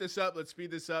let's wrap this up. Let's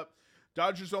speed this up.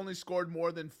 Dodgers only scored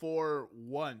more than 4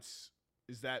 once.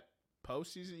 Is that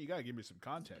postseason? You got to give me some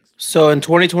context. So in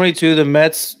 2022,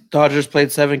 the Dodgers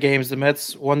played 7 games. The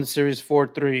Mets won the series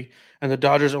 4-3, and the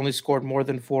Dodgers only scored more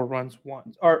than 4 runs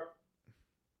once. Or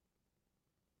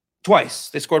twice.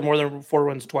 They scored more than 4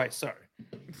 runs twice, sorry.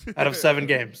 Out of 7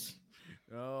 games.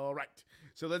 All right.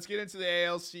 So let's get into the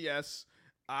ALCS.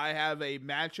 I have a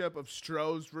matchup of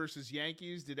Stros versus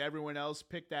Yankees. Did everyone else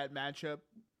pick that matchup?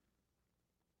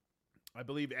 I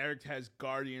believe Eric has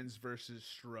Guardians versus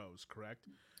Stros, correct?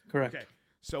 Correct. Okay.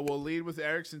 So we'll lead with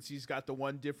Eric since he's got the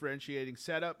one differentiating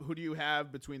setup. Who do you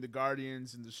have between the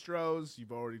Guardians and the Stros?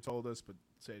 You've already told us, but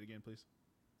say it again, please.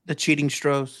 The cheating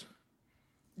Stros.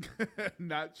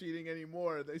 Not cheating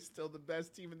anymore. They're still the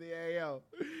best team in the AL.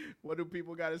 What do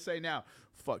people got to say now?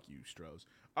 Fuck you, Stros.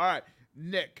 All right,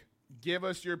 Nick, give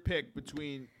us your pick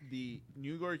between the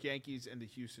New York Yankees and the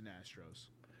Houston Astros.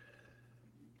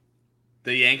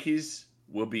 The Yankees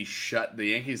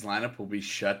lineup will be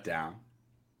shut down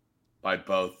by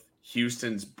both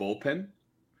Houston's bullpen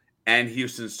and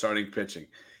Houston's starting pitching.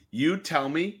 You tell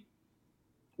me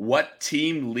what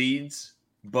team leads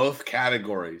both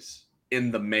categories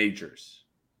in the majors.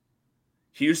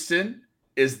 Houston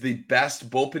is the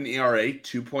best bullpen ERA,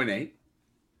 2.8.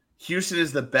 Houston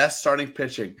is the best starting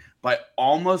pitching by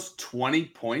almost 20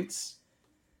 points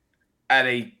at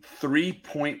a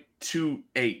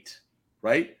 3.28,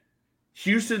 right?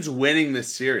 Houston's winning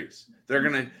this series. They're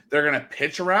gonna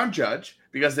pitch around Judge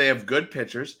because they have good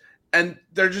pitchers, and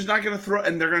they're just not gonna throw,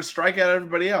 and they're gonna strike out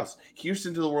everybody else.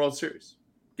 Houston to the World Series.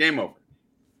 Game over.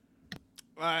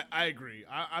 I agree.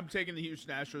 I'm taking the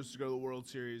Houston Astros to go to the World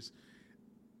Series.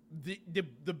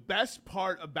 The best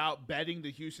part about betting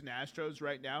the Houston Astros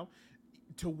right now,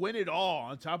 to win it all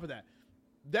on top of that,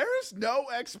 there is no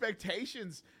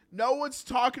expectations. No one's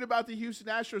talking about the Houston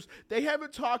Astros. They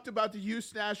haven't talked about the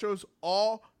Houston Astros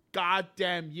all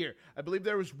goddamn year. I believe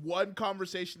there was one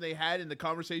conversation they had, and the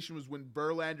conversation was when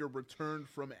Verlander returned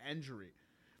from injury.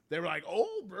 They were like,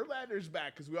 oh, Verlander's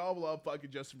back, because we all love fucking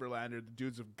Justin Verlander. The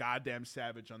dude's a goddamn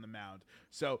savage on the mound.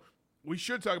 So we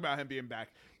should talk about him being back.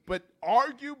 But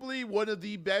arguably one of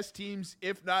the best teams,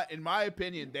 if not, in my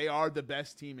opinion, they are the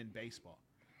best team in baseball.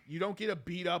 You don't get to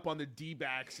beat up on the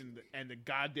D-backs and the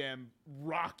goddamn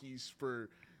Rockies for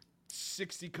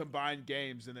 60 combined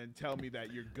games and then tell me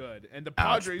that you're good. And the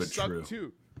Padres suck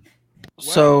too.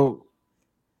 So,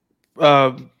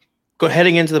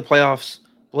 heading into the playoffs,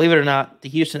 believe it or not, the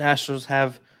Houston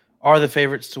Astros are the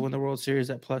favorites to win the World Series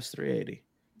at plus 380.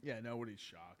 Yeah, nobody's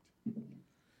shocked.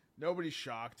 Nobody's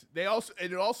shocked. They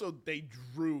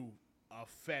drew a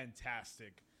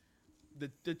fantastic.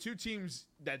 The two teams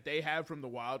that they have from the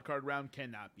wild card round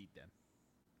cannot beat them.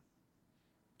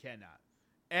 Cannot.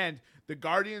 And the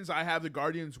Guardians, I have the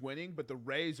Guardians winning, but the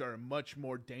Rays are a much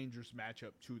more dangerous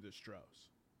matchup to the Stros.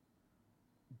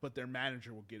 But their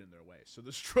manager will get in their way. So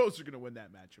the Stros are going to win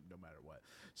that matchup no matter what.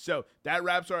 So that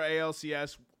wraps our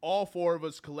ALCS. All 4 of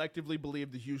us collectively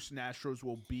believe the Houston Astros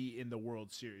will be in the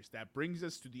World Series. That brings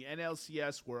us to the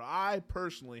NLCS, where I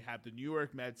personally have the New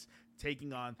York Mets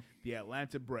taking on the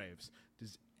Atlanta Braves.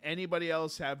 Does anybody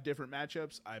else have different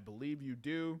matchups? I believe you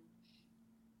do.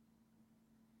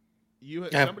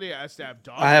 Somebody has to have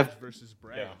Dodgers versus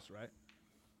Braves, right?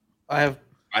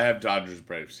 I have Dodgers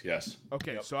Braves, yes.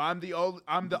 Okay, so I'm the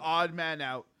odd man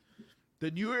out. The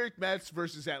New York Mets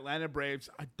versus Atlanta Braves.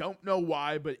 I don't know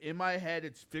why, but in my head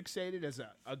it's fixated as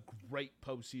a great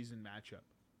postseason matchup.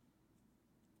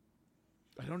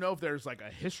 I don't know if there's like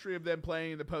a history of them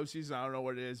playing in the postseason. I don't know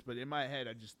what it is, but in my head,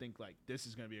 I just think like this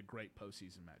is going to be a great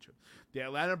postseason matchup. The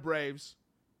Atlanta Braves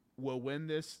will win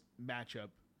this matchup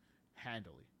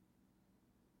handily.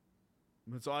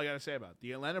 That's all I got to say about it.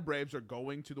 The Atlanta Braves are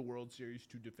going to the World Series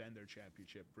to defend their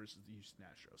championship versus the Houston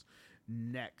Astros.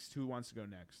 Next, who wants to go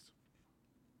next?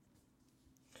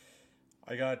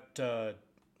 I got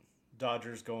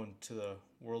Dodgers going to the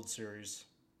World Series.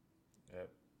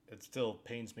 It still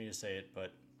pains me to say it,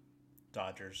 but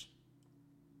Dodgers.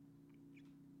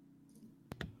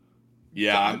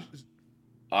 Yeah,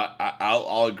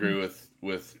 I'll agree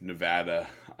with Nevada.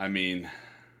 I mean,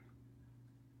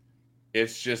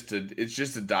 it's just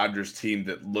a Dodgers team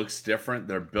that looks different.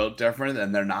 They're built different,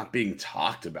 and they're not being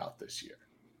talked about this year.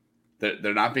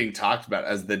 They're not being talked about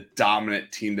as the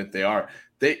dominant team that they are.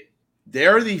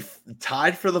 They're the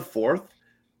tied for the fourth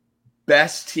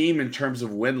best team in terms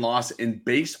of win-loss in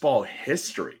baseball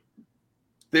history.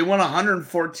 They won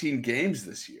 114 games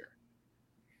this year.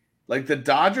 Like, the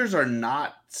Dodgers are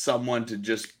not someone to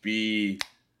just be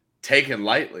taken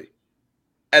lightly.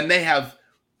 And they have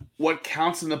what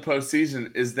counts in the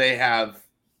postseason is they have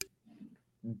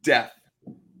depth.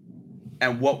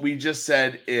 And what we just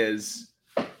said is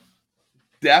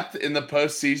depth in the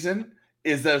postseason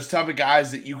is those type of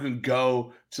guys that you can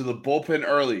go to the bullpen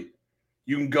early.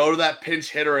 You can go to that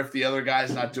pinch hitter if the other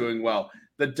guy's not doing well.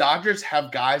 The Dodgers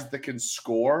have guys that can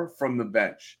score from the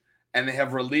bench, and they have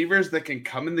relievers that can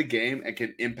come in the game and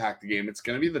can impact the game. It's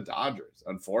going to be the Dodgers,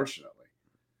 unfortunately.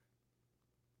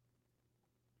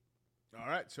 All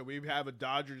right, so we have a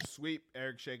Dodgers sweep.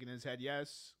 Eric shaking his head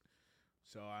yes.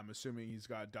 So I'm assuming he's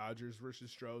got Dodgers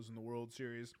versus Stros in the World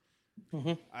Series.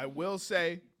 Mm-hmm. I will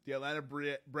say the Atlanta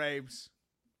Braves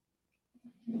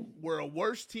were a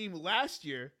worse team last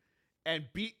year and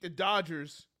beat the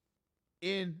Dodgers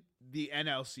in the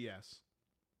NLCS.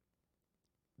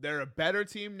 They're a better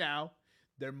team now.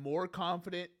 They're more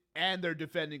confident, and they're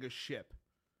defending a ship.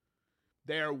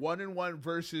 They are 1-1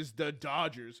 versus the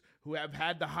Dodgers, who have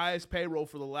had the highest payroll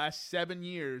for the last 7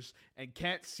 years and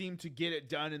can't seem to get it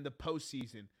done in the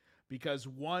postseason because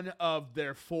one of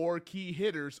their 4 key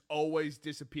hitters always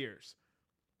disappears.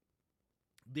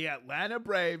 The Atlanta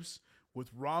Braves, with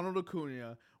Ronald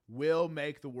Acuna, will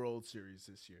make the World Series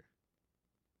this year.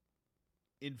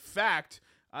 In fact,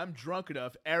 I'm drunk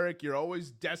enough. Eric, you're always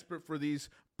desperate for these.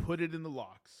 Put it in the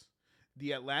locks.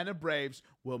 The Atlanta Braves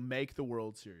will make the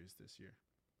World Series this year.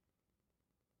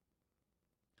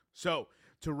 So,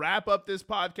 to wrap up this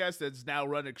podcast that's now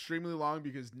run extremely long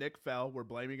because Nick fell, we're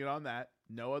blaming it on that.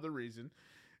 No other reason.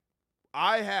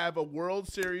 I have a World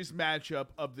Series matchup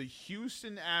of the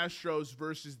Houston Astros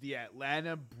versus the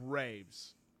Atlanta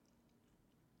Braves.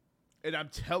 And I'm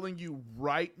telling you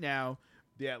right now,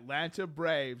 the Atlanta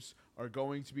Braves are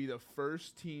going to be the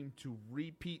first team to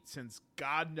repeat since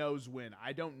God knows when.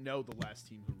 I don't know the last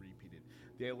team who repeated.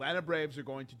 The Atlanta Braves are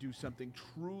going to do something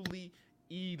truly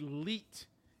elite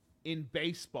in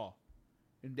baseball,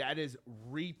 and that is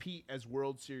repeat as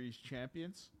World Series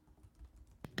champions.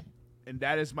 And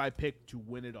that is my pick to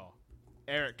win it all.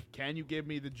 Eric, can you give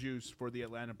me the juice for the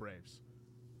Atlanta Braves?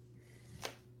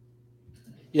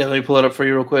 Yeah, let me pull it up for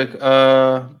you real quick.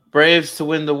 Braves to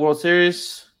win the World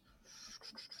Series.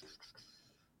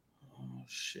 Oh,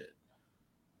 shit.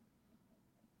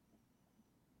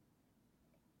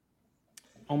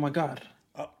 Oh, my God.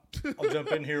 I'll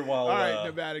jump in here while... All right,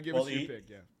 Nevada, give us your pick,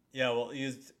 yeah. Yeah, well,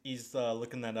 he's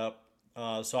looking that up.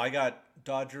 So I got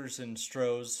Dodgers and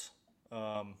Stros.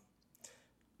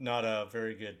 Not a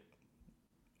very good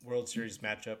World Series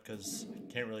matchup because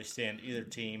I can't really stand either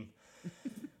team.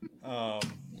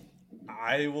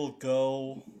 I will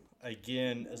go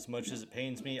again, as much as it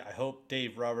pains me. I hope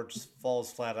Dave Roberts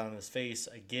falls flat on his face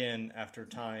again after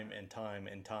time and time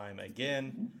and time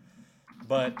again.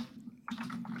 But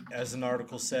as an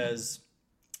article says,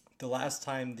 the last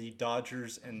time the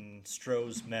Dodgers and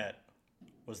Stros met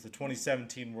was the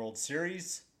 2017 World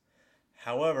Series.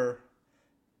 However,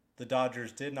 the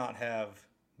Dodgers did not have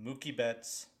Mookie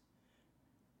Betts,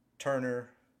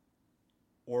 Turner,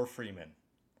 or Freeman.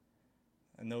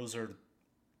 And those are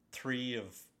 3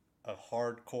 of a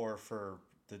hardcore for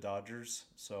the Dodgers.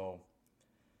 So,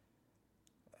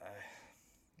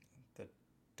 the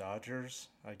Dodgers,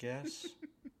 I guess.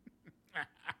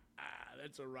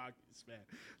 That's a Rockies fan.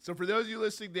 So for those of you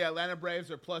listening, the Atlanta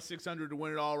Braves are plus 600 to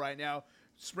win it all right now.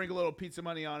 Sprinkle a little pizza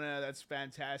money on it. That's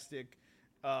fantastic.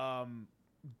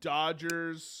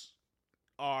 Dodgers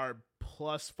are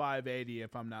plus 580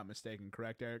 if I'm not mistaken.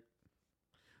 Correct, Eric?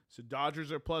 So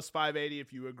Dodgers are plus 580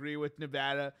 if you agree with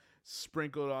Nevada.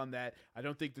 sprinkled on that. I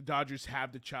don't think the Dodgers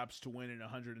have the chops to win in a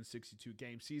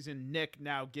 162-game season. Nick,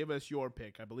 now give us your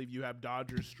pick. I believe you have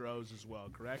Dodgers-Stros as well,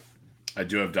 correct? I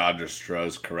do have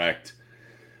Dodgers-Stros, correct.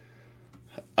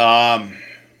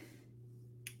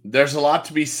 There's a lot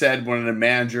to be said when a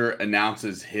manager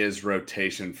announces his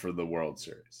rotation for the World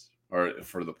Series or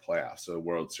for the playoffs, or the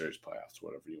World Series playoffs,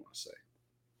 whatever you want to say.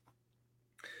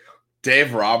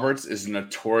 Dave Roberts is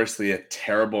notoriously a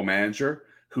terrible manager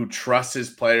who trusts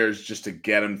his players just to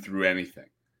get them through anything,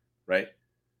 right?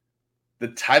 The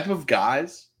type of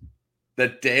guys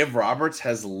that Dave Roberts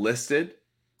has listed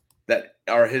that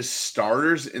are his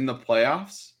starters in the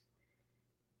playoffs,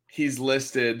 he's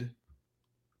listed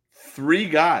 3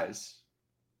 guys,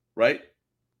 right,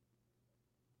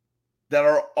 that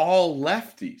are all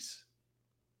lefties.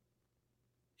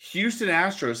 Houston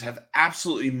Astros have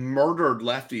absolutely murdered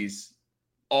lefties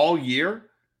all year,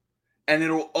 and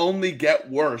it'll only get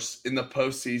worse in the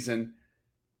postseason.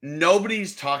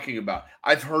 Nobody's talking about.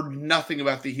 I've heard nothing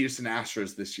about the Houston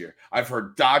Astros this year. I've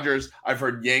heard Dodgers. I've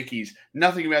heard Yankees.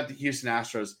 Nothing about the Houston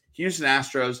Astros. Houston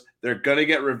Astros, they're going to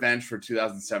get revenge for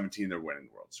 2017. They're winning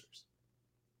the World Series.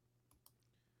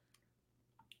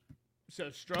 So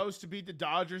Stros to beat the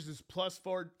Dodgers is plus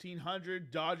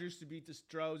 1,400. Dodgers to beat the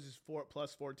Stros is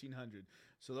plus 1,400.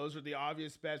 So those are the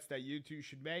obvious bets that you two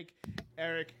should make.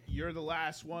 Eric, you're the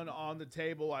last one on the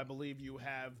table. I believe you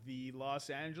have the Los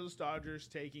Angeles Dodgers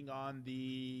taking on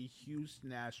the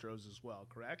Houston Astros as well,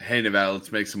 correct? Hey, Nevada,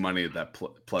 let's make some money at that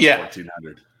plus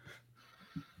 1,400.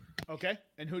 Okay,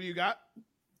 and who do you got?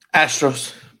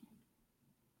 Astros.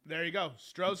 There you go.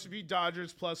 Stros to beat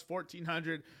Dodgers plus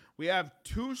 1,400. We have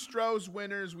 2 Stros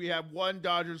winners. We have 1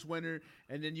 Dodgers winner.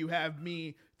 And then you have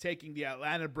me taking the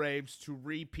Atlanta Braves to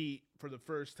repeat for the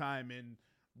first time in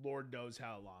Lord knows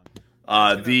how long.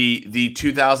 The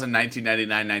 2000,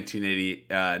 1999, 1980,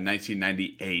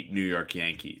 1998 New York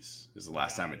Yankees is the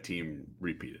last time a team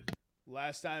repeated.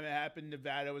 Last time it happened,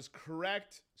 Nevada was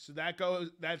correct. So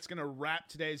that's going to wrap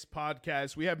today's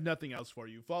podcast. We have nothing else for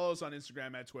you. Follow us on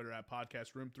Instagram and Twitter at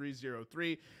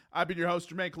podcastroom303. I've been your host,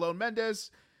 Jermaine Colon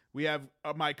Mendez. We have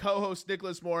my co-host,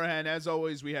 Nicholas Morahan. As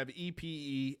always, we have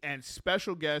EPE and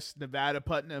special guest, Nevada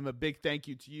Putnam. A big thank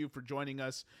you to you for joining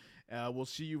us. We'll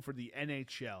see you for the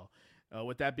NHL.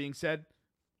 With that being said,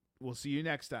 we'll see you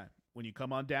next time when you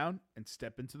come on down and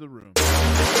step into the room.